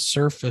scratch the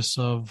surface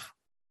of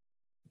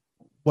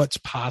what's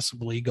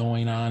possibly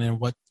going on and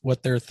what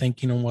they're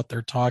thinking and what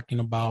they're talking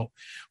about,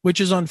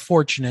 which is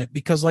unfortunate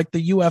because like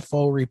the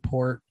UFO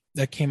report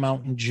that came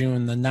out in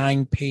June, the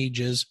 9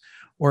 pages,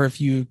 or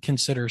if you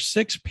consider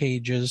 6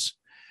 pages,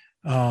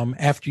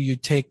 after you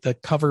take the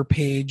cover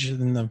page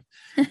and the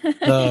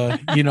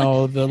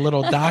the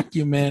little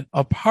document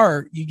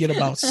apart, you get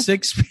about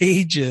 6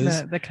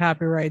 pages. The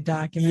copyright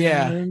document.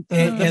 Yeah. And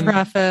the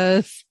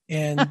preface.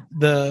 And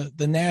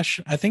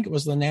I think it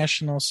was the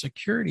National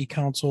Security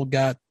Council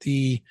got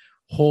the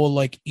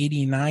whole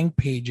 89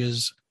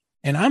 pages.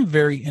 And I'm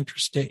very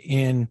interested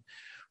in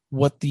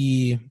what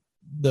the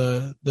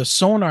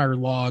sonar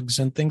logs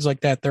and things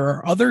like that. There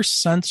are other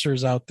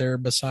sensors out there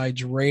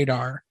besides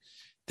radar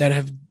that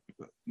have,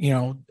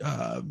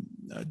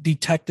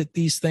 detected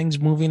these things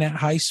moving at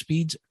high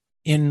speeds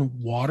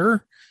in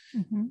water,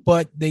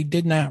 but they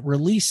did not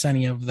release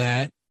any of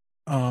that.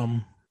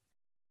 All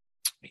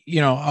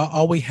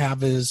we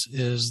have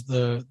is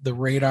the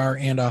radar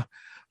and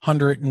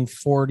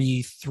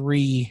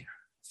 143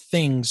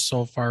 things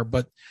so far.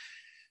 But,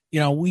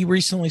 we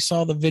recently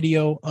saw the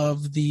video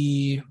of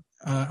the,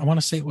 I want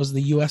to say it was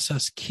the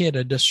USS Kidd,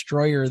 a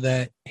destroyer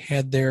that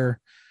had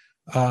their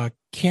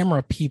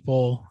camera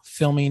people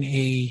filming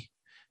a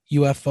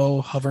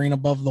UFO hovering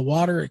above the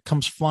water. It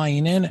comes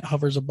flying in, it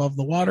hovers above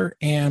the water,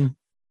 and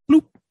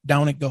bloop,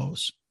 down it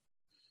goes.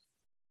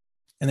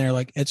 And they're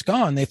like, it's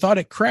gone. They thought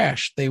it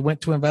crashed. They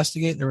went to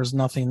investigate. There was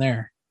nothing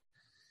there,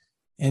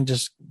 and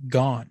just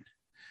gone.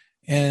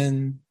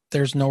 And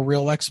there's no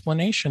real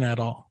explanation at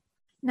all.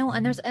 No,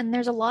 and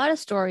there's a lot of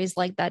stories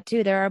like that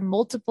too. There are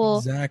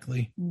multiple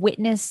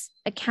witness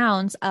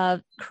accounts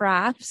of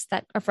crafts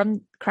that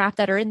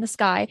are in the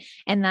sky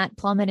and that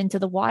plummet into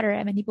the water.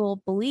 I mean,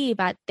 people believe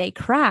that they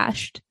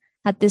crashed,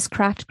 that this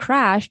craft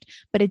crashed,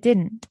 but it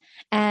didn't.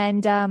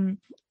 And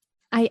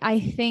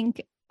I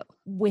think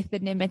with the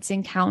Nimitz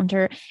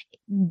encounter,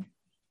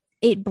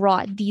 it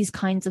brought these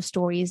kinds of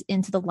stories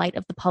into the light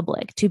of the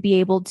public to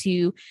be able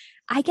to,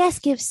 I guess,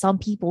 give some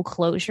people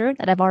closure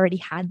that have already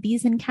had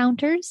these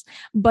encounters,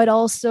 but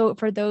also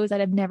for those that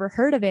have never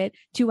heard of it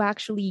to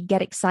actually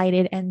get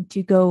excited and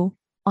to go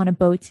on a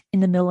boat in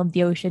the middle of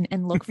the ocean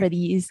and look for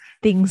these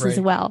things as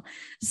well.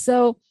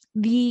 So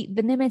the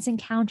Nimitz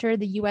encounter,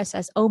 the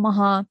USS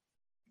Omaha,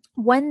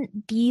 when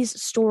these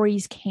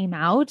stories came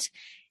out,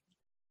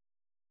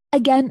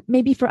 again,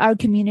 maybe for our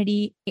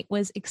community, it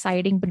was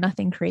exciting, but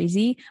nothing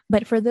crazy.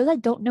 But for those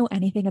that don't know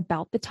anything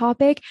about the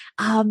topic,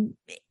 I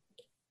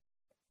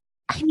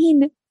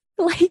mean,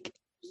 like,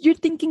 you're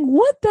thinking,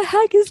 what the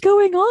heck is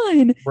going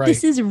on? Right.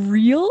 This is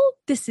real.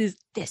 This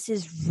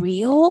is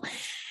real.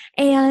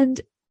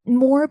 And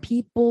more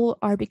people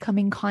are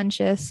becoming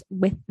conscious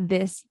with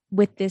this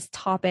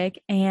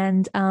topic.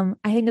 And I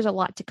think there's a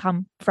lot to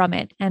come from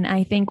it. And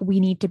I think we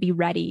need to be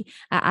ready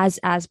as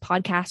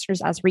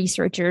podcasters, as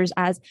researchers,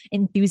 as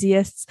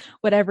enthusiasts,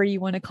 whatever you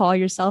want to call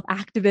yourself,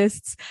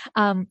 activists.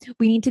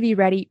 We need to be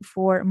ready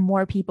for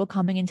more people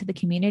coming into the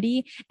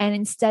community. And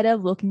instead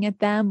of looking at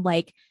them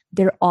like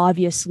they're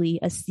obviously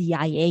a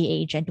CIA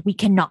agent, we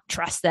cannot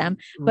trust them,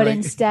 but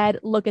instead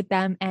look at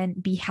them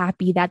and be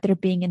happy that they're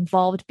being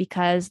involved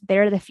because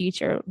they're the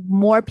future.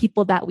 More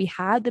people that we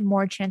have, the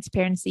more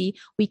transparency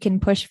we can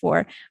push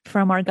for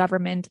from our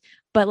government.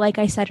 But like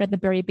I said at the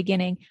very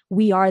beginning,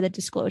 we are the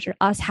disclosure,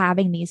 us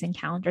having these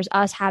encounters,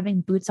 us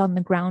having boots on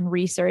the ground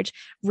research,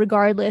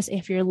 regardless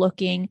if you're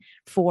looking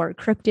for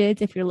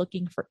cryptids, if you're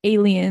looking for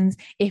aliens,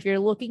 if you're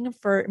looking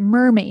for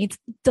mermaids,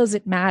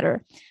 doesn't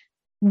matter.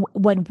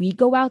 When we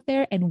go out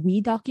there and we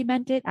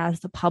document it as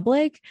the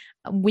public,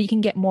 we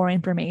can get more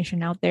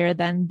information out there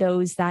than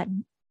those that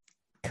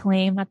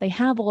claim that they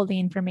have all the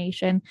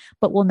information,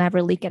 but will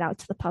never leak it out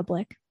to the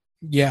public.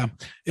 Yeah.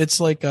 It's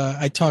like,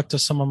 I talked to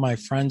some of my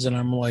friends and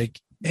I'm like,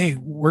 hey,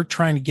 we're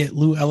trying to get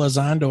Lou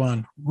Elizondo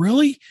on.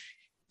 Really?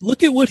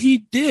 Look at what he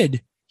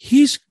did.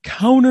 He's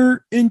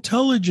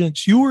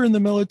counterintelligence. You were in the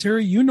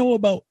military. You know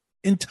about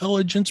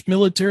intelligence,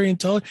 military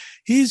intelligence.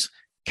 He's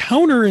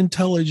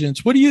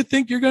counterintelligence. What do you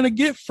think you're going to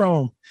get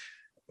from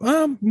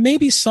him?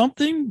 Maybe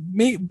something,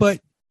 but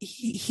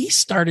he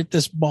started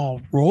this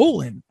ball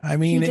rolling. I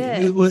mean,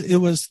 it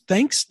was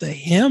thanks to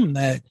him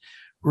that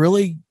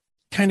really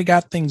kind of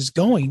got things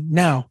going.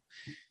 Now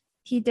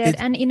he did.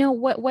 And you know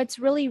what's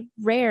really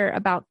rare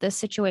about this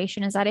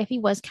situation is that if he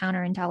was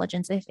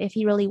counterintelligence, if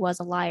he really was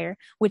a liar,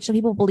 which some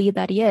people believe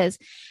that he is,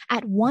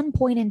 at one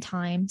point in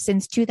time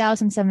since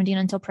 2017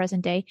 until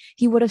present day,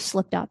 he would have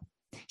slipped up.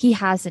 He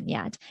hasn't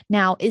yet.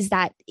 Now, is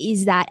that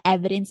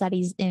evidence that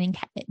he's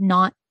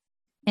not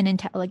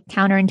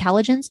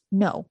counterintelligence?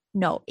 No.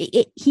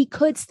 He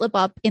could slip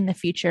up in the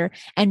future,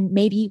 and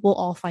maybe we'll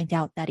all find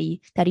out that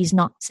he's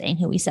not saying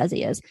who he says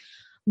he is.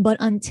 But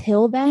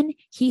until then,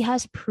 he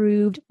has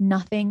proved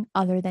nothing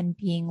other than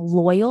being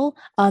loyal,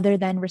 other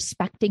than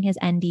respecting his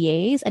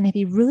NDAs. And if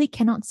he really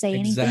cannot say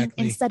anything,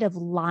 instead of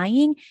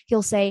lying,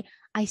 he'll say,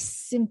 I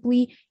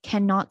simply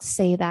cannot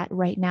say that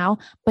right now.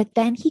 But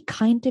then he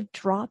kind of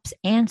drops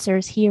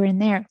answers here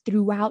and there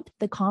throughout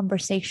the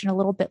conversation a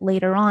little bit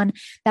later on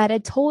that a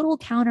total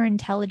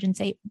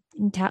counterintelligence,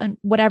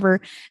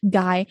 whatever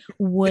guy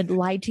would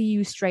lie to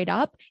you straight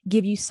up,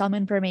 give you some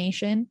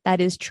information that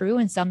is true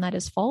and some that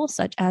is false,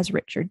 such as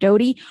Richard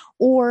Doty,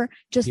 or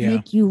just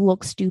make you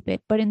look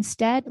stupid. But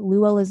instead,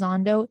 Lou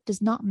Elizondo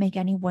does not make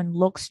anyone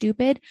look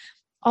stupid.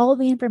 All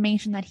the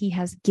information that he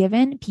has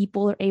given,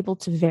 people are able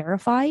to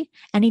verify,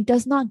 and he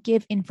does not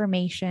give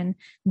information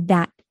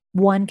that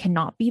one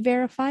cannot be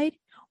verified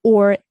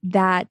or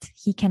that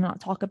he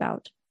cannot talk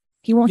about.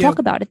 He won't talk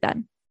about it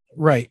then.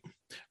 Right.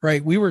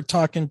 We were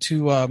talking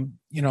to,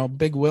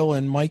 Big Will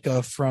and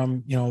Micah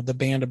from, the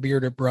Band of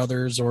Bearded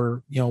Brothers,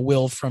 or,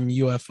 Will from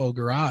UFO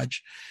Garage.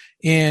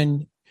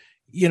 And,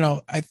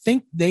 I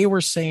think they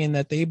were saying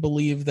that they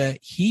believe that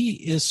he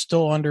is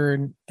still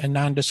under a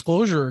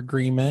non-disclosure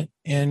agreement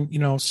and,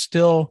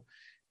 still,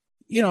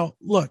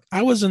 look,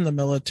 I was in the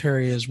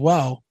military as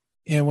well.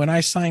 And when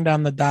I signed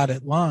on the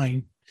dotted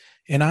line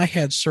and I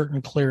had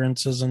certain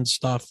clearances and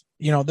stuff,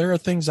 there are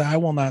things that I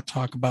will not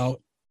talk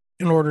about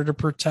in order to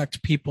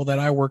protect people that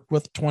I worked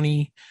with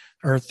 20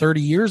 or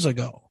 30 years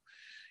ago.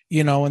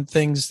 and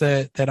things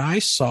that I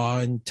saw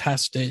and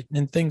tested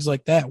and things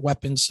like that,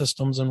 weapon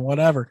systems and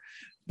whatever.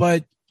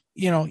 But,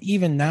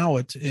 even now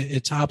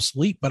it's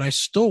obsolete, but I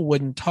still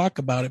wouldn't talk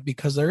about it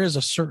because there is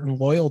a certain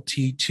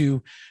loyalty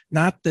to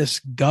not this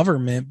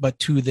government, but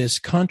to this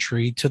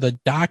country, to the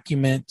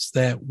documents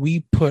that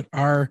we put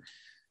our,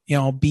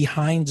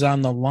 behinds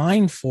on the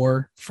line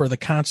for the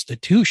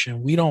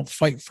Constitution. We don't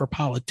fight for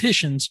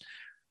politicians.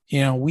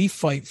 We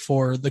fight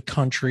for the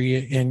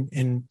country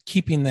and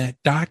keeping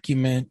that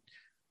document,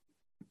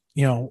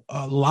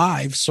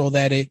 alive so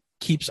that it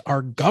keeps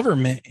our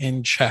government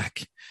in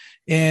check.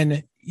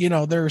 And,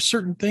 there are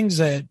certain things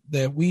that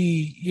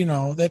we,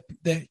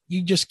 that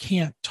you just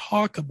can't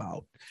talk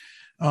about.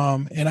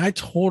 And I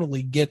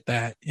totally get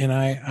that. And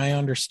I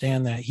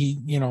understand that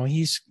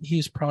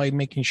he's probably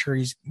making sure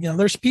he's,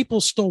 there's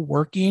people still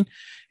working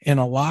and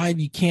alive.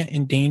 You can't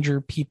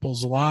endanger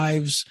people's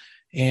lives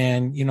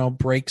and,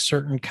 break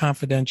certain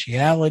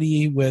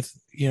confidentiality with,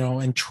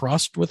 and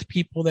trust with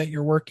people that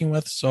you're working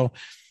with. So,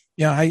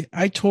 yeah,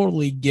 I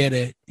totally get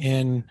it.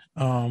 And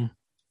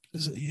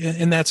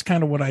that's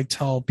kind of what I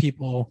tell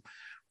people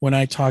when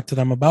I talk to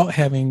them about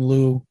having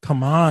Lou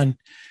come on.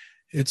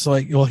 It's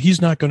like, well,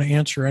 he's not going to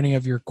answer any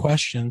of your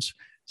questions.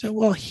 So,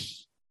 well,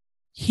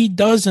 he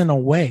does in a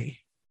way.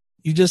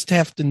 You just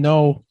have to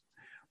know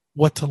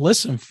what to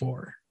listen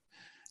for.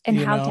 And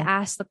how to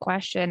ask the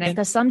question.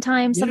 Because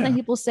sometimes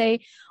people say,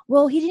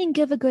 well, he didn't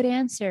give a good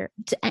answer.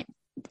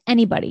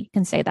 Anybody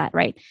can say that,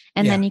 right?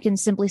 And then you can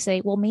simply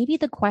say, well, maybe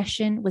the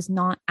question was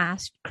not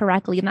asked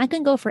correctly. And that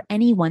can go for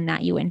anyone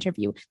that you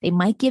interview. They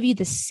might give you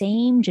the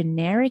same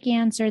generic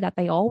answer that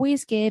they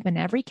always give in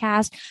every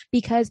cast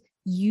because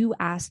you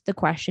asked the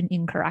question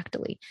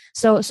incorrectly.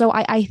 So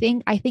I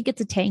think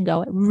it's a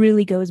tango. It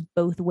really goes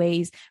both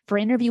ways for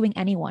interviewing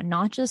anyone,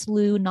 not just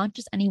Lou, not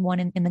just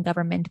anyone in the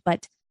government,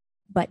 but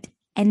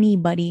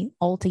anybody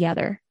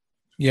altogether.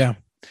 Yeah,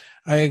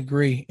 I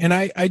agree. And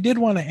I did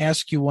want to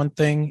ask you one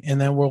thing, and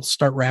then we'll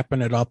start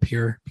wrapping it up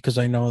here because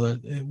I know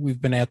that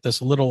we've been at this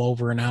a little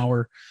over an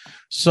hour.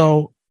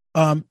 So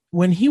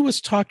when he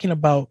was talking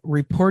about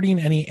reporting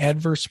any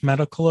adverse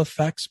medical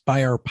effects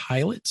by our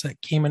pilots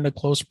that came into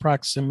close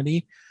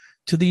proximity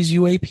to these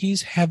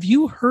UAPs, have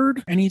you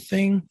heard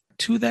anything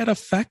to that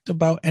effect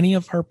about any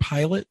of our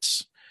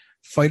pilots,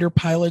 fighter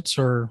pilots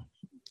or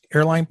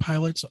airline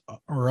pilots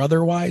or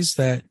otherwise,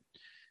 that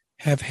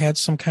have had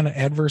some kind of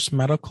adverse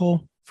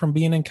medical from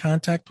being in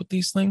contact with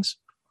these things?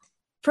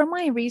 From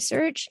my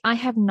research, I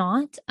have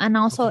not. And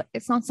also,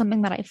 it's not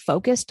something that I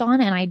focused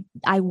on, and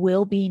I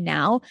will be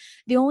now.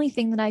 The only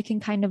thing that I can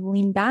kind of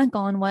lean back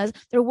on was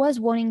there was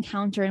one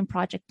encounter in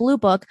Project Blue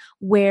Book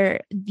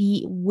where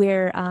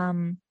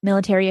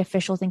military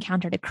officials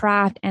encountered a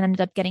craft and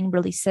ended up getting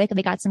really sick.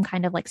 They got some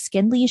kind of like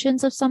skin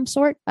lesions of some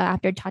sort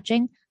after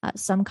touching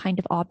some kind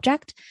of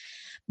object.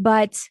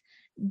 But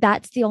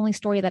that's the only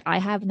story that I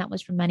have, and that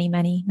was from many,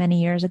 many,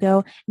 many years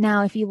ago.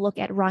 Now, if you look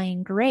at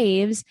Ryan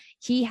Graves,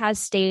 he has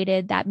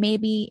stated that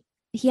maybe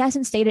he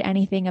hasn't stated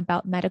anything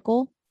about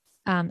medical,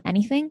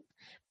 anything,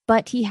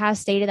 but he has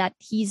stated that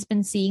he's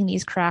been seeing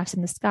these crafts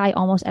in the sky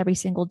almost every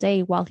single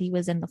day while he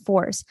was in the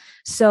force.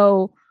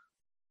 So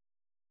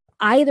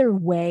either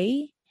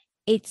way,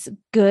 it's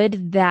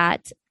good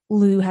that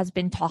Lou has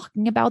been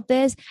talking about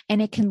this,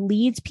 and it can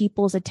lead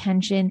people's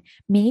attention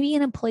maybe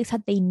in a place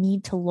that they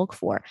need to look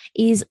for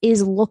is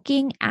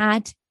looking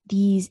at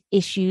these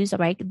issues,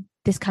 right?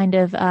 This kind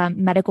of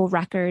medical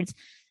records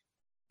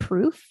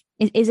proof.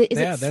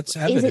 That's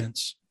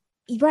evidence.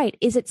 Right.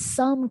 Is it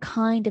some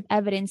kind of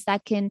evidence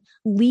that can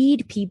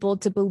lead people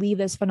to believe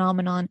this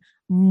phenomenon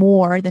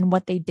more than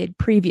what they did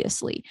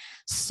previously?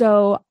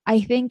 So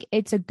I think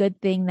it's a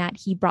good thing that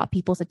he brought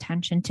people's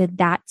attention to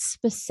that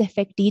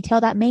specific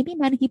detail that maybe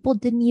many people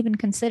didn't even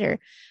consider.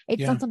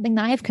 It's not something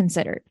that I've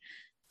considered.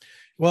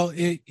 Well,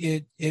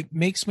 it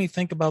makes me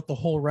think about the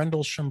whole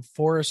Rendlesham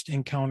Forest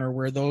encounter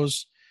where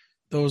those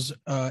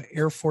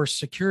Air Force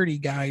security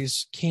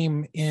guys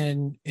came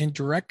in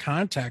direct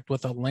contact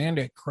with a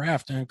landed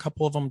craft, and a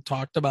couple of them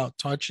talked about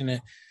touching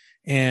it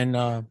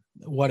and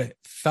what it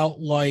felt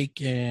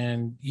like.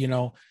 And,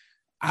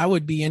 I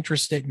would be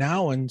interested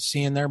now in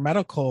seeing their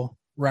medical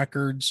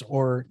records,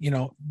 or,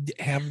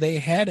 have they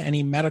had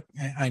any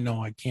I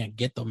know I can't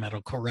get the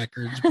medical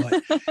records,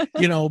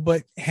 but,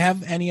 but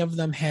have any of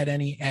them had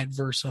any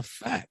adverse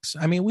effects?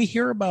 I mean, we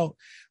hear about,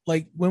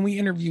 like when we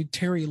interviewed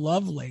Terry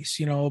Lovelace,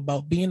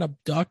 about being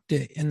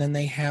abducted, and then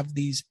they have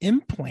these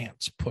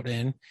implants put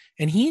in,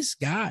 and he's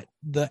got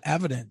the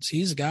evidence.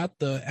 He's got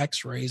the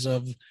x-rays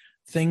of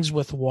things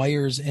with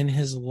wires in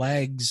his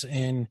legs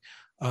and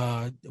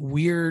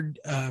weird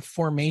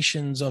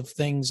formations of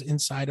things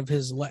inside of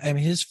his leg. I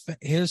mean,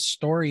 his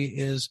story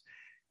is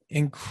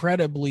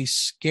incredibly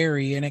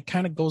scary, and it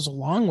kind of goes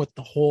along with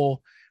the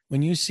whole,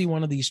 when you see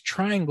one of these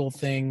triangle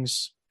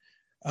things,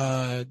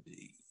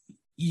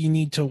 you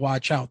need to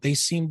watch out. They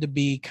seem to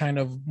be kind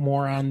of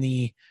more on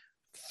the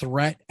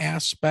threat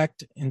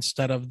aspect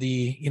instead of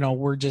the,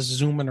 we're just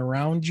zooming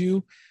around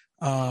you.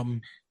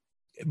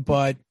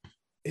 But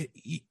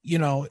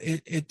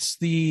it's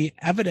the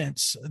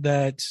evidence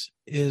that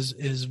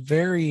is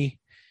very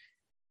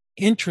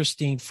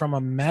interesting from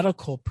a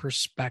medical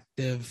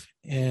perspective.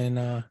 And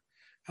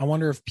I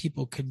wonder if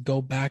people could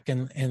go back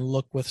and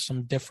look with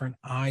some different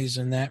eyes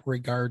in that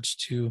regards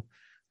to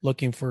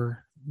looking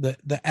for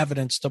the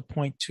evidence to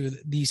point to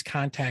these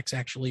contacts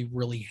actually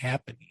really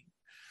happening.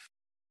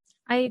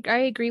 I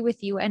agree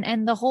with you.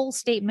 And the whole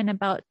statement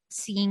about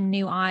seeing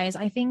new eyes,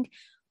 I think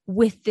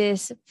with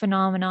this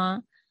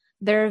phenomena,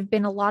 there have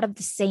been a lot of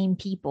the same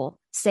people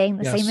saying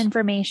the same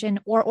information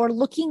or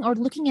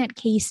looking at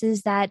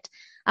cases that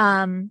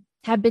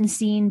have been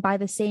seen by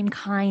the same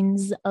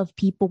kinds of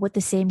people with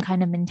the same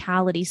kind of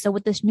mentality. So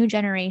with this new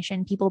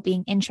generation, people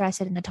being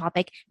interested in the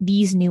topic,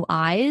 these new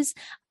eyes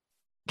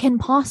can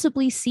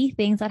possibly see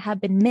things that have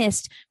been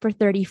missed for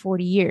 30,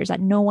 40 years that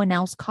no one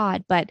else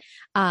caught. But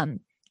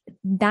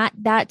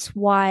that's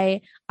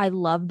why I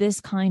love this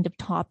kind of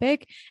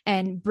topic,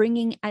 and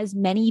bringing as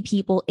many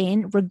people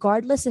in,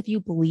 regardless if you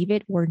believe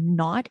it or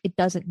not, it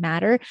doesn't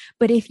matter.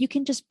 But if you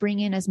can just bring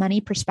in as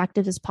many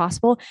perspectives as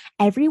possible,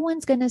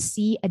 everyone's going to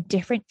see a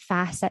different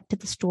facet to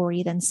the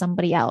story than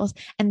somebody else.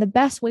 And the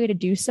best way to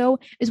do so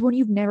is when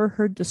you've never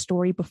heard the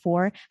story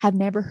before, have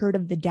never heard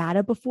of the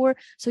data before,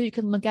 so you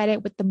can look at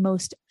it with the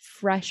most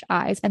fresh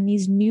eyes. And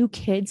these new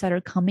kids that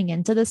are coming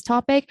into this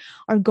topic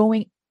are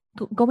going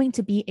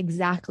to be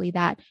exactly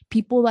that.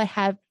 People that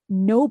have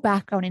no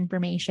background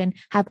information,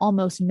 have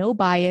almost no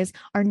bias,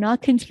 are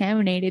not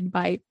contaminated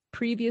by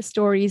previous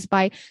stories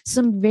by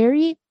some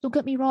very, don't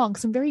get me wrong,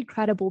 some very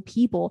credible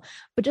people.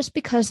 But just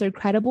because they're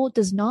credible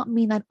does not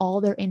mean that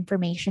all their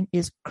information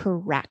is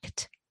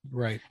correct.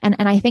 Right. And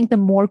I think the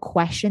more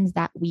questions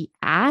that we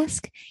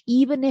ask,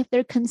 even if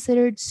they're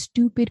considered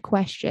stupid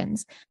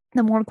questions,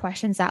 the more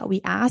questions that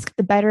we ask,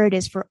 the better it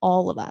is for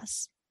all of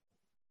us.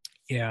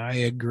 Yeah, I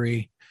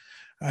agree.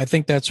 I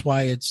think that's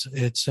why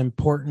it's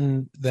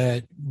important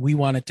that we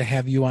wanted to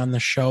have you on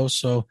the show,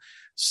 so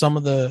some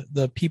of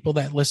the people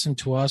that listen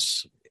to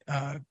us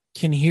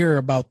can hear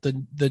about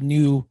the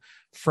new,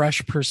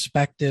 fresh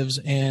perspectives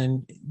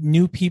and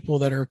new people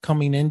that are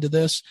coming into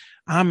this.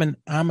 I'm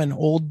an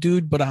old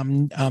dude, but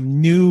I'm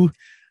new.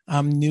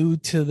 I'm new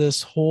to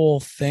this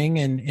whole thing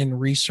and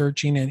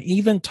researching and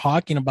even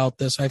talking about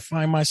this. I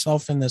find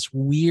myself in this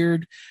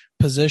weird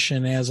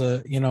position as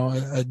a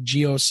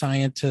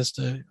geoscientist,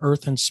 a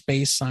earth and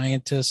space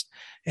scientist,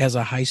 as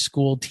a high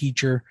school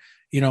teacher,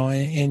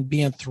 and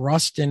being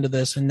thrust into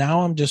this. And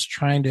now I'm just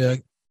trying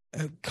to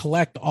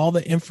collect all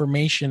the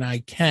information I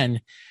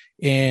can.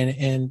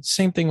 And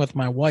same thing with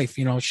my wife.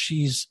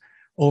 She's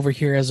over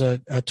here as a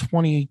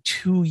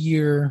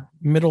 22-year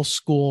middle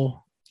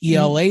school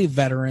ELA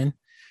veteran,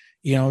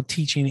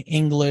 teaching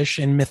English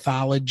and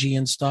mythology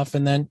and stuff.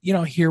 And then,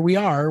 here we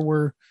are,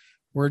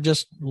 we're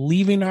just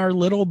leaving our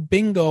little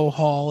bingo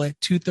hall at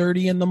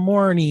 2:30 in the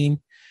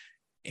morning,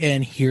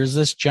 and here's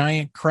this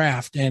giant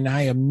craft. And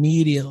I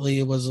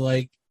immediately was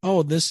like,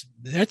 oh, that's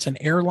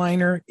an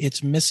airliner.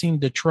 It's missing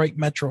Detroit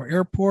Metro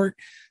Airport.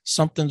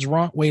 Something's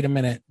wrong. Wait a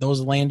minute.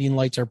 Those landing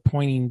lights are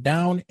pointing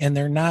down, and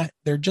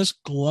they're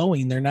just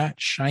glowing. They're not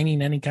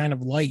shining any kind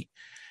of light.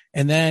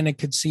 And then I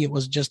could see it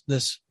was just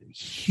this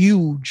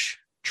huge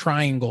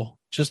triangle,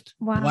 just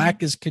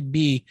black as could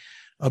be,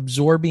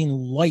 absorbing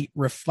light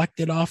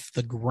reflected off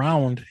the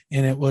ground.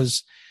 And it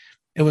was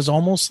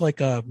almost like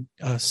a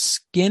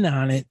skin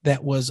on it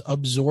that was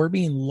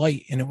absorbing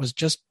light, and it was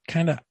just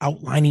kind of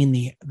outlining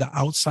the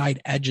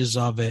outside edges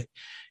of it.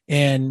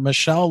 And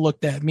Michelle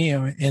looked at me,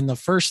 and the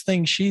first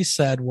thing she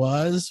said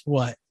was,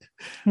 what?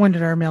 When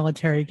did our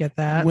military get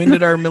that? When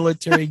did our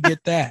military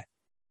get that?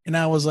 And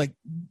I was like,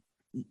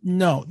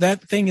 no,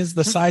 that thing is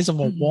the size of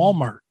a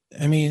Walmart.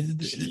 I mean,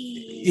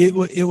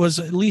 it was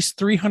at least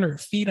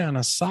 300 feet on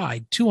a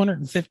side,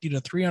 250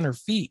 to 300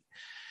 feet.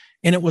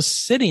 And it was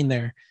sitting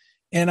there.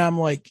 And I'm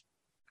like,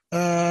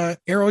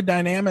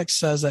 aerodynamics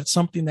says that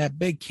something that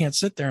big can't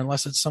sit there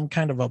unless it's some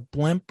kind of a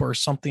blimp or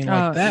something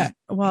like that.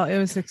 Well, it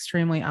was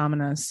extremely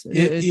ominous.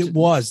 It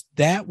was.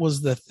 That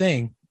was the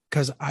thing,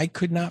 because I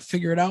could not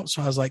figure it out.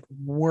 So I was like,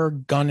 we're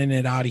gunning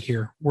it out of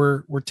here.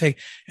 We're taking.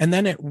 And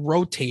then it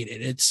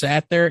rotated. It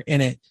sat there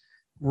and it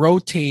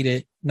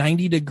rotated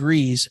 90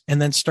 degrees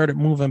and then started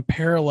moving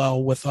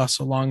parallel with us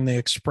along the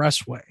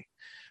expressway.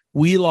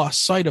 We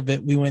lost sight of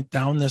it. We went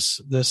down this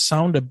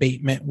sound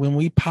abatement. When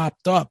we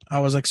popped up, I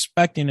was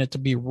expecting it to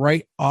be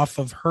right off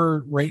of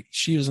her, right.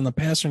 She was on the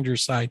passenger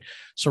side.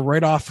 So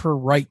right off her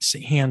right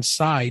hand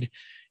side.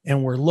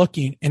 And we're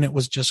looking, and it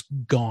was just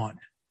gone.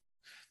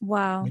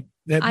 Wow.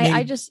 That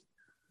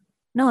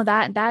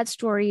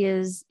story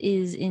is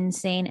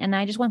insane. And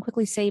I just want to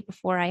quickly say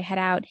before I head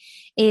out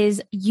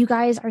is you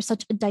guys are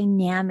such a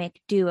dynamic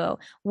duo.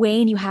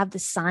 Wayne, you have the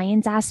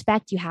science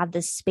aspect, you have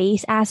the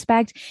space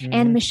aspect,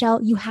 and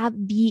Michelle, you have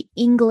the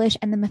English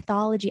and the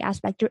mythology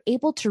aspect. You're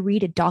able to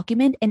read a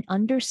document and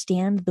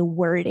understand the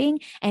wording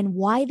and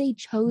why they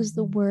chose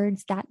the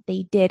words that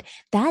they did.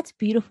 That's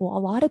beautiful. A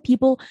lot of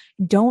people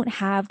don't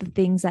have the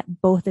things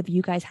that both of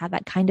you guys have,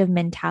 that kind of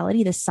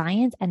mentality, the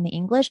science and the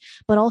English,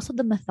 but also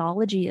the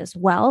mythology as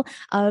well,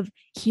 of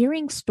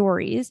hearing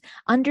stories,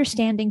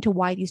 understanding to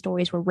why these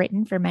stories were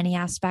written for many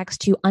aspects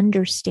to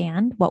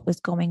understand what was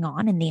going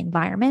on in the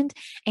environment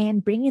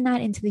and bringing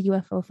that into the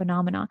UFO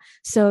phenomena.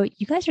 So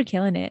you guys are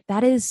killing it.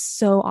 That is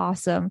so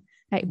awesome.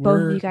 Like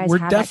both of you guys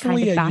have that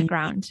kind of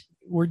background.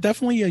 We're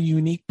definitely a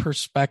unique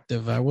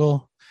perspective. I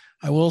will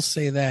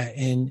say that.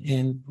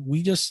 And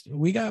we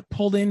got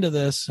pulled into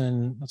this,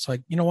 and it's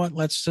like, you know what,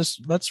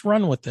 let's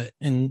run with it.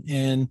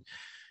 And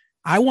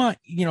I want,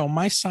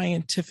 my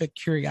scientific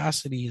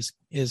curiosity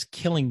is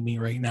killing me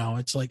right now.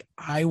 It's like,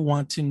 I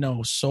want to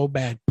know so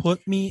bad.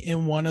 Put me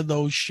in one of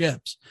those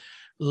ships.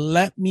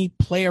 Let me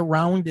play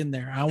around in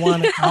there. I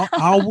want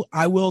to,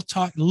 I will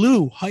talk.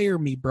 Lou, hire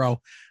me,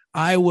 bro.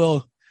 I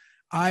will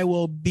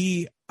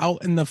be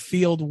out in the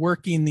field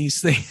working these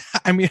things.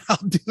 I mean, I'll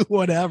do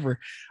whatever.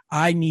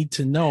 I need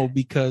to know,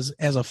 because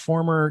as a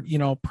former,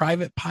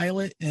 private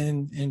pilot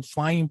and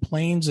flying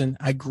planes, and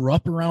I grew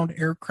up around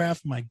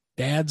aircraft. My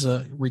dad's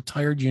a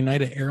retired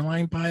United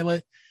Airline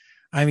pilot.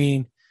 I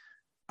mean,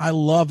 I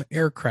love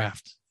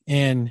aircraft,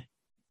 and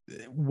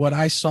what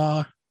I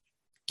saw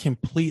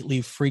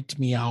completely freaked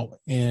me out.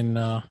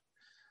 And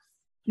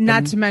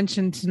not to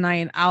mention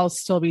tonight, I'll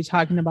still be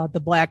talking about the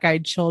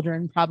Black-Eyed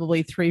Children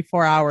probably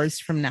 3-4 hours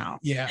from now.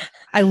 Yeah.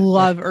 I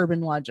love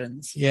urban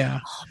legends. Yeah.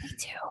 Oh, me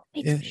too.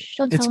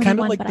 Don't tell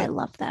anyone, like but I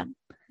love them.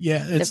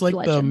 Yeah. It's like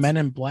legends. The Men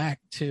in Black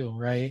too,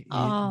 right?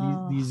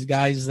 Oh. These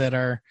guys that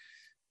are,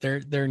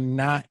 they're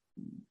not,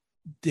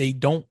 they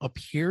don't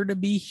appear to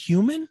be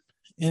human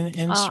in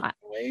certain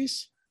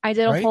ways. I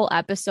did a whole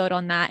episode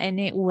on that, and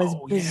it was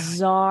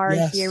bizarre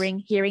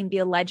hearing the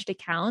alleged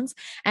accounts.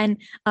 And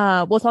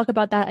we'll talk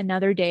about that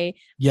another day.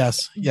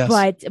 Yes.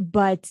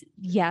 But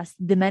yes,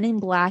 the Men in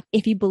Black,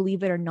 if you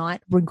believe it or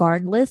not,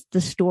 regardless,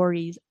 the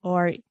stories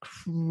are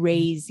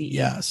crazy.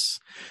 Yes.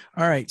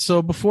 All right.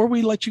 So before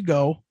we let you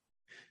go,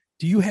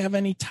 do you have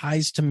any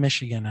ties to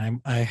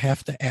Michigan? I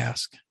have to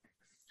ask.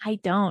 I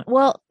don't.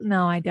 Well,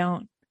 no, I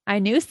don't. I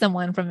knew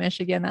someone from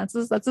Michigan. That's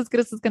as good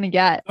as it's going to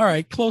get. All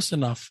right. Close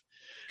enough.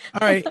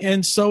 All right.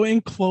 And so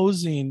in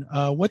closing,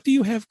 what do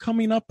you have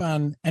coming up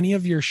on any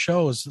of your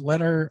shows?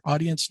 Let our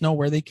audience know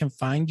where they can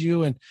find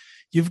you. And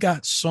you've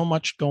got so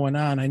much going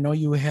on. I know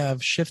you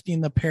have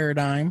Shifting the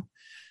Paradigm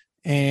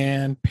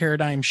and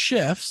Paradigm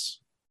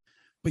Shifts,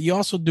 but you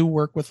also do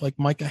work with like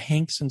Micah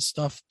Hanks and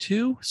stuff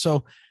too.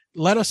 So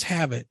let us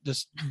have it.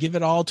 Just give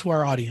it all to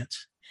our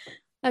audience.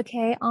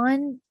 Okay,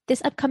 on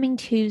this upcoming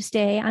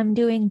Tuesday, I'm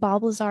doing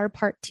Bob Lazar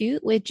Part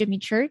 2 with Jimmy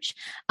Church.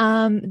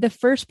 The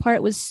first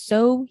part was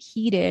so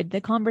heated.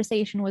 The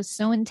conversation was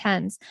so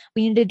intense.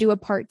 We needed to do a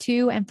Part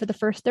 2. And for the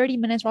first 30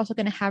 minutes, we're also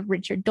going to have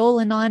Richard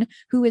Dolan on,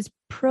 who is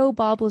pro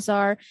Bob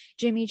Lazar.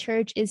 Jimmy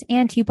Church is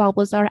anti Bob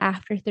Lazar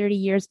after 30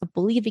 years of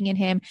believing in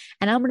him.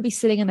 And I'm going to be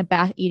sitting in the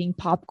back eating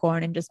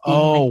popcorn and just being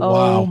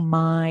oh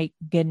my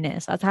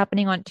goodness. That's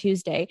happening on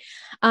Tuesday.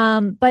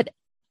 But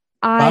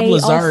Bob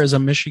Lazar is a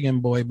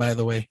Michigan boy, by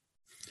the way.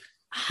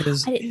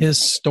 His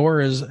store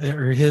is,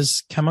 or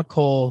his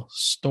chemical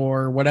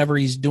store, whatever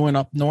he's doing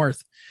up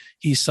north,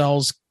 he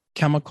sells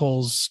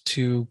chemicals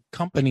to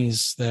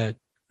companies that,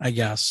 I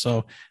guess.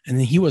 So,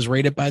 and he was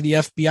raided by the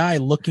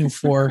FBI looking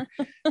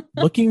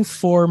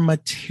for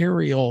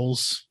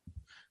materials.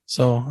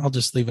 So I'll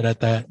just leave it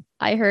at that.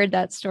 I heard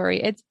that story.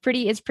 It's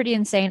pretty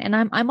insane. And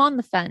I'm on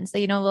the fence.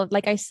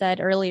 Like I said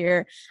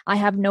earlier, I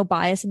have no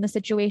bias in the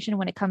situation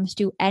when it comes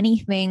to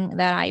anything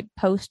that I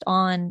post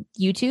on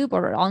YouTube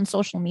or on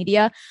social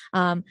media.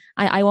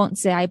 I won't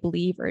say I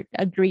believe or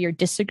agree or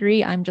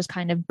disagree. I'm just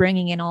kind of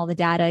bringing in all the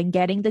data and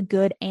getting the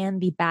good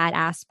and the bad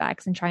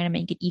aspects and trying to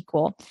make it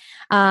equal.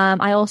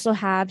 I also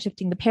have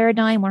Shifting the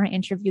Paradigm, where I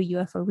interview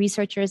UFO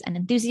researchers and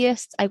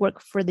enthusiasts. I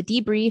work for The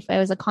Debrief. I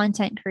was a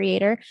content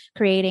creator,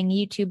 creating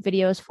YouTube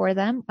videos for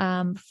them.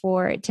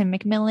 For Tim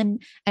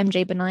McMillan,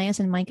 MJ Banias,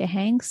 and Micah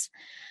Hanks.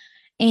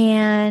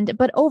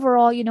 But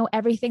overall,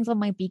 everything's on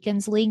my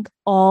Beacons link,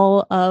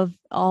 all of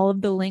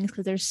the links,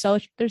 because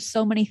there's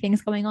so many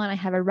things going on. I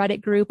have a Reddit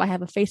group. I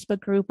have a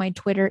Facebook group. My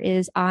Twitter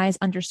is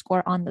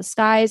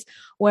eyes_on_the_skies,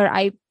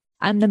 where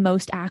I'm the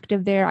most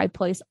active there. I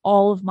place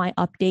all of my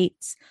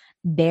updates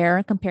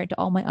there compared to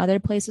all my other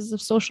places of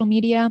social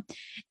media.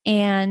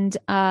 And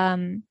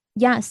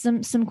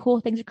some cool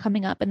things are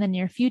coming up in the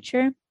near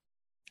future.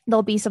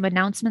 There'll be some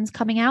announcements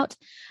coming out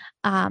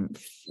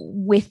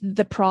with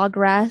the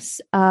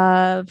progress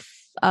of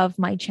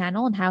my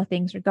channel and how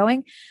things are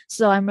going.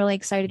 So I'm really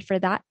excited for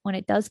that when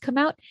it does come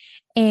out.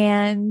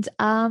 And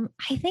I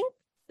think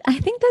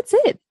that's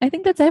it. I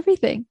think that's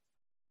everything.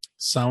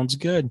 Sounds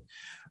good.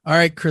 All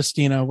right,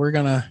 Christina, we're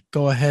going to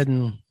go ahead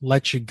and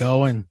let you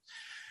go. And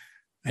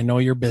I know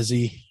you're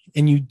busy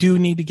and you do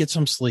need to get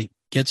some sleep.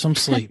 Get some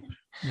sleep.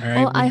 All right.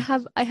 Well,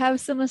 I have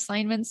some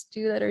assignments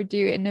too that are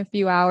due in a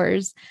few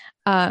hours.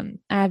 I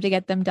have to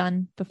get them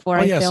done before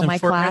I fail my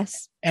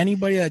class.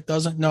 Anybody that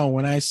doesn't know,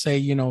 when I say,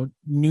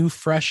 new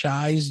fresh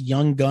eyes,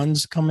 young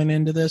guns coming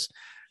into this,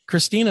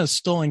 Christina's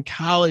still in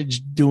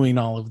college doing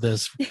all of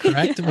this,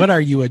 correct? What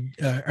are you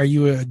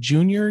a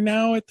junior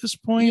now at this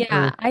point?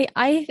 Yeah,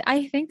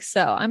 I think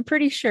so. I'm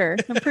pretty sure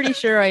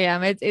I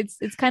am.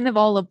 It's kind of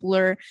all a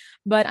blur,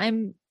 but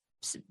I'm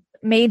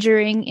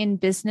majoring in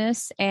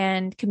business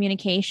and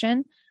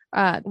communication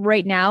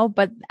right now,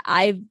 but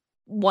I've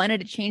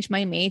wanted to change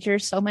my major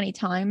so many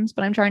times,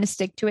 but I'm trying to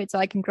stick to it so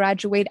I can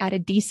graduate at a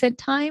decent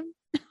time.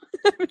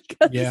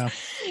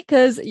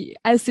 Because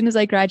as soon as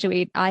I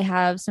graduate, I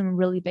have some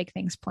really big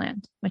things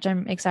planned, which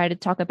I'm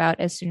excited to talk about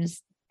as soon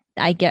as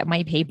I get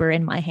my paper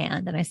in my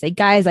hand and I say,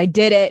 guys, I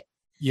did it.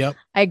 Yep.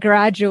 I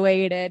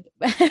graduated.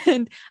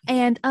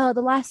 and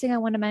the last thing I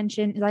want to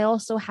mention is I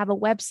also have a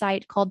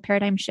website called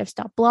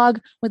paradigmshifts.blog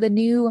with a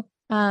new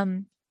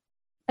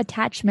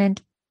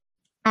attachment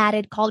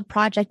added called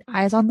Project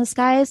Eyes on the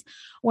Skies,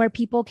 where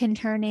people can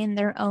turn in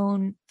their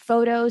own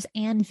photos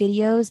and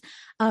videos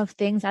of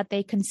things that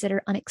they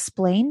consider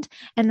unexplained.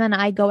 And then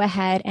I go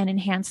ahead and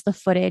enhance the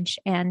footage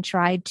and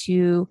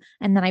and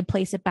then I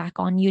place it back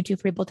on YouTube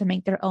for people to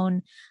make their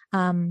own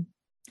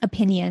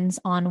opinions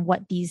on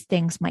what these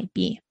things might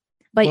be.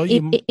 But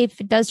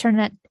if it does turn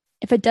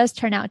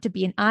out to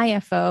be an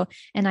IFO,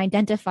 an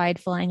identified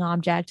flying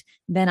object,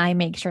 then I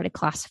make sure to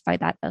classify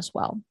that as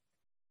well.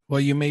 Well,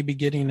 you may be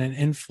getting an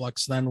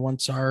influx then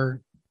once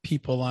our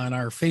people on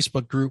our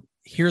Facebook group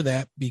hear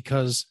that,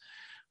 because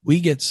we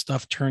get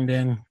stuff turned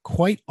in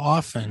quite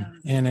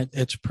often and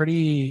it's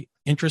pretty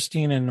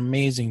interesting and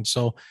amazing.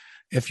 So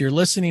if you're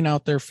listening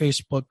out there,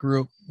 Facebook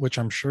group, which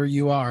I'm sure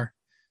you are,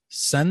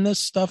 send this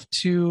stuff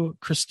to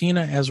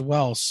Christina as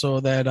well so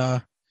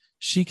that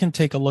she can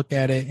take a look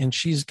at it, and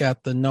she's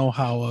got the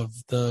know-how of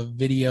the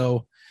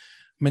video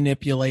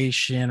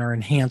manipulation or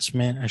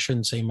enhancement. I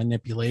shouldn't say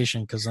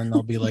manipulation, because then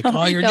they'll be like,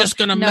 oh, you're just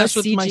going to mess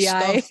with my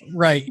stuff.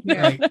 Right.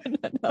 Right.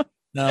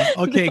 No.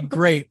 Okay,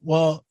 great.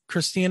 Well,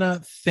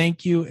 Christina,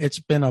 thank you. It's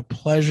been a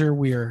pleasure.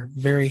 We are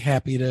very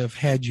happy to have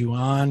had you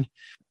on.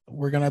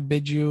 We're going to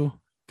bid you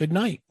good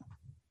night.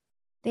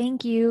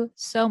 Thank you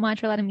so much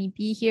for letting me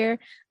be here.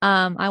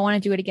 I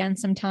want to do it again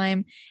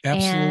sometime.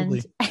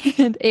 Absolutely.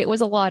 And it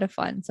was a lot of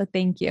fun. So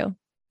thank you.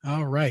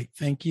 All right.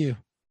 Thank you.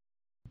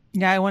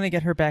 Yeah, I want to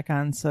get her back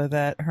on so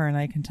that her and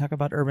I can talk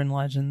about urban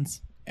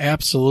legends.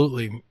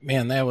 Absolutely.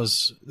 Man, that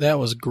was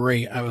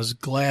great. I was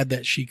glad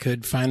that she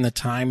could find the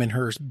time in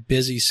her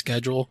busy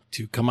schedule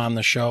to come on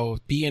the show.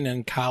 Being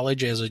in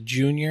college as a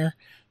junior,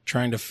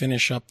 trying to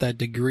finish up that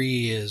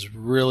degree is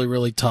really,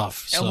 really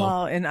tough. So.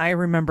 Well, and I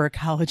remember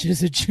college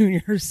as a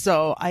junior,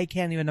 so I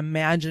can't even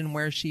imagine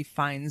where she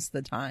finds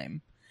the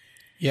time.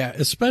 Yeah,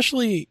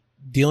 especially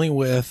dealing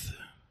with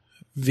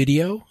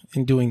video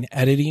and doing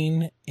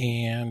editing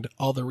and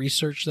all the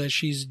research that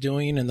she's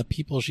doing and the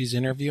people she's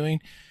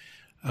interviewing.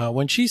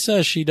 When she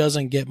says she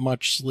doesn't get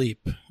much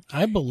sleep,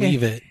 I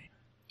believe it.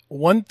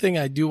 One thing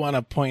I do want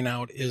to point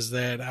out is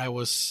that I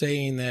was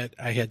saying that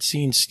I had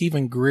seen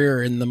Stephen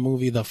Greer in the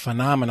movie The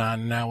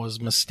Phenomenon, and I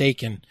was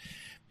mistaken,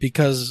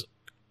 because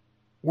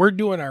we're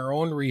doing our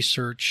own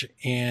research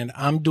and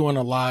I'm doing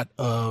a lot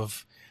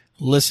of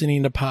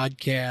listening to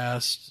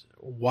podcasts,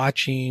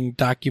 watching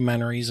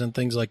documentaries and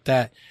things like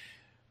that.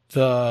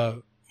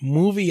 The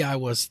movie I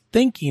was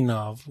thinking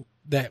of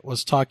that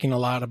was talking a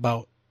lot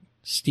about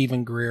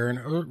Stephen Greer, and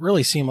it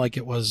really seemed like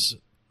it was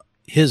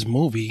his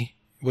movie,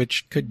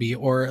 which could be,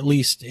 or at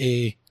least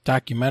a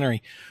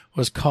documentary,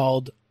 was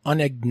called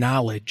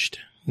Unacknowledged,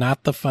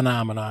 not The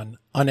Phenomenon,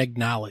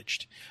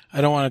 Unacknowledged.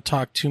 I don't want to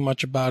talk too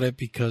much about it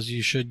because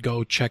you should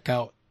go check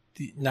out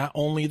not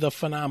only The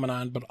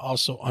Phenomenon, but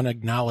also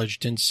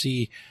Unacknowledged and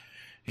see,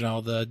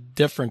 the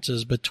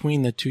differences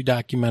between the two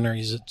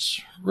documentaries. It's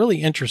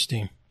really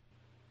interesting.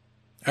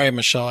 All right,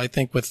 Michelle, I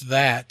think with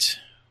that,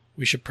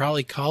 we should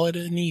probably call it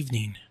an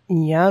evening.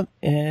 Yep.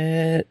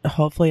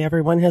 Hopefully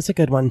everyone has a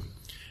good one.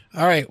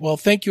 All right. Well,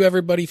 thank you,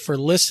 everybody, for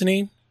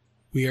listening.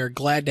 We are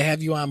glad to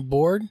have you on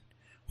board.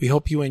 We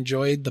hope you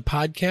enjoyed the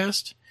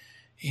podcast.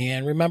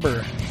 And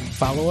remember,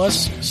 follow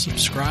us,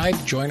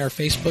 subscribe, join our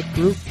Facebook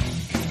group.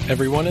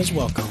 Everyone is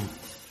welcome.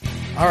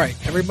 All right,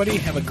 everybody,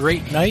 have a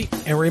great night.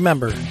 And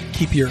remember,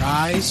 keep your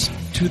eyes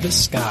to the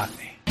sky.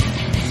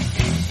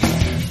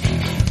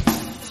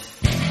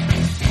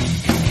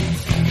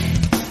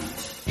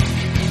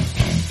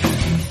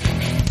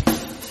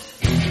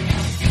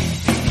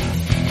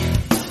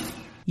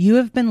 You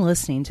have been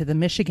listening to the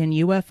Michigan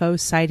UFO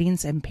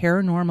Sightings and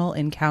Paranormal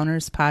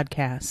Encounters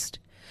podcast.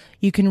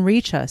 You can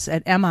reach us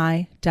at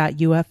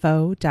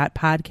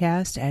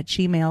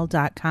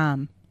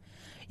mi.ufo.podcast@gmail.com.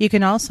 You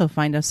can also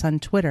find us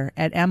on Twitter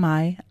at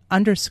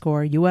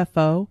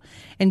mi_UFO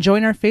and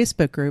join our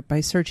Facebook group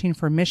by searching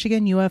for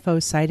Michigan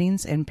UFO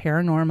Sightings and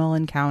Paranormal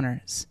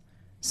Encounters.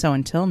 So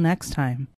until next time.